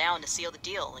double down to seal the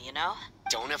deal, you know?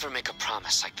 Don't ever make a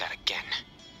promise like that again.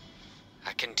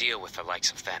 I can deal with the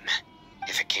likes of them.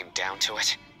 If it came down to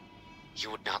it, you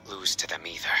would not lose to them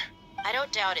either. I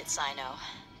don't doubt it, Sino.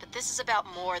 But this is about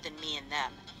more than me and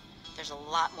them. There's a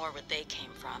lot more where they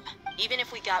came from. Even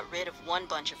if we got rid of one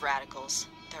bunch of radicals,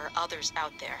 there are others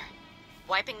out there.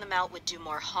 Wiping them out would do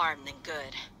more harm than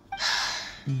good.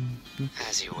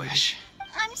 As you wish.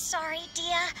 I'm sorry,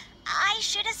 Dia. I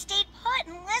should have stayed put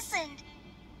and listened.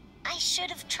 I should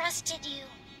have trusted you.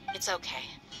 It's okay.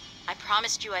 I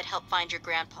promised you I'd help find your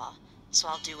grandpa, so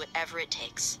I'll do whatever it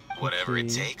takes. Whatever it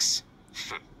takes?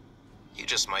 You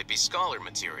just might be scholar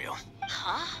material.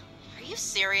 Huh? Are you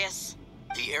serious?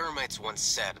 The Eremites once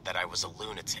said that I was a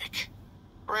lunatic.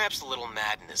 Perhaps a little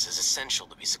madness is essential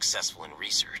to be successful in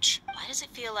research. Why does it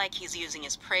feel like he's using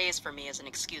his praise for me as an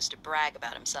excuse to brag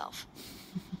about himself?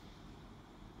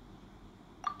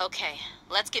 Okay,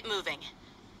 let's get moving.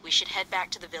 We should head back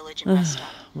to the village and rest up.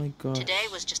 My God. Today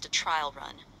was just a trial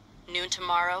run. Noon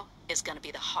tomorrow is gonna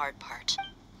be the hard part.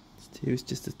 Today was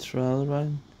just a trial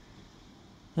run.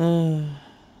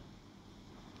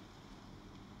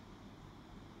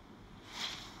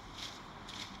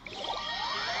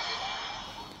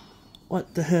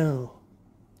 What the hell?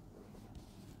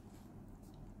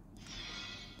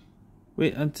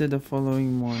 Wait until the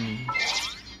following morning.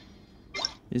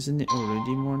 Isn't it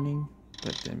already morning?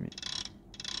 God damn it.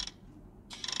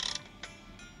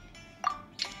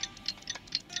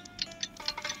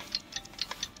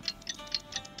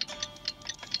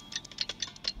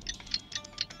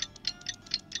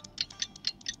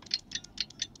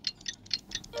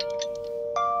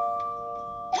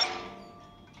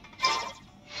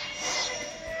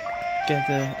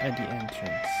 Gather at the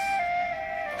entrance.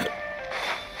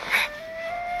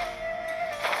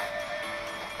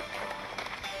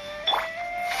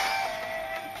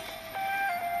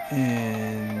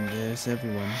 And there's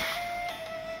everyone.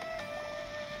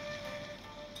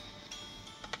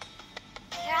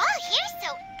 You're all here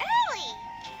so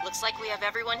early. Looks like we have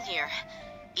everyone here.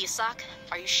 Isak,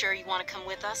 are you sure you want to come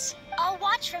with us? I'll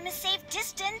watch from a safe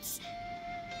distance.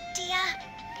 Dia,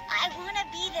 I want to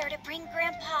be there to bring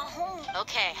Grandpa home.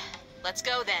 Okay, let's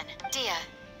go then. Dia,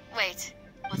 wait.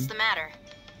 What's the matter?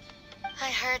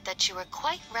 I heard that you were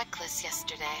quite reckless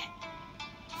yesterday.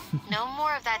 No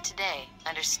more of that today,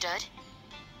 understood?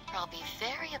 Or I'll be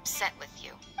very upset with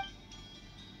you.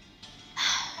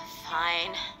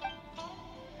 Fine.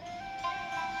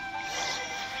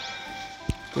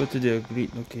 Go to the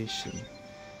agreed location.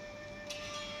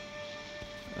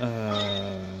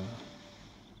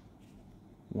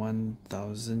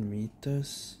 1,000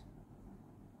 meters?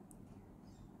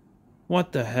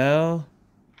 What the hell?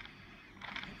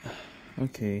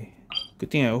 Okay.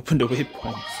 Good thing I opened the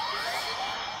waypoints.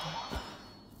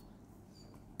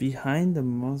 Behind the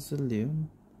mausoleum?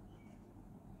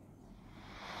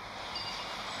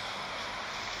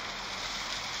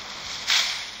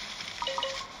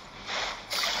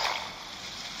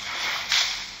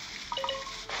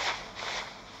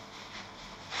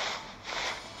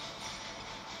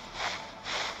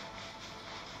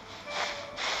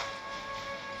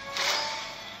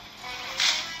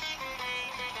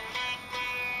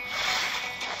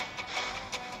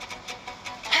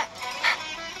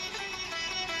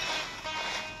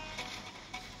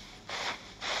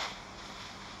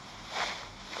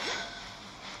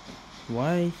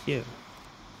 Why here?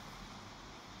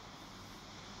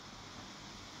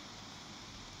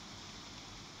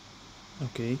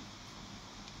 Okay.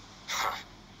 Huh.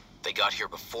 They got here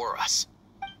before us.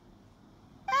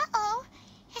 Uh-oh.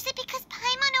 Is it because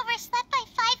Paimon overslept by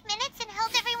 5 minutes and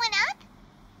held everyone up?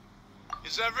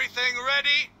 Is everything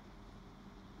ready?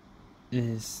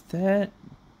 Is that...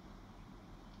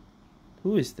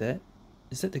 Who is that?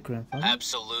 Is that the grandfather?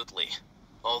 Absolutely.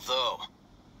 Although,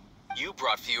 you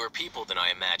brought fewer people than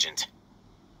I imagined.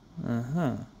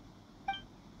 Uh-huh.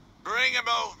 Bring him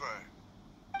over.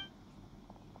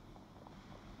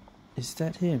 Is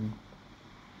that him?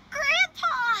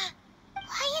 Grandpa!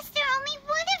 Why is there only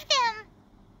one of them?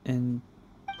 And...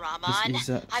 Rahman, this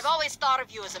is I've always thought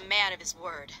of you as a man of his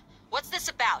word. What's this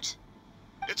about?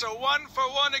 It's a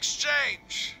one-for-one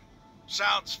exchange.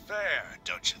 Sounds fair,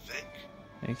 don't you think?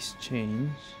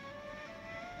 Exchange?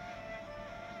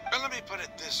 Well, let me put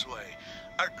it this way.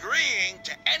 Agreeing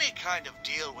to any kind of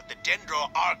deal with the Dendro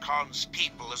Archon's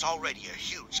people is already a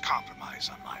huge compromise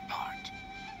on my part.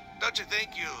 Don't you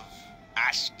think you've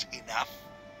asked enough?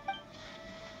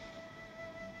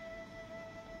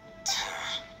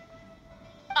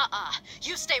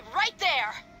 You stay right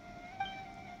there!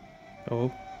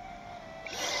 Oh.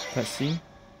 Cutscene?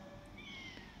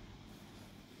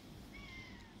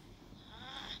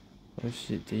 Oh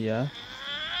shit, yeah.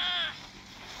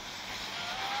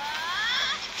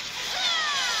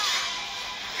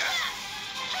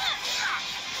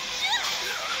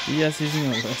 Dia's using a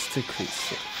Lester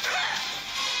Crease.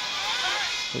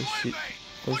 Oh shit.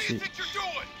 Oh shit.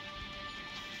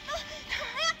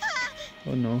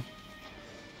 Oh no.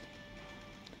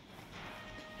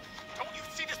 Don't you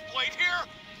see this blade here?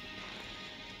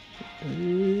 Uh,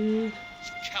 You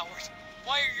coward.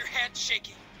 Why are your hands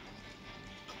shaking?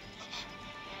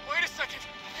 Wait a second.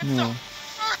 It's No. an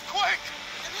earthquake!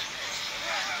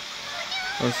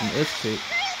 Oh, it's an earthquake.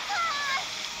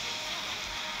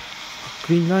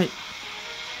 Green light.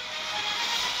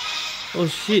 Oh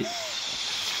shit.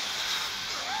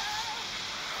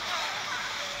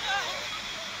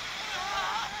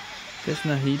 That's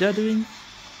Nahida doing?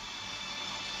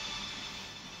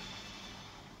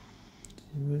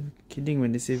 They were kidding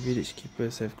when they say village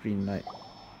keepers have green light.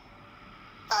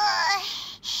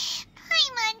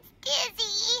 Paimon's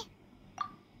dizzy.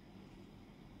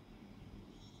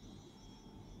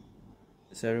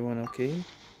 Is everyone okay?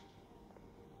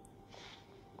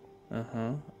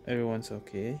 Uh-huh. Everyone's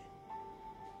okay.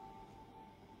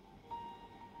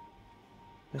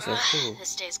 That's a cool.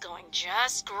 This day's going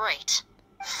just great.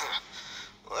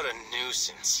 What a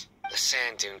nuisance. The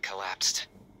sand dune collapsed.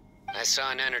 I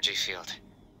saw an energy field.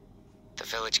 The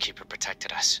village keeper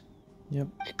protected us. Yep.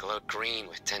 It glowed green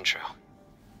with dendro.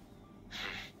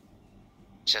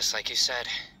 Just like you said,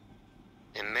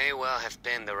 it may well have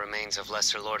been the remains of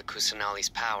Lesser Lord Kusanali's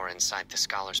power inside the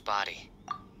scholar's body.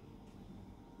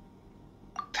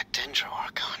 The Dendro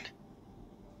Archon.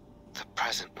 The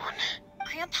present one.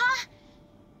 Grandpa?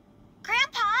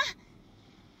 Grandpa?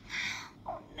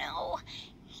 Oh no,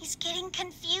 he's getting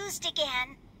confused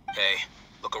again. Hey,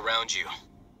 look around you.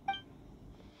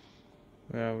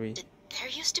 Where are we? There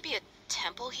used to be a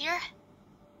temple here?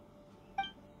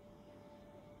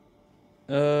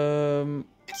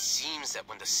 It seems that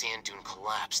when the sand dune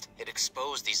collapsed, it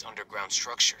exposed these underground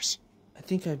structures. I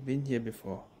think I've been here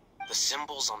before. The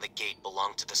symbols on the gate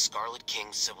belong to the Scarlet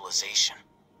King's civilization.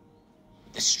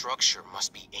 This structure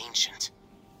must be ancient.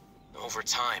 Over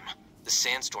time, the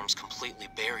sandstorms completely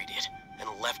buried it and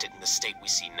left it in the state we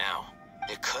see now.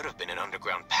 It could have been an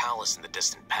underground palace in the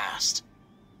distant past.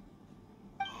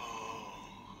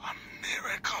 Oh, a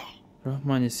miracle.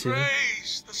 Rahman is here.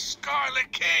 Praise the Scarlet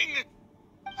King!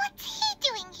 What's he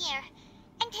doing here?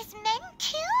 And his men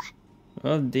too?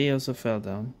 Well, they also fell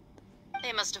down.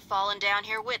 They must have fallen down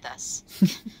here with us.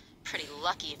 Pretty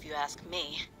lucky if you ask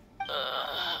me.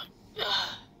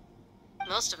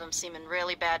 Most of them seem in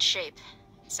really bad shape.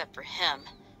 Except for him.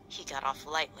 He got off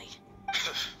lightly.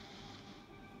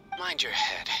 Mind your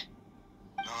head.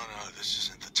 No, this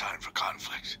isn't the time for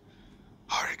conflict.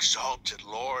 Our exalted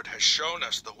lord has shown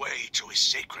us the way to his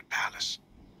sacred palace.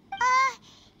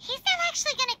 He's not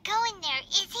actually gonna go in there,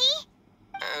 is he?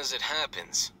 As it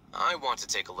happens, I want to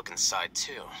take a look inside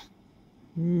too.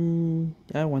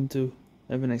 I want to.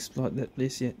 I haven't explored that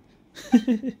place yet. What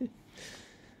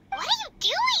are you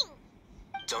doing?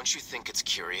 Don't you think it's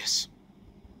curious?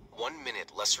 1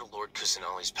 minute, Lesser Lord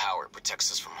Kusanali's power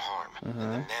protects us from harm, and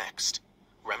the next,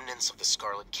 remnants of the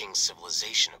Scarlet King's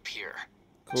civilization appear.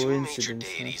 Two major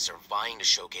deities are vying to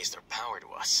showcase their power to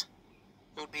us.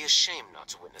 It would be a shame not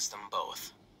to witness them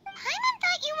both. Paimon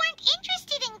thought you weren't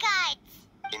interested in gods.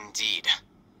 Indeed.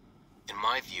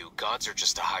 you, gods are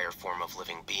just a higher form of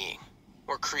living being.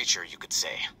 Or creature, you could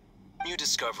say. New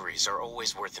discoveries are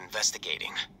always worth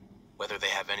investigating. Whether they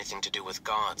have anything to do with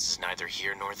gods is neither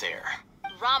here nor there.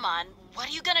 Raman, what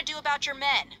are you gonna do about your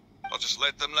men? I'll just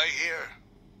let them lay here.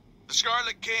 The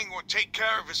Scarlet King will take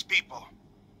care of his people.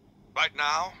 Right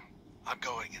now, I'm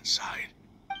going inside.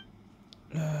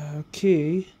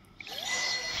 Okay.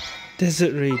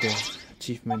 Desert Raider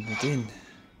achievement again.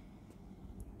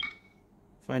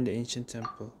 Find the ancient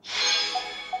temple.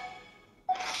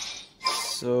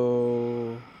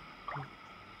 So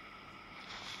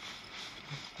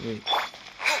wait.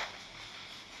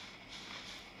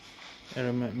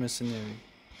 Aromat mercenary.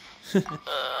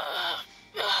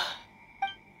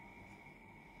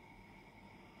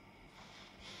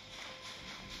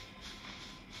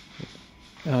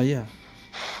 Oh yeah.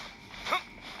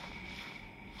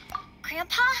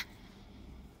 Grandpa?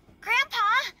 Grandpa?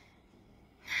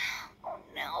 Oh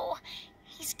no,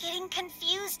 he's getting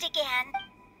confused again.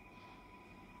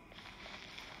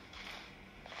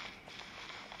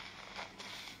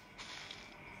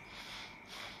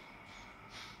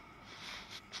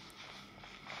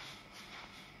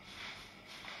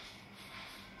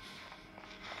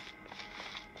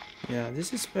 Yeah,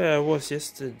 this is where I was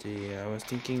yesterday. I was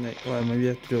thinking like, oh, maybe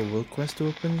I have to do a world quest to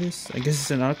open this. I guess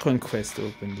it's an Archon quest to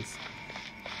open this.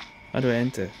 How do I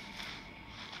enter?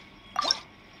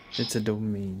 It's a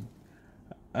domain.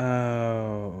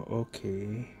 Oh,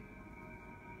 okay.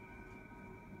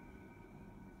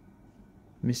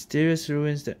 Mysterious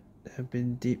ruins that have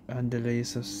been deep under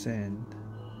layers of sand.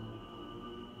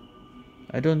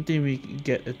 I don't think we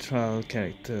get a trial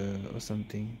character or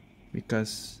something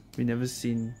because we never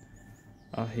seen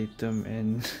Al-Hatem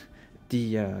and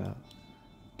the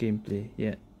gameplay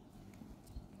yet.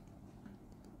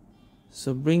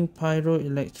 So bring Pyro,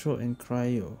 Electro and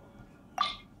Cryo.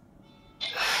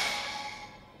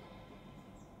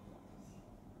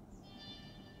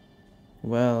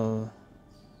 Well,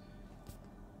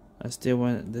 I still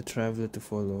want the Traveler to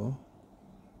follow.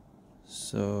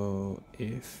 So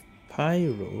if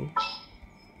Pyro...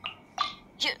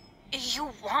 You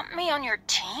want me on your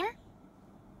team?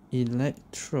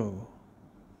 Electro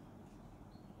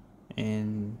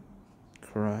and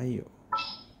Cryo.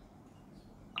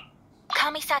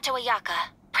 Kamisato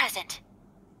Ayaka, present.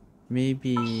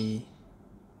 Maybe...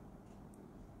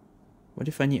 What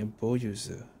if I need a bow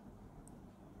user?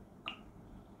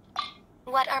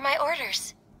 What are my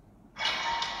orders?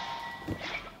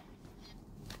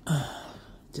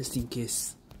 Just in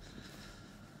case.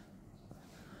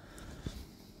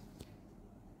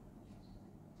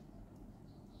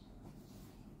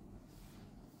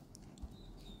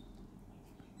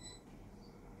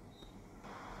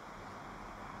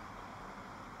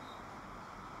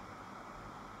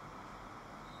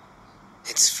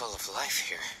 It's full of life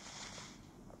here.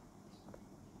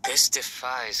 This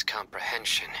defies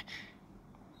comprehension.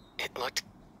 It looked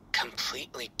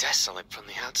completely desolate from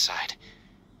the outside.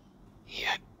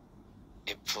 Yet,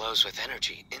 it flows with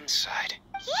energy inside.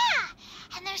 Yeah,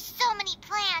 and there's so many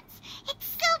plants.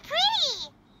 It's so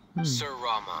pretty. Sir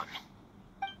Raman.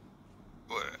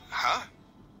 Huh?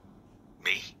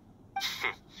 Me?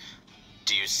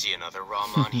 Do you see another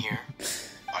Raman here?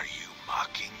 Are you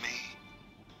mocking me?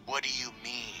 What do you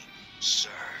mean, sir?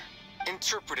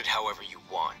 Interpret it however you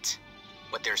want.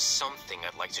 But there's something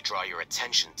I'd like to draw your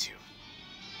attention to.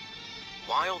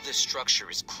 While this structure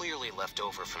is clearly left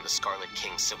over from the Scarlet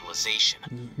King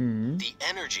civilization, the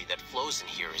energy that flows in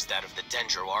here is that of the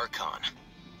Dendro Archon.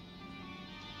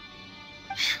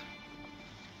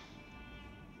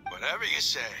 Whatever you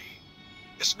say,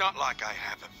 it's not like I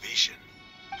have a vision.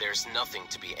 There's nothing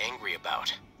to be angry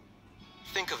about.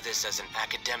 Think of this as an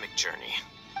academic journey.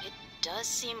 It does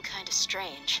seem kind of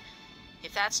strange.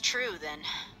 If that's true, then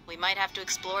we might have to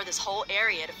explore this whole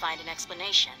area to find an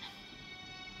explanation.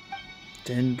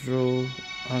 Dendro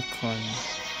Archon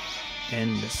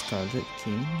and the Scarlet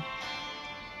King.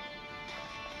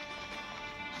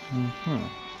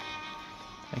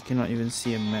 I cannot even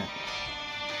see a map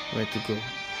where to go.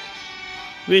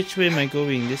 Which way am I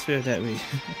going? This way or that way?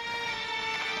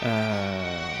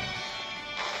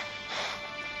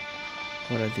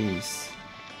 What are these?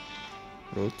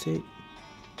 Rotate?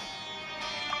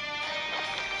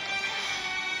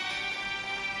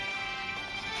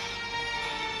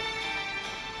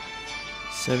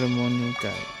 Ceremonial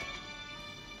guide.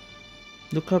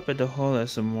 Look up at the hall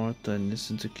as a mortal and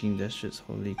listen to King Dashred's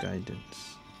holy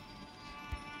guidance.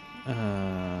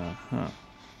 I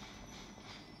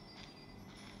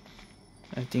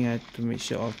think I have to make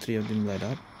sure all three of them light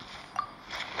up.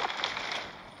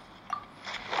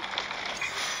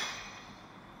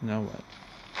 Now what?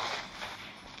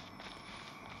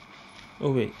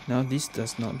 Oh wait, now this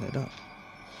does not let up.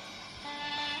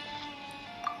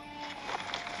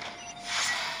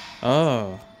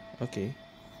 Oh, okay.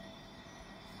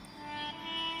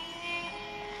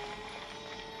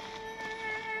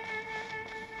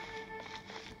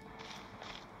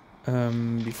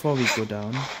 Before we go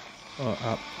down or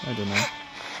up, I don't know.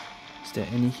 Is there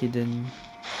any hidden?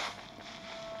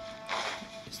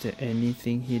 Is there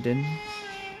anything hidden?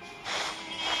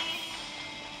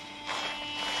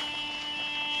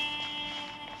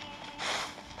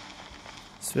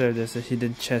 I swear there's a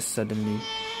hidden chest suddenly.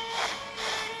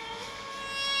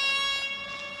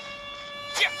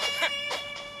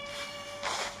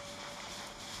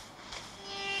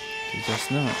 It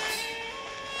does not.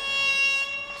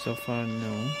 So far,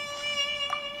 no.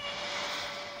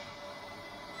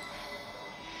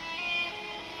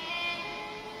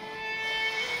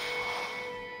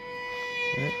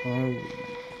 Where are we?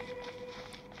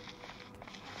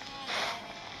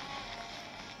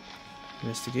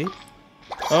 Investigate.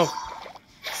 Oh!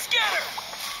 Scatter!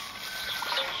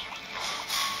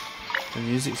 The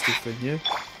music's different here.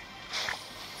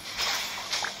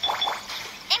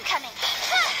 Incoming.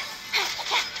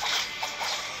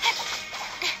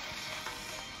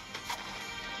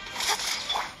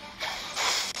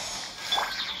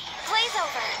 Glaze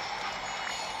over.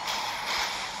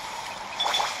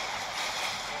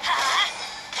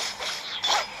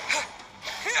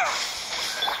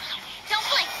 Don't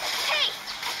blink. Hey.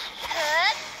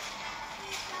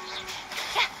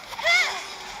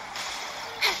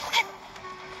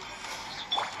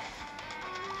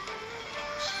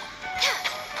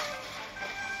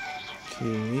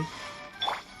 Okay.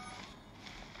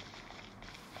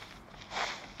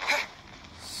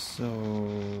 So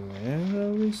where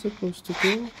are we supposed to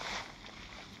go?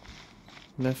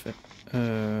 Left a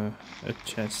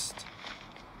chest.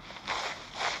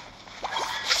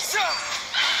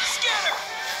 Scatter!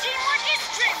 Teamwork is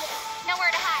dreamwork.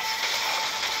 Nowhere to hide.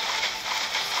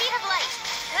 Speed of light.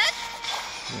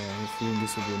 Yeah, I have a feeling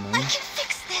this will be I mine. can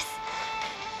fix this.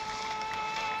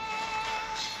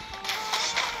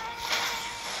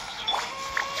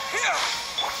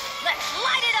 Let's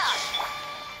light it up.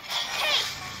 Hey.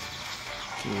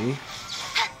 Okay.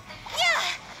 Yeah.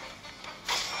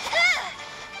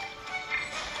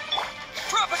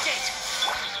 Propagate!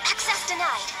 Access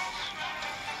denied.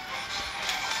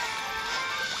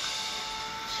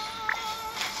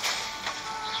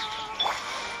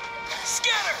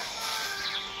 Scatter!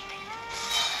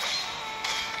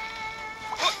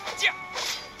 Yeah.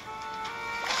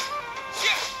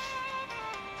 Yeah.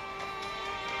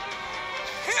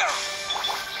 Yeah.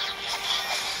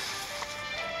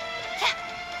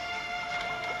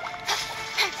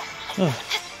 Ah.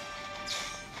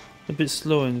 A bit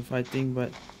slow in fighting,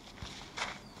 but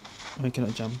I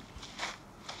cannot jump.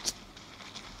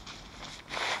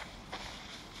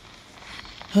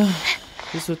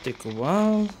 This will take a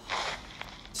while.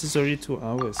 This is already 2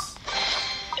 hours.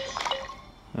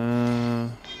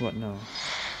 What now?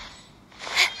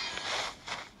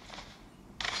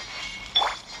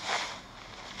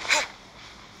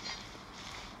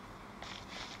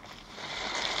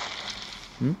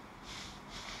 Hmm?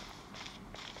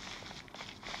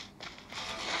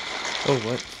 Oh,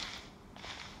 what?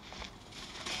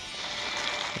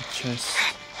 A chest.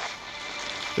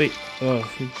 Wait, oh.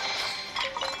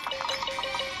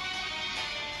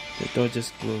 The door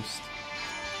just closed.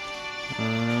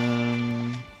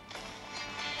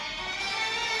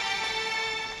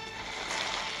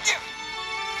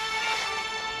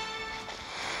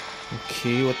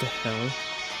 Okay, what the hell?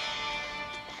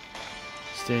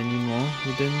 Is there any more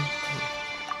hidden?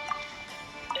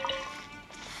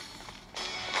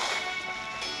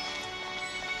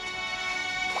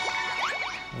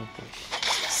 Oh boy.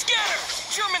 Scatter!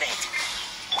 Germinate!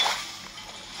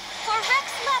 For Rex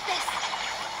Lapis.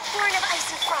 Born of ice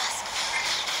and frost.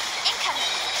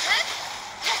 Incoming.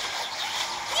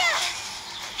 Yeah.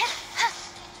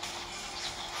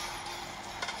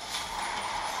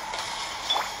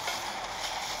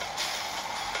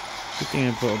 Good thing I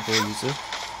brought a bow user,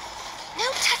 No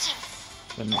touching.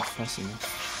 but not fast enough.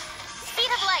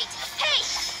 Speed of light. Hey.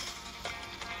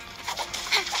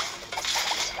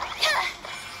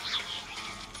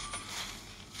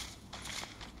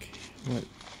 What?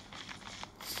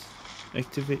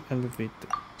 Activate elevator.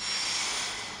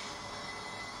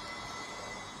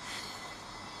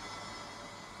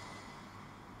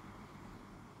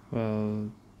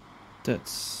 Well, that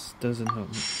doesn't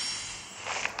help me.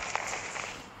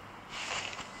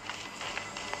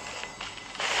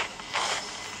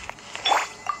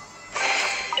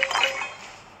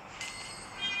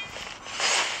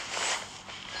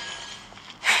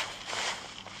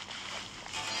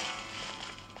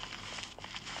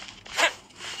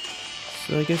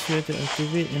 So I guess we have to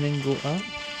activate and then go up.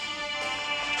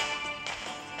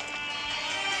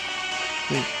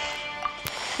 Wait.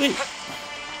 Wait!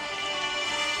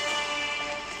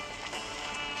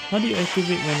 How do you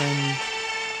activate when I'm...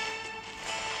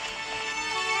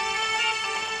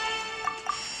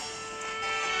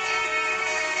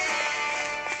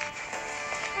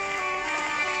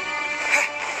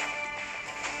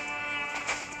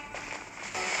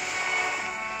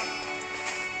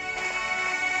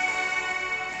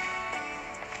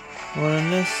 Or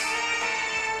unless...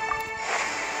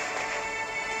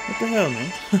 What the hell,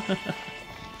 man?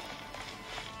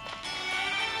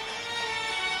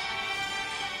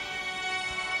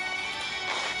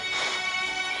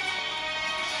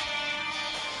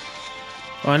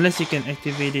 Or unless you can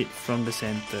activate it from the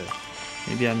center.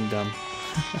 Maybe I'm dumb.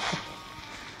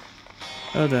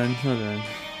 Hold on, hold on.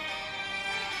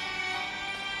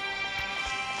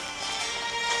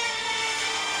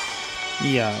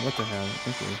 Yeah, what the hell?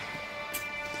 Okay.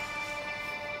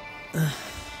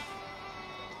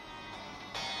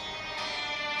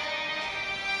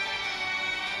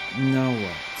 Now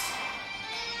what?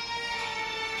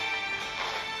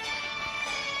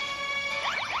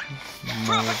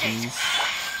 Propagate!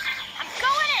 I'm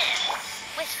going in!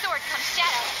 With sword comes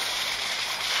shadow.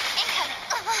 Incoming!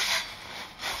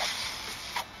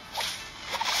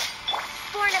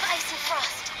 Born of ice and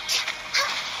frost.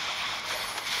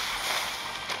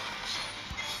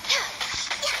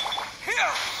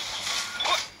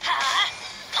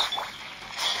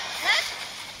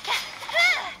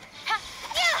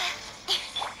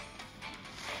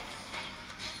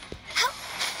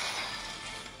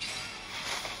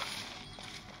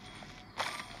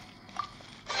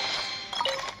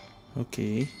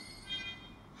 Okay.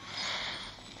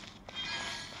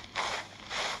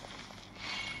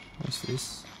 What's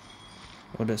this?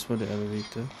 Oh, that's for the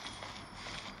elevator.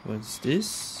 What's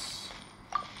this?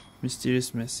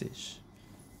 Mysterious message.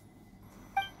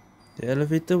 The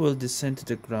elevator will descend to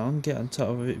the ground. Get on top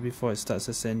of it before it starts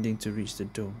ascending to reach the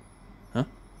dome. Huh?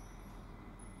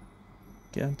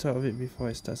 Get on top of it before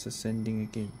it starts ascending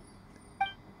again.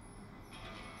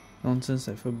 Nonsense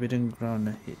like forbidden ground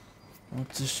ahead.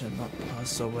 Water shall not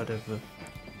pass or whatever.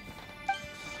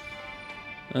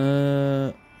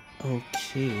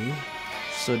 Okay.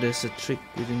 So there's a trick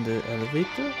within the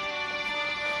elevator?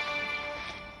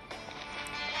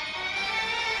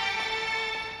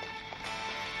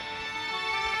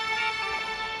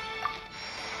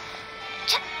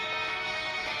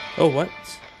 Oh, what?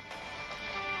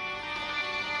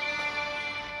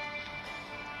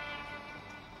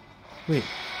 Wait.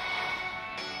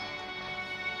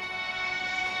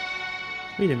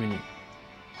 Wait a minute.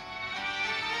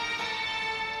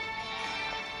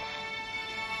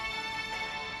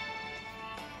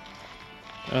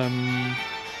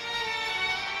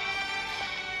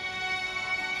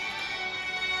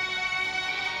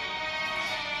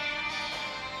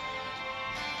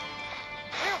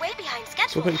 We're way behind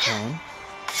schedule. Go back down.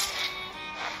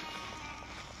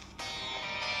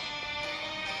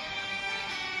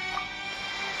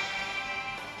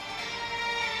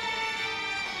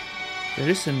 There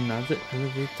is another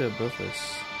elevator above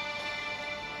us.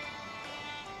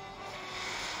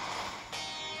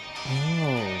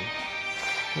 Oh,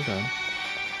 hold on.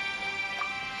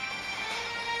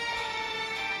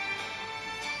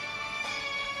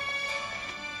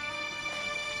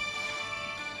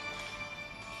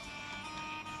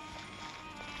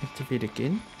 Activate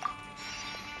again.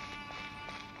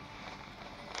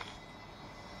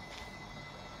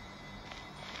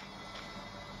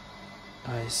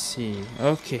 I see.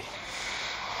 Okay.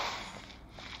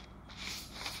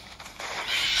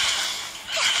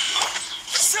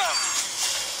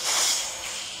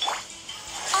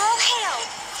 All hail!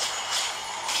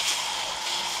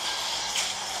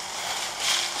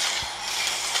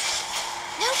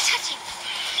 No touching!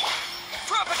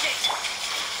 Propagate!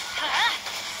 Huh?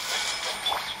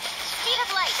 Speed of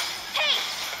light! Hey!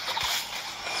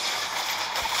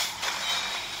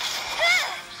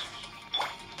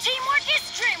 Teamwork is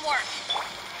dreamwork!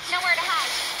 Nowhere to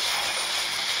hide.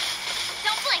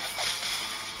 Don't blink!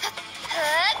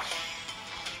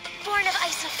 Born of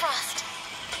ice and frost.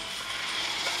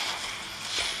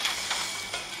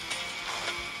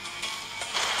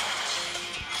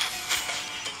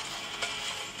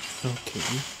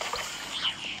 Okay.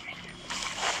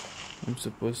 I'm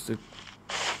supposed to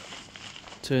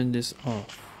turn this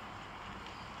off.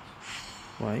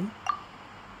 Why?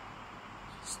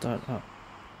 Start up.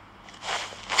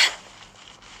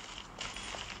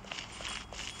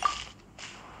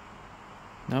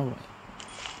 Now what?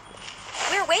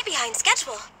 We're way behind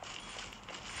schedule.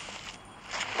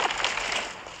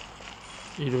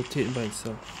 It rotates by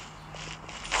itself.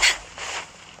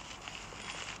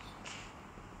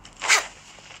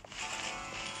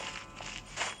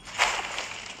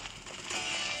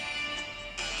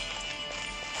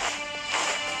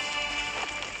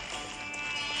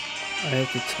 I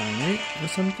have to time it or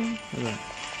something? Okay.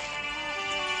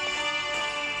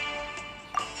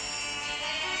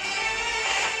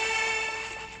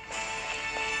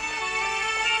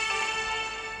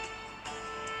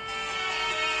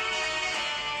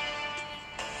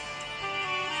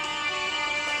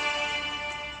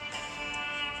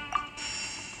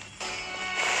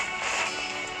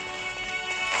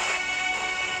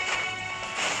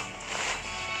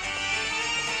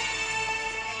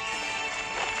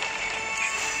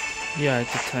 Yeah, I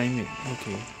have to time it.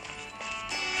 Okay.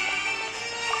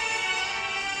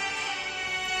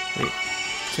 Wait.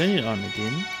 Turn it on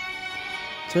again.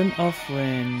 Turn off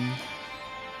when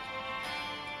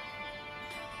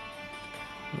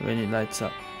it lights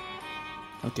up.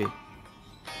 Okay.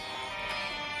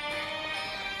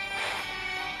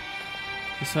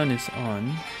 This one is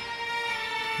on.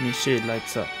 Make sure it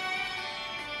lights up.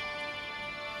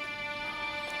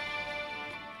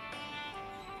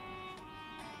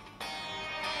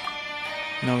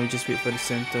 Now we just wait for the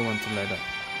center one to light up.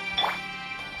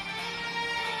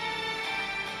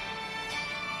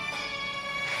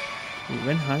 It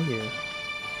went higher.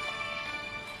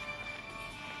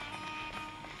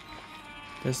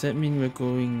 Does that mean we're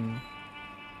going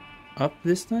up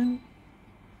this time?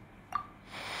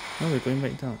 No, we're going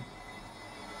back down.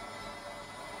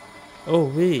 Oh,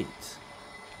 wait.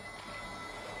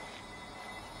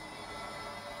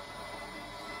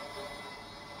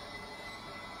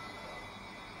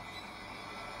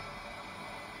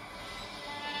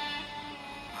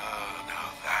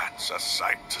 Now that's a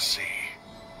sight to see.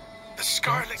 The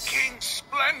Scarlet King's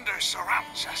splendor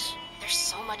surrounds us. There's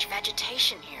so much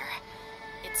vegetation here.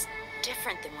 It's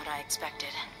different than what I expected.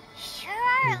 Sure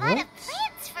are a lot of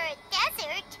plants for a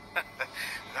desert.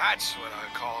 That's what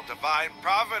I call divine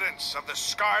providence of the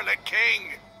Scarlet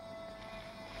King.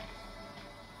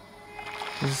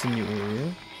 This is a new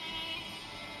area.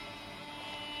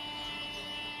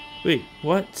 Wait,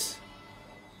 what?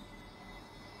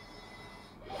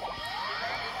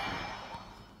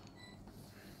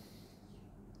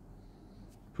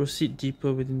 Proceed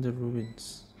deeper within the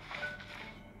ruins.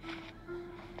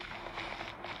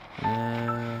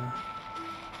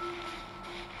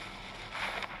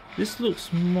 This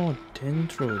looks more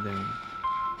dendro than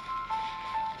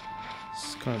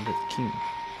Scarlet King.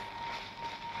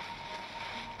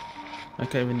 I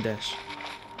can't even dash.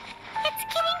 It's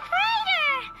getting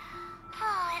brighter!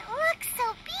 Oh, it looks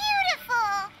so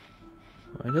beautiful!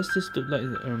 Why does this look like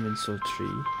the Ermine Soul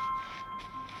tree?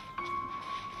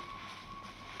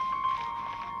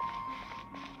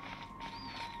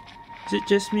 Is it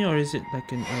just me or is it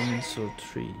like an Ermine Soul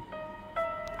tree?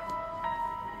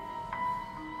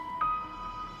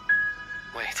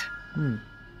 Wait.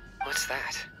 What's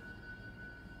that?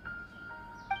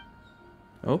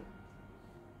 Oh?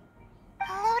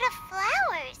 A load of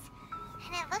flowers.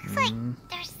 And it looks like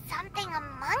there's something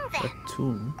among them. A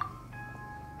tomb?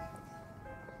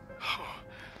 Oh,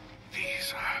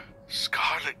 these are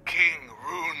Scarlet King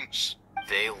runes.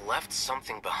 They left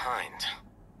something behind.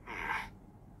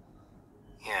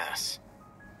 Yes.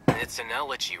 It's an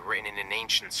elegy written in an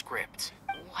ancient script.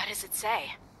 What does it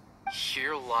say?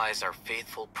 Here lies our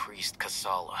faithful priest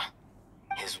Kasala.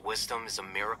 His wisdom is a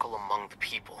miracle among the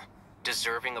people,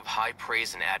 deserving of high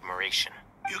praise and admiration.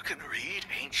 You can read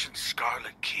ancient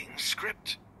Scarlet King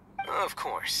script? Of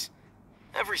course.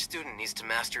 Every student needs to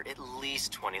master at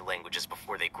least 20 languages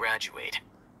before they graduate.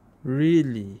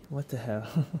 Really? What the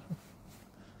hell?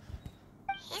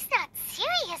 He's not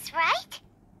serious, right?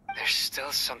 There's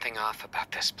still something off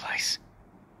about this place.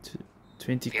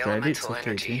 20 The credits? elemental Okay,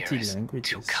 energy 20 here is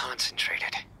languages. too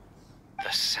concentrated.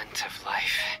 The scent of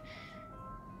life.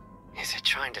 Is it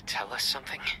trying to tell us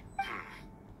something?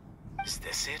 Is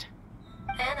this it?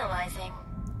 Analyzing.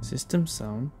 System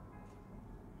sound.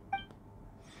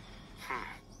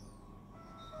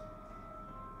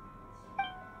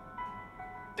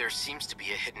 There seems to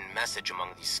be a hidden message among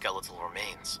these skeletal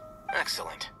remains.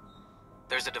 Excellent.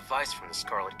 There's a device from the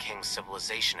Scarlet King's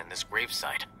civilization in this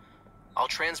gravesite. I'll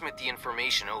transmit the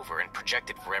information over and project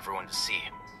it for everyone to see.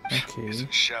 Okay.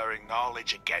 Isn't sharing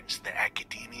knowledge against the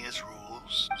Academia's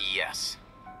rules? Yes.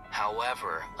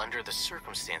 However, under the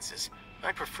circumstances,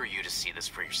 I'd prefer you to see this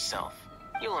for yourself.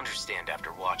 You'll understand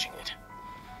after watching it.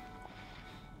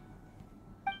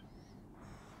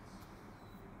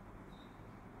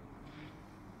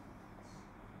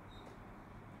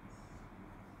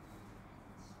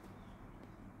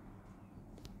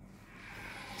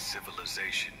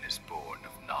 civilization is born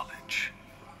of knowledge,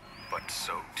 but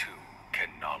so too can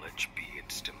knowledge be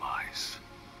its demise.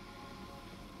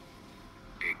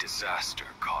 A disaster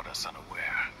caught us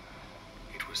unaware.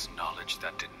 It was knowledge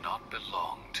that did not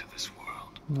belong to this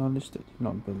world. Knowledge that did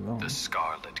not belong. The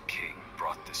Scarlet King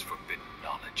brought this forbidden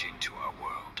knowledge into our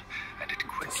world, and it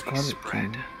quickly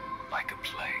spread like a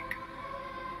plague.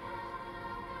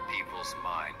 People's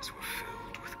minds were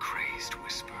filled with crazed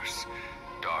whispers.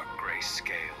 Dark gray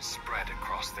scales spread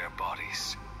across their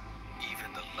bodies.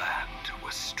 Even the land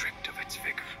was stripped of its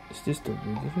vigor. Is this the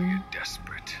Only a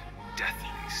desperate,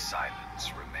 deathly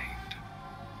silence remained.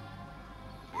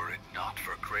 Were it not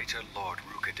for greater Lord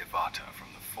Rukhedevata from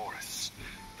the forests,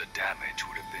 the damage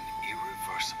would have been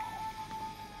irreversible.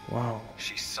 Wow.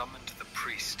 She summoned the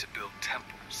priests to build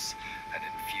temples and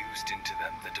infused into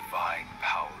them the divine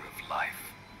power of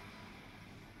life.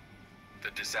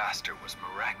 The disaster was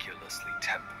miraculously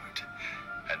tempered,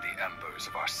 and the embers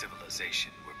of our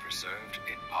civilization were preserved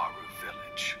in Aru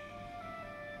village.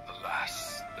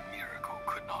 Alas, the miracle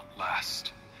could not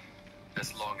last.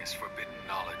 As long as forbidden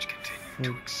knowledge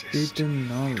continued to exist, it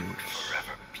would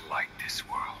forever blight this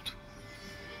world.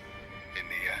 In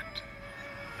the end,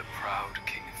 the proud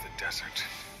king of the desert,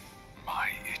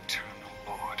 my eternal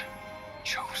lord,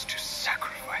 chose to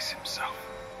sacrifice himself.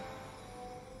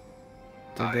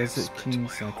 The Desert King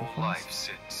sacrifice? Whole life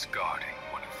since guarding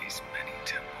one of these many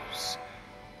temples.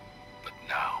 But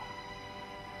now,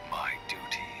 my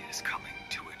duty is coming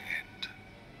to an end.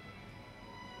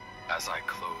 As I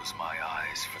close my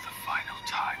eyes for the final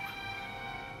time,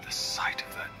 the sight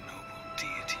of that noble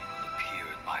deity will appear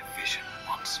in my vision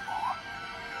once more.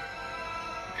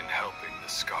 In helping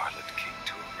the Scarlet King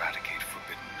to eradicate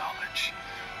forbidden knowledge,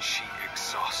 she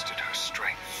exhausted her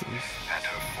strength, and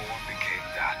her form became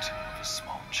that of a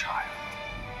small child.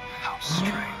 How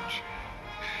strange.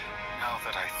 Now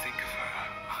that I think of her,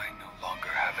 I no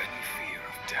longer have any fear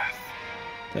of death.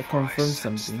 That confirms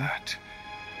something. That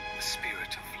the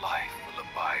spirit of life will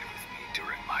abide with me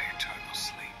during my eternal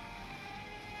sleep.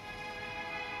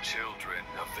 Children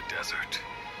of the desert,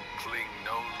 cling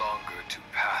no longer to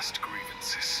past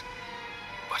grievances,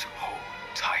 but hold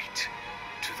tight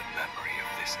to the memory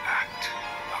of this act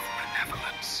of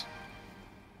benevolence.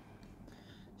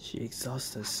 She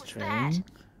exhausts her strength.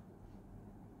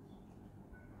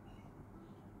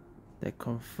 That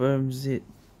confirms it.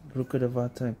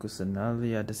 Rukhedevata and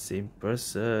Kusanali are the same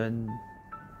person.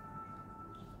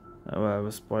 Oh, well, I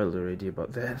was spoiled already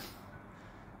about that.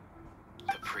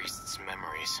 The priest's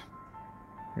memories.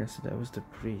 Yes, that was the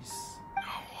priest.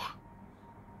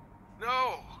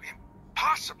 No,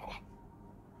 impossible.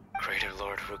 Greater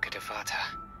Lord Rukhedevata.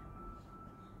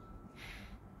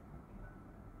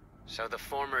 So the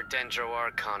former Dendro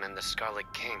Archon and the Scarlet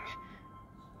King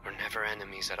were never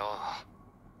enemies at all.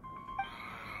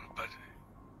 But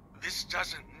this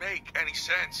doesn't make any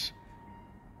sense.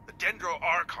 The Dendro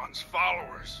Archon's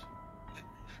followers,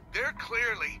 they're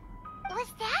clearly... Was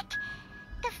that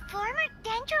the former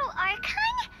Dendro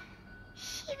Archon?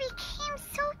 She became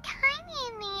so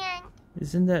tiny in the end.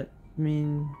 Isn't that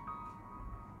mean...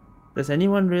 Does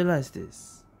anyone realize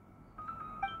this?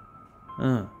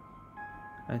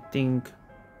 I think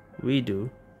we do.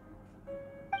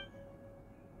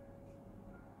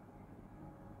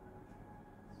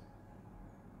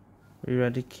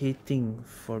 Eradicating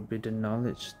forbidden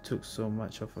knowledge took so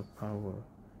much of her power.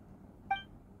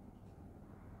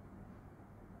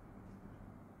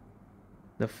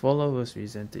 The followers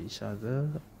resented each other,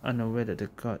 unaware that the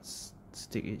gods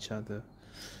stick each other.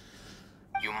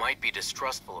 You might be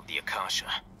distrustful of the Akasha,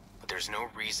 but there's no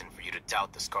reason for you to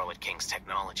doubt the Scarlet King's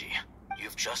technology.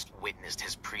 You've just witnessed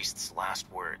his priest's last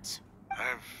words.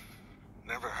 I've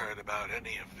never heard about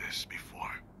any of this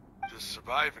before. The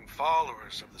surviving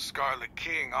followers of the Scarlet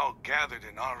King all gathered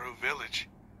in Aru village.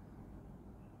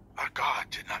 Our god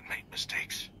did not make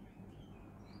mistakes.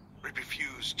 We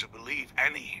refused to believe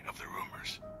any of the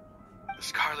rumors. The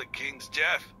Scarlet King's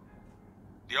death,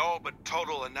 the all but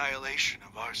total annihilation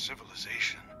of our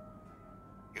civilization.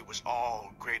 It was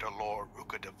all Greater Lord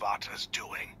Rukhedevata's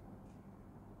doing.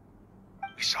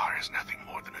 We saw her as nothing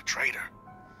more than a traitor.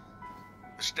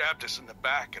 He stabbed us in the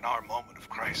back in our moment of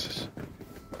crisis.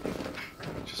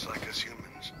 Just like us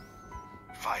humans.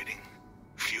 Fighting,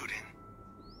 feuding,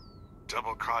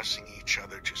 double-crossing each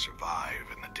other to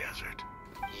survive in the desert.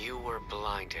 You were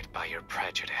blinded by your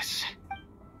prejudice.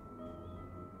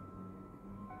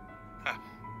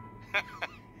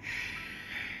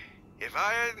 If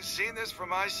I hadn't seen this for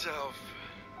myself,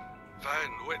 if I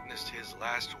hadn't witnessed his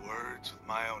last words with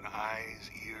my own eyes,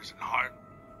 ears, and heart,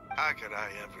 how could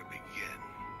I ever begin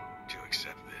to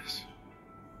accept this?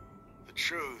 the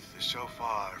truth is so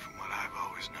far from what I've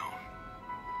always known.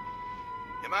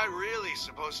 Am I really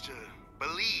supposed to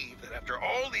believe that after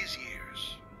all these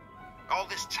years, all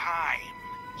this time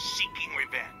seeking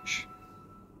revenge,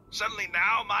 suddenly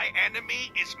now my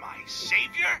enemy is my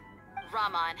savior?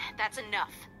 Rahman, that's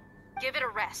enough. Give it a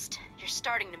rest. You're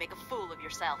starting to make a fool of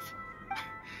yourself.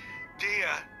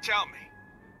 Dia, tell me,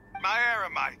 my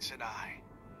Eremites and I,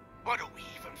 what are we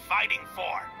even fighting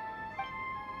for?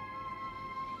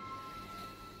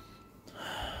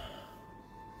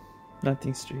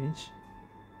 Nothing strange.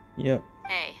 Yep.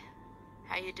 Hey,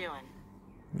 how you doing?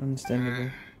 Understandable.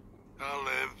 I'll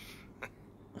live.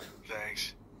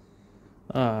 Thanks.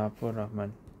 Ah, poor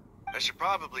Rahman. I should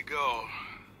probably go.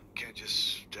 Can't just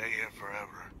stay here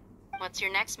forever. What's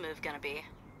your next move gonna be?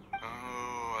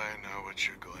 Oh, I know what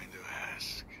you're going to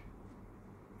ask.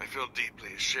 I feel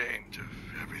deeply ashamed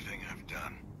of everything I've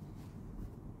done.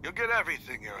 You'll get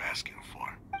everything you're asking for,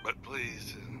 but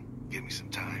please, give me some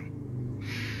time.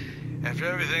 After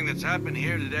everything that's happened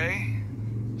here today,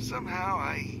 somehow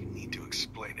I need to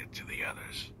explain it to the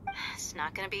others. It's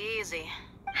not gonna be easy.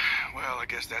 Well, I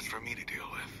guess that's for me to deal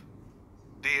with.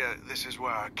 Dia, this is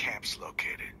where our camp's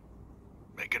located.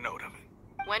 Make a note of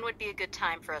it. When would be a good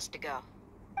time for us to go?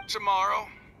 Tomorrow,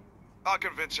 I'll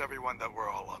convince everyone that we're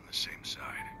all on the same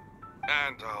side.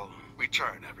 And I'll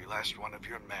return every last one of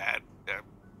your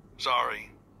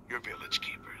your village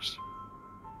keepers.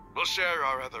 We'll share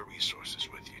our other resources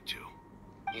with you too.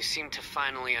 You seem to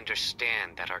finally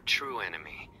understand that our true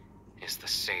enemy is the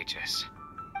sages.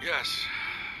 Yes.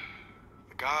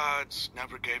 The gods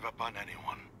never gave up on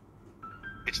anyone.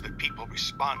 It's the people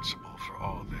responsible for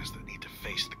all this that need to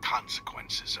face the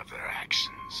consequences of their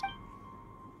actions.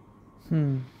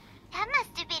 That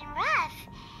must have been rough,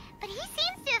 but he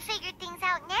seems to have figured things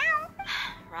out now.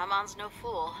 Rahman's no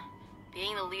fool.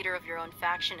 Being the leader of your own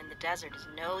faction in the desert is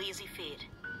no easy feat.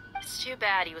 It's too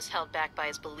bad he was held back by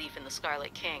his belief in the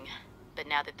Scarlet King. But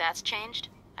now that that's changed,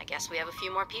 I guess we have a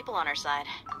few more people on our side.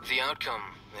 The outcome,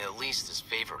 at least, is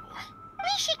favorable.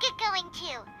 We should get going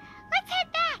too. Let's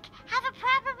head back, have a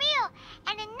proper meal,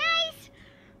 and a nice,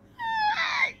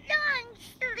 long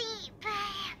sleep.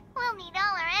 We'll need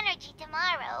all our energy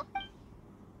tomorrow.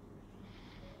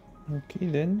 Okay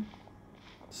then.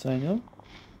 Sign up.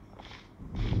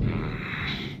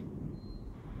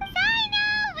 Sino,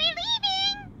 we're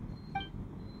leaving!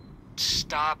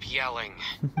 Stop yelling.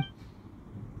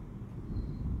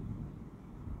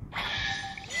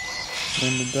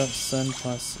 When the dark sun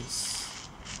passes.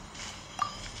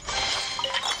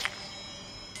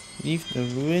 Leave the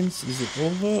ruins. Is it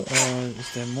over or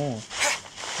is there more?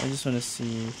 I just want to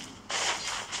see.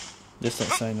 Just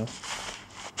like Sino.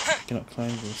 I cannot climb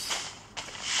this.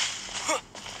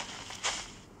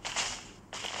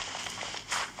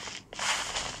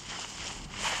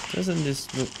 Doesn't this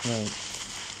look like...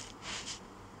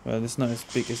 Well, it's not as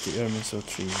big as the Erminsul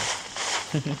tree.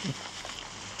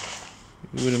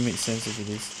 It wouldn't make sense if it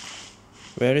is.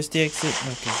 Where is the exit?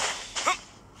 Okay.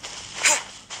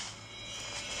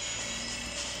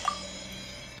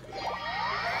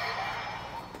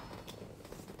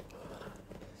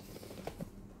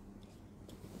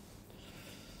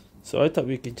 So I thought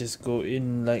we could just go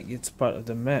in like it's part of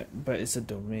the map, but it's a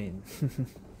domain.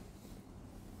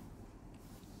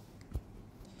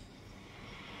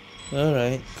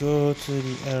 Alright, go to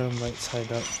the Eremites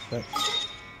hideout. But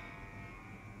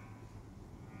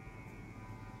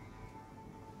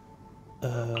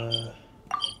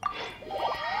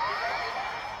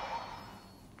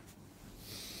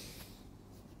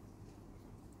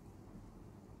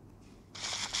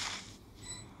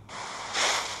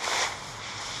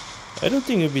I don't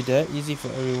think it'll be that easy for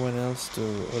everyone else to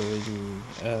already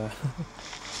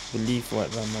believe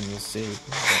what Rahman will say.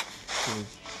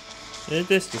 But,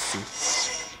 let's just see.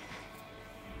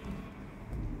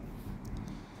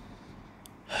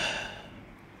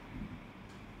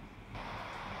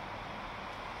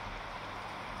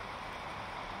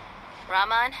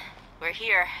 Rahman, we're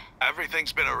here.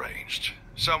 Everything's been arranged.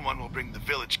 Someone will bring the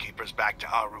village keepers back to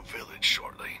Aru village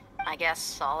shortly. I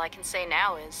guess all I can say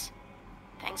now is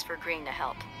thanks for agreeing to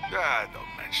help.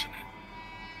 Don't mention it.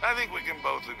 I think we can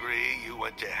both agree you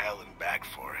went to hell and back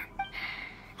for it.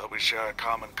 But we share a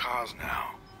common cause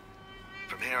now.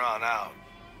 From here on out,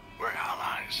 we're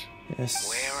allies. Yes.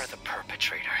 Where are the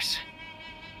perpetrators?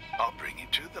 I'll bring you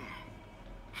to them.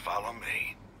 Follow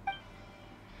me.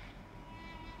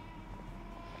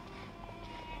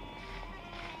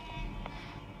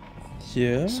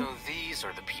 Yeah. So these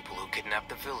are the people who kidnapped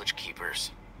the village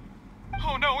keepers.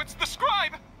 Oh no, it's the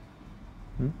scribe!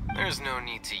 There's no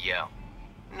need to yell.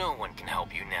 No one can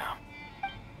help you now.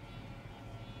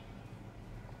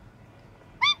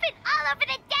 all over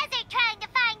the desert trying to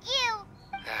find you.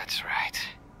 That's right.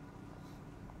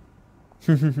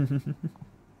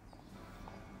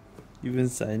 Even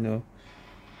Sino.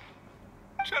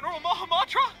 General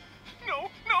Mahamatra? No,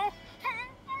 no.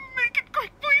 Make it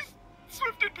quick, please.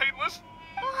 Swift and painless.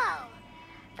 Whoa.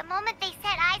 The moment they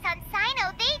set eyes on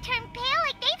Sino, they turned pale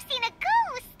like they've seen a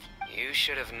ghost. You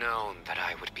should have known that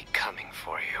I would be coming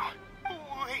for you.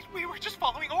 Wait, we were just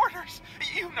following orders.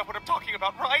 You know what I'm talking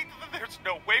about, right? There's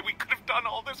no way we could have done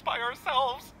all this by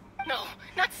ourselves. No,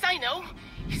 not Sino.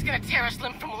 He's gonna tear us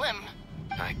limb from limb.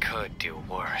 I could do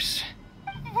worse.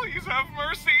 Please have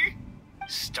mercy.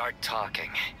 Start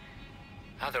talking.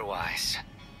 Otherwise,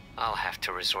 I'll have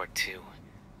to resort to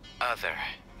other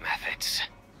methods.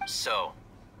 So,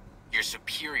 your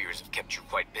superiors have kept you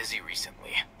quite busy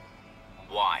recently.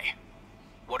 Why?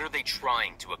 What are they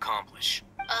trying to accomplish?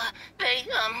 They,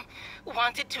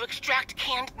 wanted to extract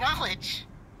canned knowledge.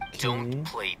 Don't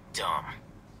play dumb.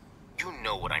 You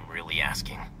know what I'm really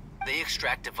asking. They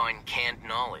extract divine canned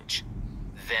knowledge.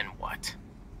 Then what?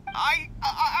 I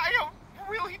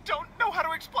really don't know how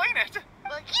to explain it.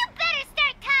 Well, you better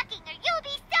start talking or you'll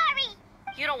be sorry.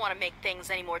 You don't want to make things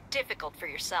any more difficult for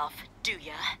yourself, do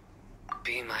ya?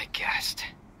 Be my guest.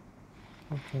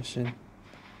 One question.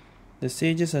 The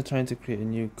sages are trying to create a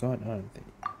new god, aren't they?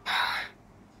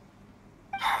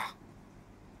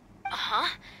 Uh-huh.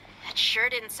 It sure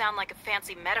didn't sound like a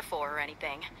fancy metaphor or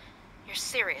anything. You're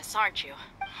serious, aren't you?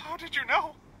 How did you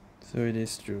know? So it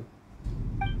is true.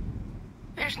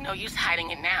 There's no use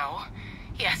hiding it now.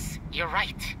 Yes, you're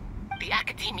right. The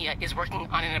Academia is working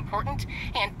on an important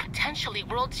and potentially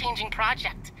world-changing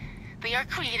project. They are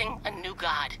creating a new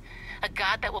god. A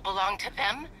god that will belong to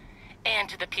them and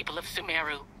to the people of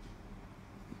Sumeru.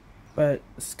 But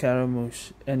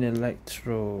Scaramouche and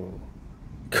Electro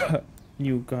god,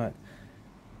 new god.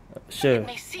 Sure. It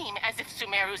may seem as if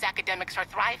Sumeru's academics are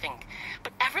thriving,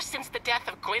 but ever since the death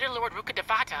of Greater Lord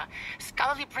Rukhedevata,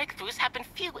 scholarly breakthroughs have been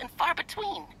few and far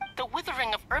between. The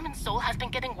withering of Irminsul has been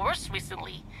getting worse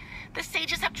recently. The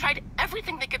sages have tried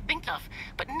everything they could think of,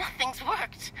 but nothing's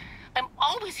worked. I'm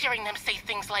always hearing them say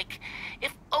things like,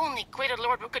 if only Greater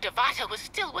Lord Rukhedevata was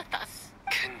still with us.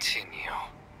 Continue.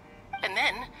 And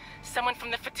then, someone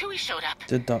from the Fatui showed up.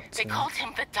 The doctor. They called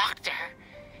him the Doctor.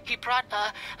 He brought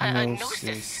a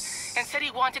gnosis and said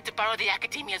he wanted to borrow the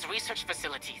Academia's research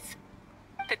facilities.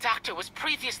 The Doctor was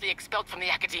previously expelled from the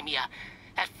Academia.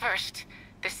 At first,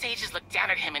 the sages looked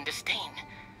down at him in disdain.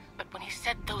 But when he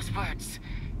said those words,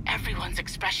 everyone's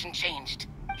expression changed.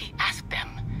 He asked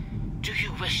them, do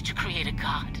you wish to create a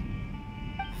god?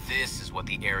 This is what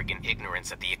the arrogant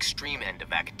ignorance at the extreme end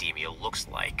of Academia looks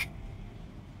like.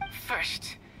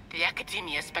 First, the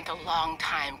Academia spent a long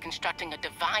time constructing a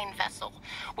divine vessel,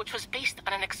 which was based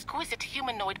on an exquisite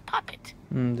humanoid puppet.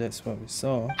 That's what we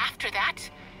saw. After that,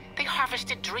 they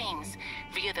harvested dreams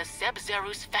via the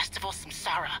Zeb-Zerus Festival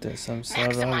Samsara, The Samsara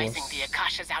maximizing was... the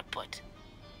Akasha's output.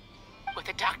 With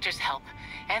the Doctor's help,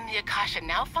 and the Akasha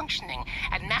now functioning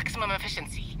at maximum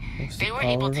efficiency, they were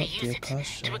able to use it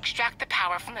to extract the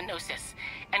power from the Gnosis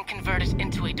and convert it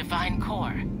into a divine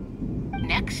core.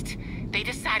 Next, they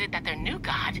decided that their new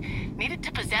god needed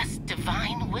to possess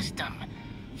divine wisdom.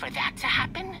 For that to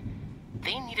happen,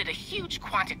 they needed a huge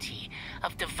quantity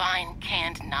of divine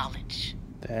canned knowledge.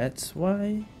 That's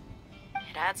why?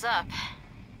 It adds up.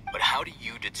 But how do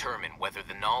you determine whether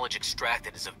the knowledge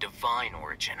extracted is of divine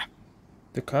origin?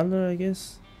 The color, I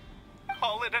guess?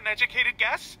 Call it an educated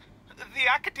guess? The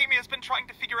Academia has been trying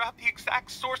to figure out the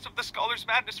exact source of the Scholar's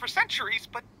madness for centuries,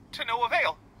 but to no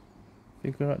avail.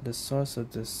 Figure out the source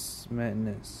of this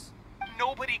madness.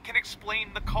 Nobody can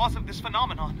explain the cause of this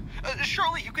phenomenon.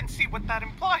 Surely you can see what that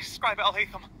implies, Scribe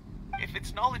Al-Haytham. If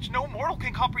it's knowledge no mortal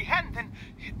can comprehend, then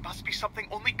it must be something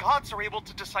only gods are able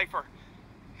to decipher.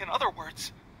 In other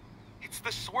words, it's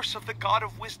the source of the God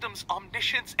of Wisdom's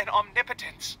omniscience and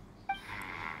omnipotence.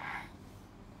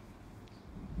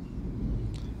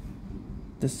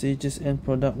 The sage's end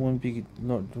product won't be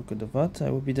Lord Rukhedevata,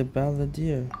 it will be the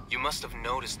Balladeer. You must have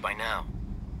noticed by now.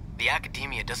 The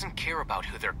Academia doesn't care about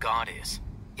who their god is.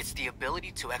 It's the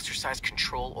ability to exercise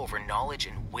control over knowledge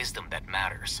and wisdom that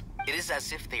matters. It is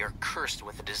as if they are cursed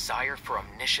with a desire for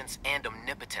omniscience and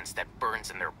omnipotence that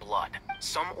burns in their blood.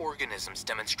 Some organisms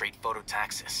demonstrate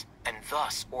phototaxis, and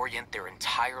thus orient their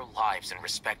entire lives in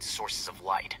respect to sources of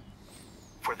light.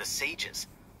 For the sages,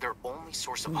 their only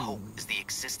source of hope is the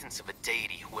existence of a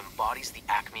deity who embodies the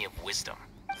acme of wisdom.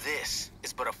 This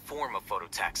is but a form of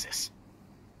phototaxis.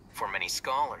 For many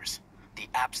scholars, the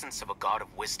absence of a god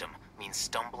of wisdom means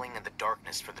stumbling in the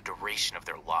darkness for the duration of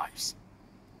their lives.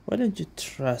 Why don't you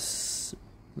trust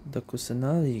the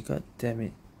Kusanali, god damn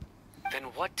it? Then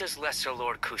what does Lesser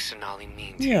Lord Kusanali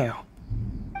mean to Yeah.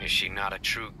 you? Is she not a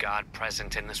true god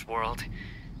present in this world?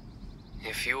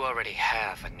 If you already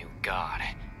have a new god,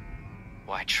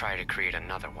 why try to create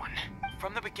another one?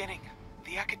 From the beginning,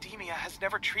 the Academia has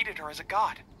never treated her as a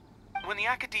god. When the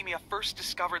Academia first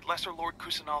discovered Lesser Lord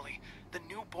Kusanali, the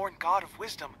newborn god of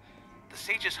wisdom, the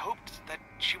sages hoped that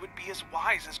she would be as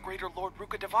wise as Greater Lord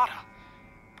Rukhedevata.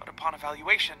 But upon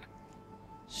evaluation,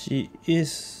 She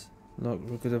is Lord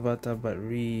Rukhedevata, but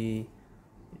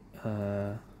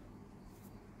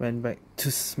went back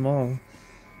to small.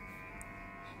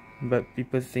 But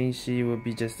people think she will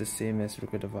be just the same as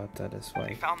Rukhedevata, that's they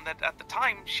why. found that at the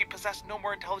time she possessed no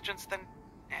more intelligence than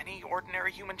any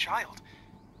ordinary human child.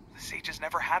 The sages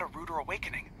never had a ruder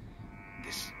awakening.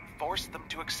 This forced them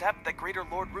to accept that Greater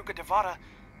Lord Rukhedevata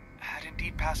had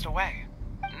indeed passed away.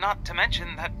 Not to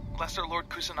mention that Lesser Lord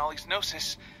Kusanali's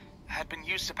gnosis had been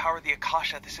used to power the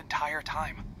Akasha this entire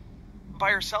time.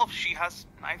 By herself, she has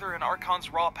neither an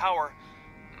Archon's raw power,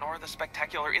 nor the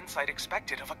spectacular insight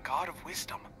expected of a god of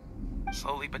wisdom.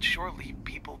 Slowly but surely,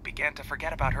 people began to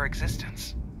forget about her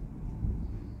existence.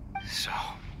 So,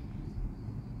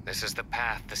 this is the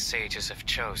path the sages have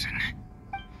chosen.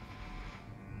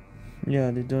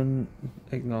 Yeah, they don't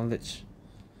acknowledge.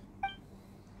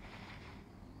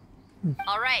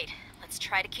 Alright, let's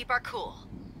try to keep our cool.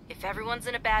 If everyone's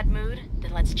in a bad mood,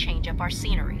 then let's change up our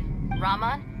scenery.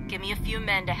 Raman, give me a few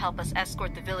men to help us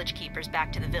escort the village keepers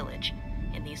back to the village.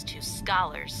 And these two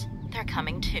scholars, they're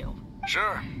coming too.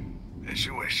 Sure, as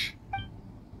you wish.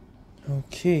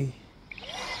 Okay.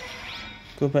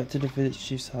 Go back to the village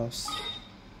chief's house.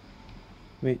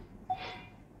 Wait.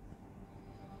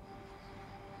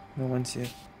 No one's here.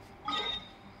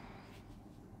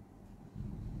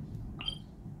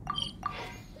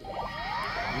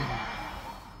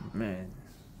 Man.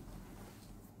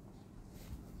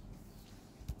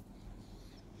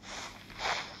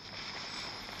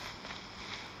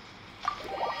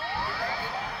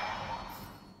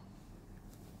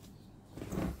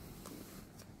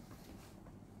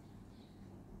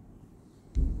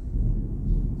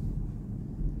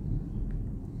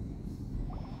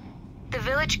 The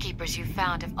village keepers you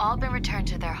found have all been returned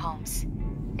to their homes,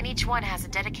 and each one has a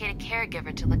dedicated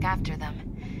caregiver to look after them.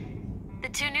 The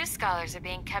two new scholars are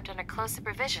being kept under close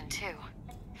supervision, too.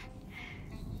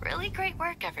 Really great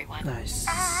work, everyone. Nice.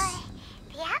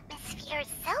 The atmosphere is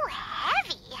so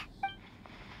heavy.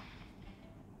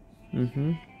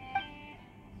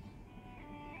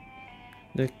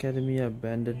 The academy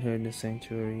abandoned her in the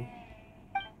sanctuary.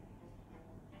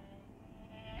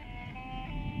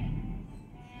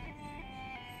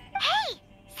 Hey!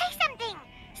 Say something!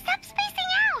 Stop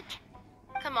spacing out!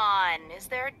 Come on, is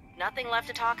there nothing left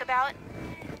to talk about?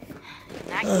 In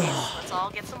that case, let's all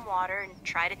get some water and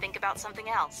try to think about something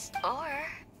else. Or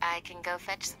I can go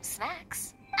fetch some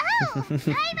snacks. Oh! I'm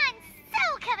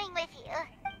so coming with you!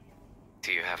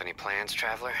 Do you have any plans,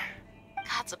 traveler?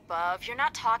 Gods above, you're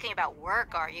not talking about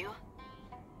work, are you?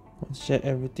 I'll share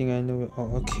everything I know.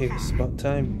 Oh, okay, it's about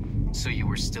time. So you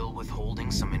were still withholding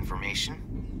some information?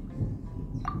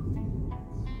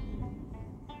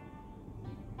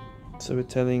 So we're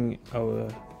telling our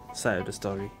side of the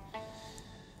story.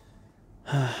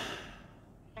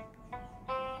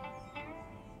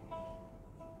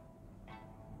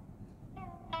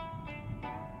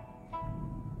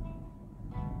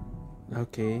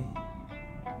 Okay.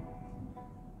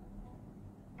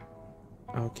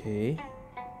 Okay.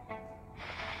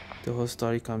 The whole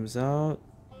story comes out.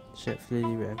 Shared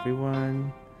freely with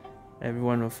everyone.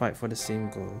 Everyone will fight for the same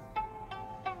goal.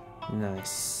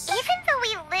 Nice. Even though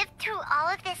we lived through all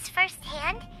of this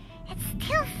firsthand, it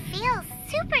still feels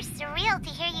super surreal to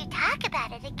hear you talk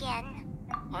about it again.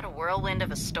 What a whirlwind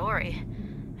of a story.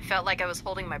 I felt like I was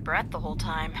holding my breath the whole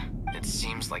time. It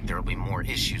seems like there will be more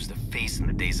issues to face in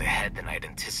the days ahead than I'd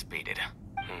anticipated.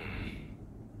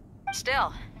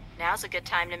 Still, now's a good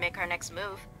time to make our next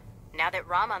move. Now that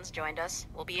Raman's joined us,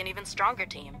 we'll be an even stronger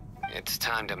team. It's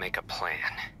time to make a plan.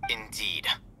 Indeed.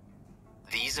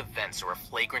 These events are a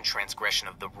flagrant transgression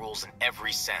of the rules in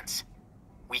every sense.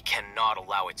 We cannot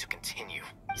allow it to continue.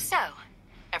 So,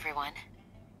 everyone,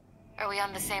 are we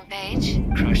on the same page?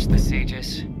 Crush the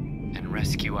sages and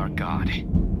rescue our god.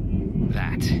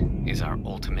 That is our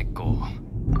ultimate goal.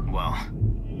 Well,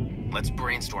 let's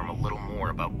brainstorm a little more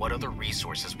about what other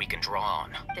resources we can draw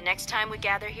on. The next time we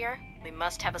gather here, we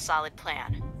must have a solid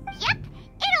plan. Yep,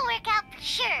 it'll work out for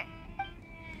sure.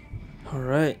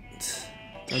 Alright.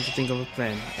 Time to think of a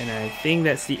plan. And I think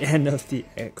that's the end of the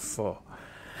Act 4.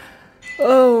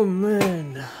 Oh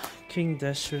man. King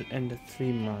Dashwood and the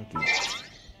three monkeys.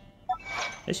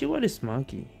 Actually, what is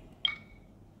monkey?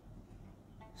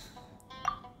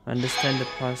 Understand the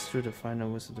past through the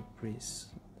final words of the priest.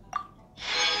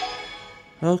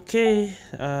 Okay,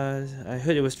 I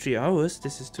heard it was 3 hours.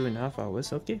 This is 2.5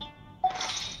 hours. Okay.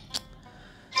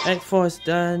 Act 4 is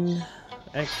done.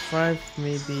 Act 5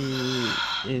 maybe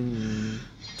in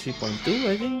 3.2,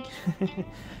 I think.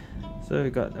 So we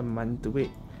got a month to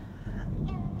wait.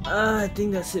 I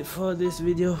think that's it for this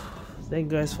video.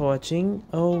 Thank you guys for watching.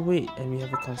 Oh wait, and we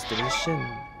have a constellation.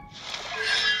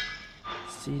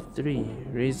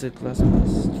 C3, Razor Glass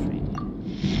plus 3.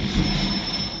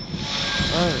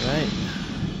 Alright.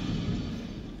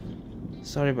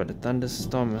 Sorry about the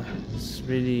thunderstorm. It's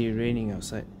really raining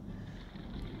outside.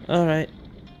 Alright.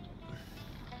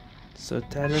 So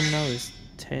talent now is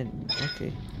 10.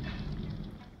 Okay.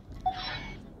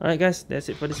 Alright guys, that's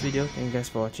it for this video. Thank you guys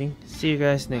for watching. See you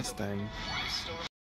guys next time.